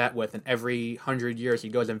made a bet with, and every 100 years he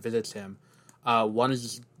goes and visits him. One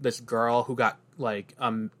is this girl who got, like,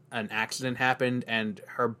 an accident happened, and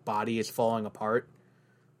her body is falling apart.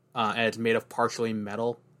 And it's made of partially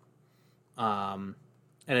metal. And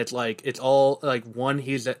it's, like, it's all... Like, one,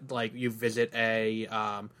 he's, like, you visit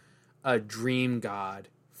a dream god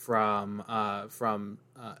from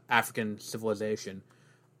African civilization.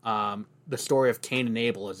 The story of Cain and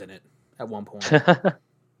Abel is in it at one point.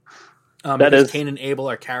 Cain and Abel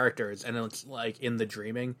are characters, and it's like in the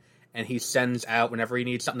dreaming, and he sends out whenever he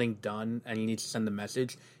needs something done and he needs to send the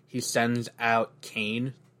message, he sends out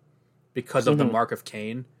Cain because of the mark of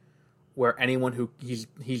Cain, where anyone who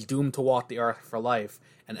he's doomed to walk the earth for life,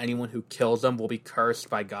 and anyone who kills him will be cursed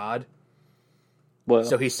by God. Well,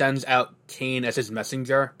 so he sends out Cain as his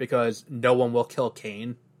messenger because no one will kill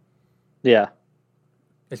Cain. Yeah.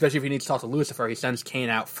 Especially if he needs to talk to Lucifer, he sends Cain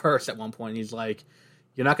out first at one point. And he's like,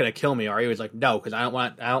 "You're not going to kill me, are you?" He's like, "No, because I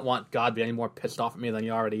don't want God to be any more pissed off at me than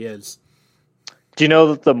he already is." Do you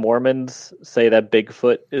know that the Mormons say that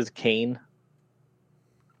Bigfoot is Cain?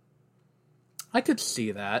 I could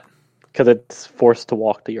see that. Because it's forced to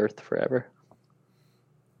walk the earth forever.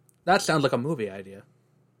 That sounds like a movie idea.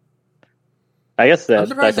 I guess I'm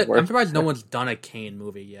surprised no one's done a Cain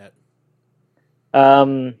movie yet.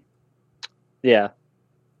 Yeah.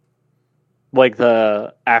 Like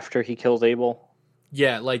after he kills Abel.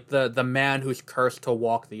 Yeah, like the man who's cursed to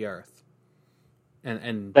walk the earth,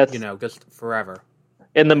 and just forever.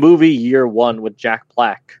 In the movie Year One with Jack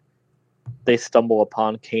Black, they stumble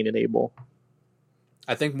upon Cain and Abel.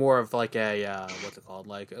 I think more of like a what's it called?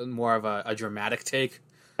 Like more of a dramatic take.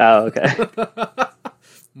 Oh, okay.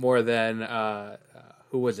 More than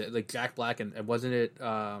who was it? Like Jack Black and wasn't it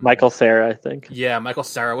Michael Cera? I think. Yeah, Michael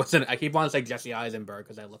Cera wasn't. I keep on saying Jesse Eisenberg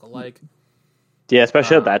because they look alike. Yeah,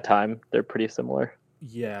 especially at that time, they're pretty similar.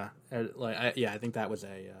 Yeah, I think that was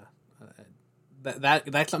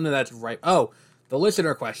that's something that's right. Oh, the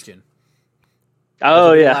listener question.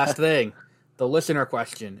 Oh yeah, last thing, the listener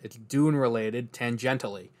question. It's Dune related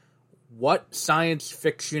tangentially. What science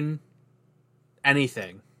fiction,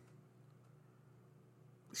 anything,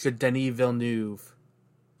 should Denis Villeneuve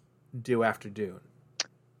do after Dune?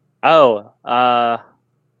 Oh, I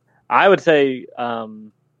would say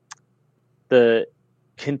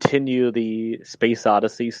continue the Space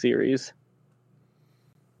Odyssey series.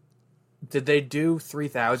 Did they do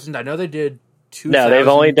 3000? I know they did 2000. No, they've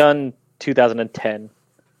only done 2010.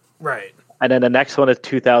 Right. And then the next one is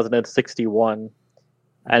 2061.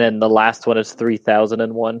 And then the last one is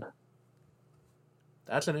 3001.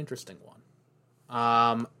 That's an interesting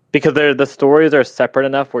one. Because the stories are separate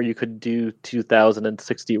enough where you could do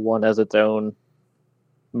 2061 as its own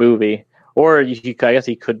movie. Or I guess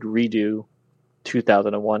he could redo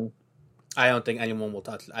 2001. I don't think anyone will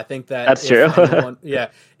touch it. I think that That's if true. anyone,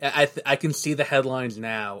 yeah, I can see the headlines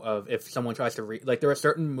now of if someone tries to like there are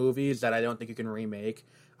certain movies that I don't think you can remake.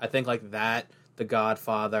 I think like that, The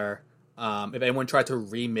Godfather. If anyone tried to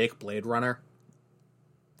remake Blade Runner,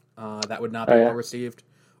 that would not Oh be well yeah. received.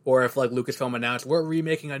 Or if like Lucasfilm announced we're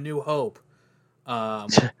remaking A New Hope, um,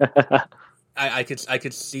 I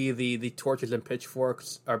could see the torches and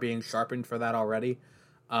pitchforks are being sharpened for that already.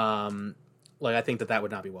 Um, like I think that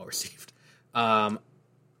would not be well received. Um,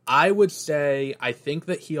 I would say I think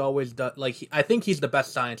that he always does. Like I think he's the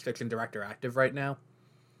best science fiction director active right now.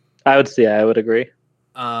 I would agree.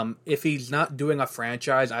 If he's not doing a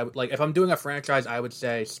franchise, I would like. If I'm doing a franchise, I would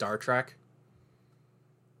say Star Trek,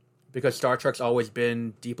 because Star Trek's always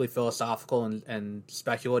been deeply philosophical and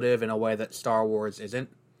speculative in a way that Star Wars isn't.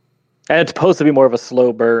 And it's supposed to be more of a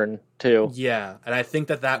slow burn too. Yeah, and I think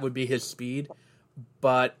that would be his speed,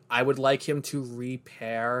 but I would like him to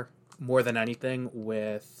repair more than anything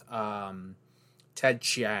with Ted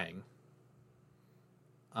Chiang.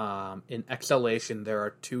 In Exhalation, there are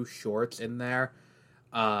two shorts in there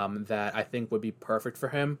that I think would be perfect for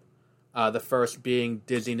him. The first being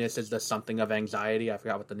Dizziness is the Something of Anxiety. I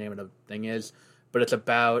forgot what the name of the thing is, but it's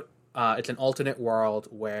about it's an alternate world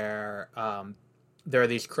where there are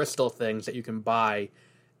these crystal things that you can buy,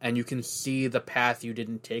 and you can see the path you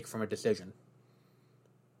didn't take from a decision.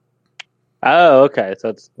 Oh, okay. So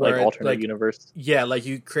it's like Where alternate universe. yeah, like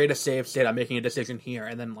you create a save state. I'm making a decision here,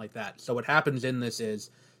 and then like that. So what happens in this is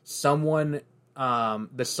someone,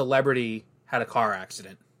 the celebrity had a car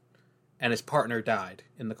accident, and his partner died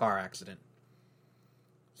in the car accident.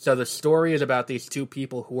 So the story is about these two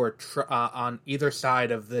people who are on either side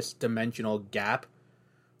of this dimensional gap,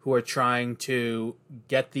 who are trying to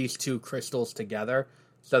get these two crystals together,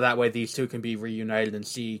 so that way these two can be reunited and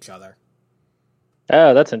see each other.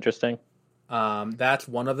 Oh, that's interesting. That's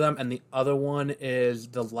one of them, and the other one is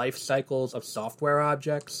the life cycles of software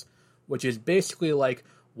objects, which is basically like,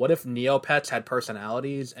 what if Neopets had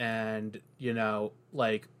personalities and,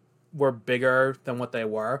 like, were bigger than what they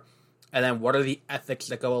were? And then what are the ethics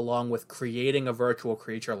that go along with creating a virtual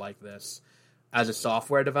creature like this as a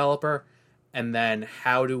software developer? And then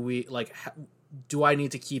how do we, like, do I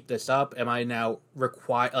need to keep this up? Am I now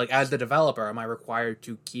required, like, as the developer, am I required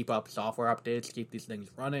to keep up software updates, keep these things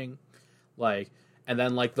running? Like, and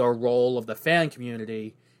then like the role of the fan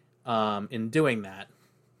community in doing that,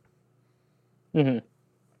 Mm-hmm.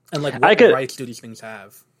 and like what rights do these things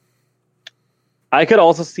have? I could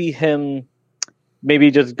also see him maybe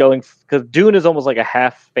just going, because Dune is almost like a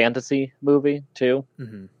half fantasy movie too.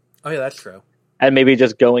 Mm-hmm. Oh yeah, that's true. And maybe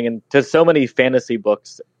just going into so many fantasy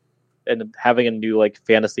books and having a new like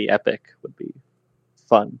fantasy epic would be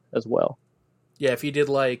fun as well. Yeah, if he did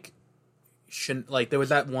like there was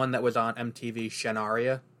that one that was on MTV,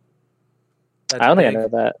 Shannara. I don't think I know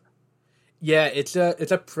that. Yeah, it's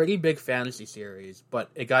a pretty big fantasy series, but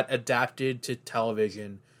it got adapted to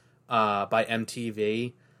television by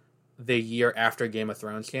MTV the year after Game of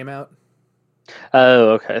Thrones came out.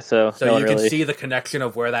 Oh, okay. So you can see the connection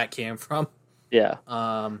of where that came from. Yeah.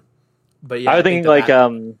 But yeah, I was thinking like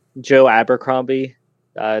Joe Abercrombie.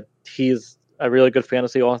 He's a really good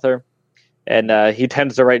fantasy author. And he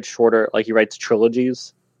tends to write shorter, like he writes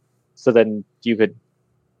trilogies. So then you could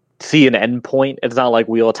see an end point. It's not like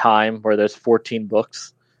Wheel of Time where there's 14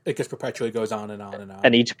 books. It just perpetually goes on and on and on.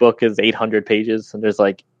 And each book is 800 pages, and there's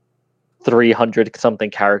like 300 something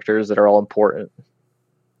characters that are all important.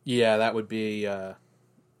 Yeah, that would be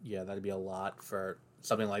that'd be a lot for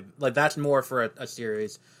something like that's more for a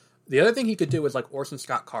series. The other thing he could do is like Orson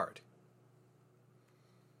Scott Card.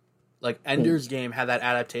 Like Ender's Game had that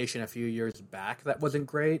adaptation a few years back that wasn't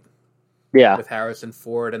great. Yeah. With Harrison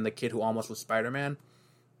Ford and the kid who almost was Spider-Man.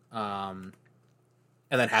 And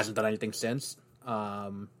then hasn't done anything since.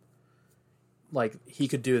 Like he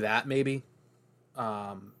could do that maybe.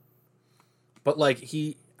 But like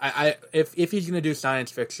if he's gonna do science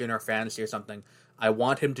fiction or fantasy or something, I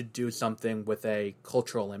want him to do something with a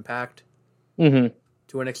cultural impact. Mm-hmm.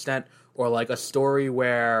 To an extent. Or like a story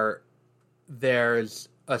where there's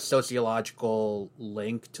a sociological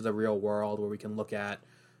link to the real world where we can look at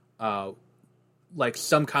like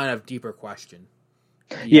some kind of deeper question.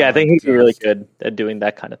 Yeah, I think he'd be really good at doing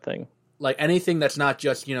that kind of thing. Like anything that's not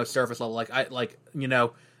just, surface level.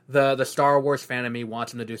 The Star Wars fan of me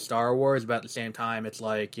wants him to do Star Wars, but at the same time it's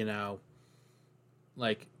like,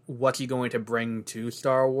 like what's he going to bring to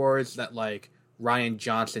Star Wars that like Rian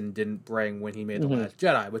Johnson didn't bring when he made The Last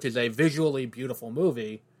Jedi, which is a visually beautiful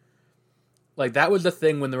movie. Like, that was the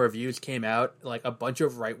thing when the reviews came out. Like, a bunch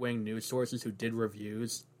of right-wing news sources who did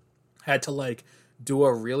reviews had to, like, do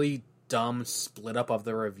a really dumb split-up of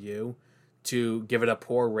the review to give it a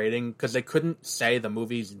poor rating because they couldn't say the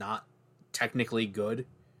movie's not technically good.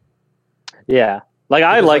 Yeah, like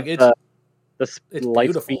I like it's light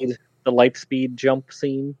beautiful. speed, the light speed jump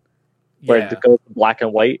scene where Yeah, it goes black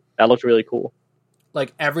and white. That looked really cool.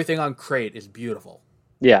 like everything on Crate is beautiful.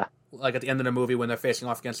 Yeah, like at the end of the movie when they're facing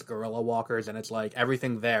off against the gorilla walkers, and it's like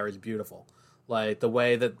everything there is beautiful. Like the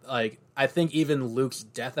way that, like, I think even Luke's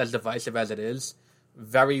death, as divisive as it is,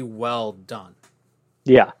 very well done.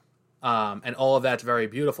 Yeah. And all of that's very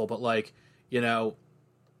beautiful. But like, you know,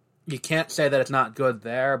 you can't say that it's not good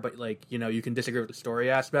there, but like, you know, you can disagree with the story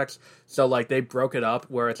aspects. So like they broke it up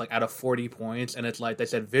where it's like out of 40 points, and it's like they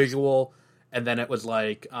said visual, and then it was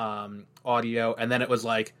like audio, and then it was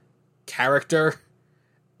like character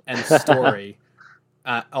and story.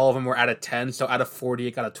 All of them were out of 10, so out of 40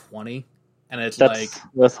 it got a 20. And it's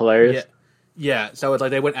that's hilarious. Yeah. So it's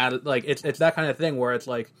like they went out of, like, it's that kind of thing where it's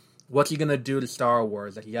like, what's he gonna do to Star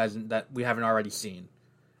Wars that we haven't already seen?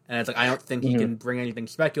 And it's like, I don't think he can bring anything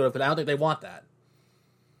speculative, but I don't think they want that.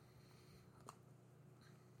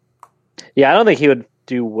 Yeah, I don't think he would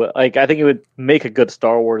do, like, I think he would make a good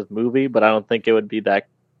Star Wars movie, but I don't think it would be that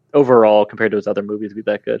overall compared to his other movies be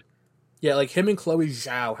that good. Yeah, like him and Chloe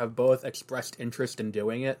Zhao have both expressed interest in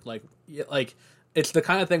doing it. Like it's the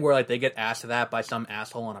kind of thing where like they get asked that by some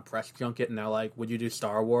asshole on a press junket, and they're like, "Would you do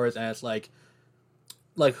Star Wars?" And it's like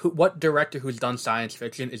what director who's done science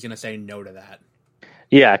fiction is going to say no to that?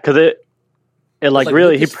 Yeah, because it like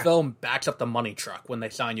really Lucasfilm backs up the money truck when they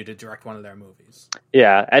sign you to direct one of their movies.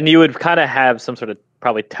 Yeah, and you would kind of have some sort of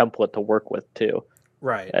probably template to work with too,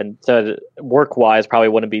 right? And so work wise, probably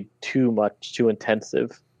wouldn't be too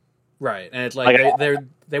intensive. Right, and it's like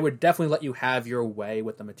they would definitely let you have your way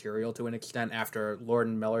with the material to an extent after Lord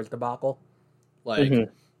and Miller's debacle, and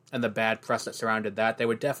the bad press that surrounded that. They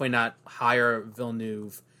would definitely not hire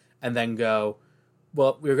Villeneuve and then go,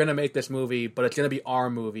 well, we're going to make this movie, but it's going to be our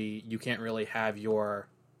movie. You can't really have your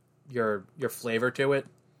flavor to it.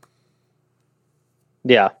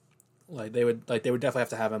 Yeah, they would definitely have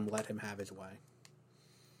to let him have his way.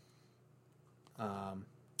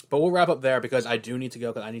 But we'll wrap up there because I do need to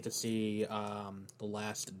go because I need to see The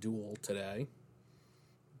Last Duel today.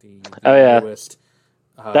 The newest.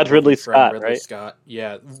 That's Ridley Scott, right? Scott.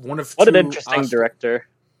 Yeah, one of what an interesting director.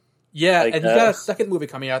 Yeah, and he's got a second movie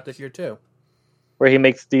coming out this year too, where he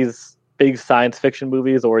makes these big science fiction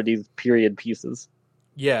movies or these period pieces.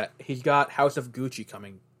 Yeah, he's got House of Gucci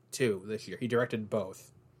coming too this year. He directed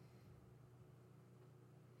both.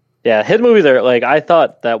 Yeah, his movies are like, I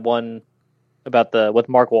thought that one about with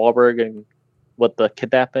Mark Wahlberg and what the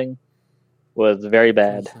kidnapping was very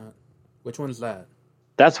bad. Which one's that?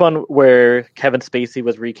 That's one where Kevin Spacey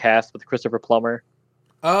was recast with Christopher Plummer.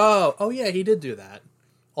 Oh yeah, he did do that.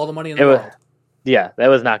 All the Money in the World. Yeah, that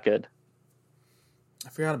was not good. I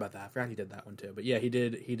forgot about that. I forgot he did that one too. But yeah, he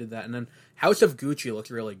did that. And then House of Gucci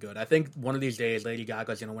looks really good. I think one of these days Lady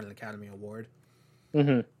Gaga's going to win an Academy Award.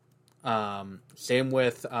 Mm-hmm. Same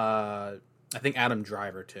with I think Adam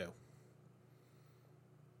Driver too.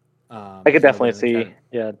 I could definitely see,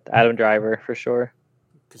 Adam Driver for sure.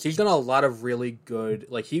 Because he's done a lot of really good.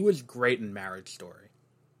 Like he was great in Marriage Story.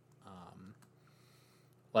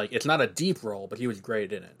 Like it's not a deep role, but he was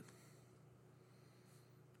great in it.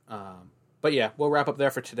 But yeah, we'll wrap up there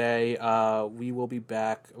for today. We will be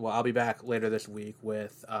back. Well, I'll be back later this week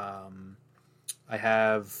with. I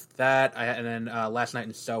have that. And then Last Night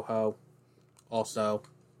in Soho, also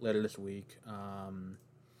later this week.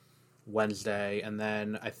 Wednesday, and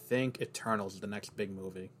then I think Eternals is the next big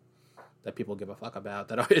movie that people give a fuck about.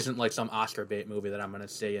 That isn't like some Oscar bait movie that I'm going to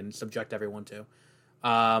see and subject everyone to.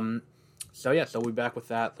 So we'll be back with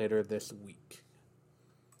that later this week.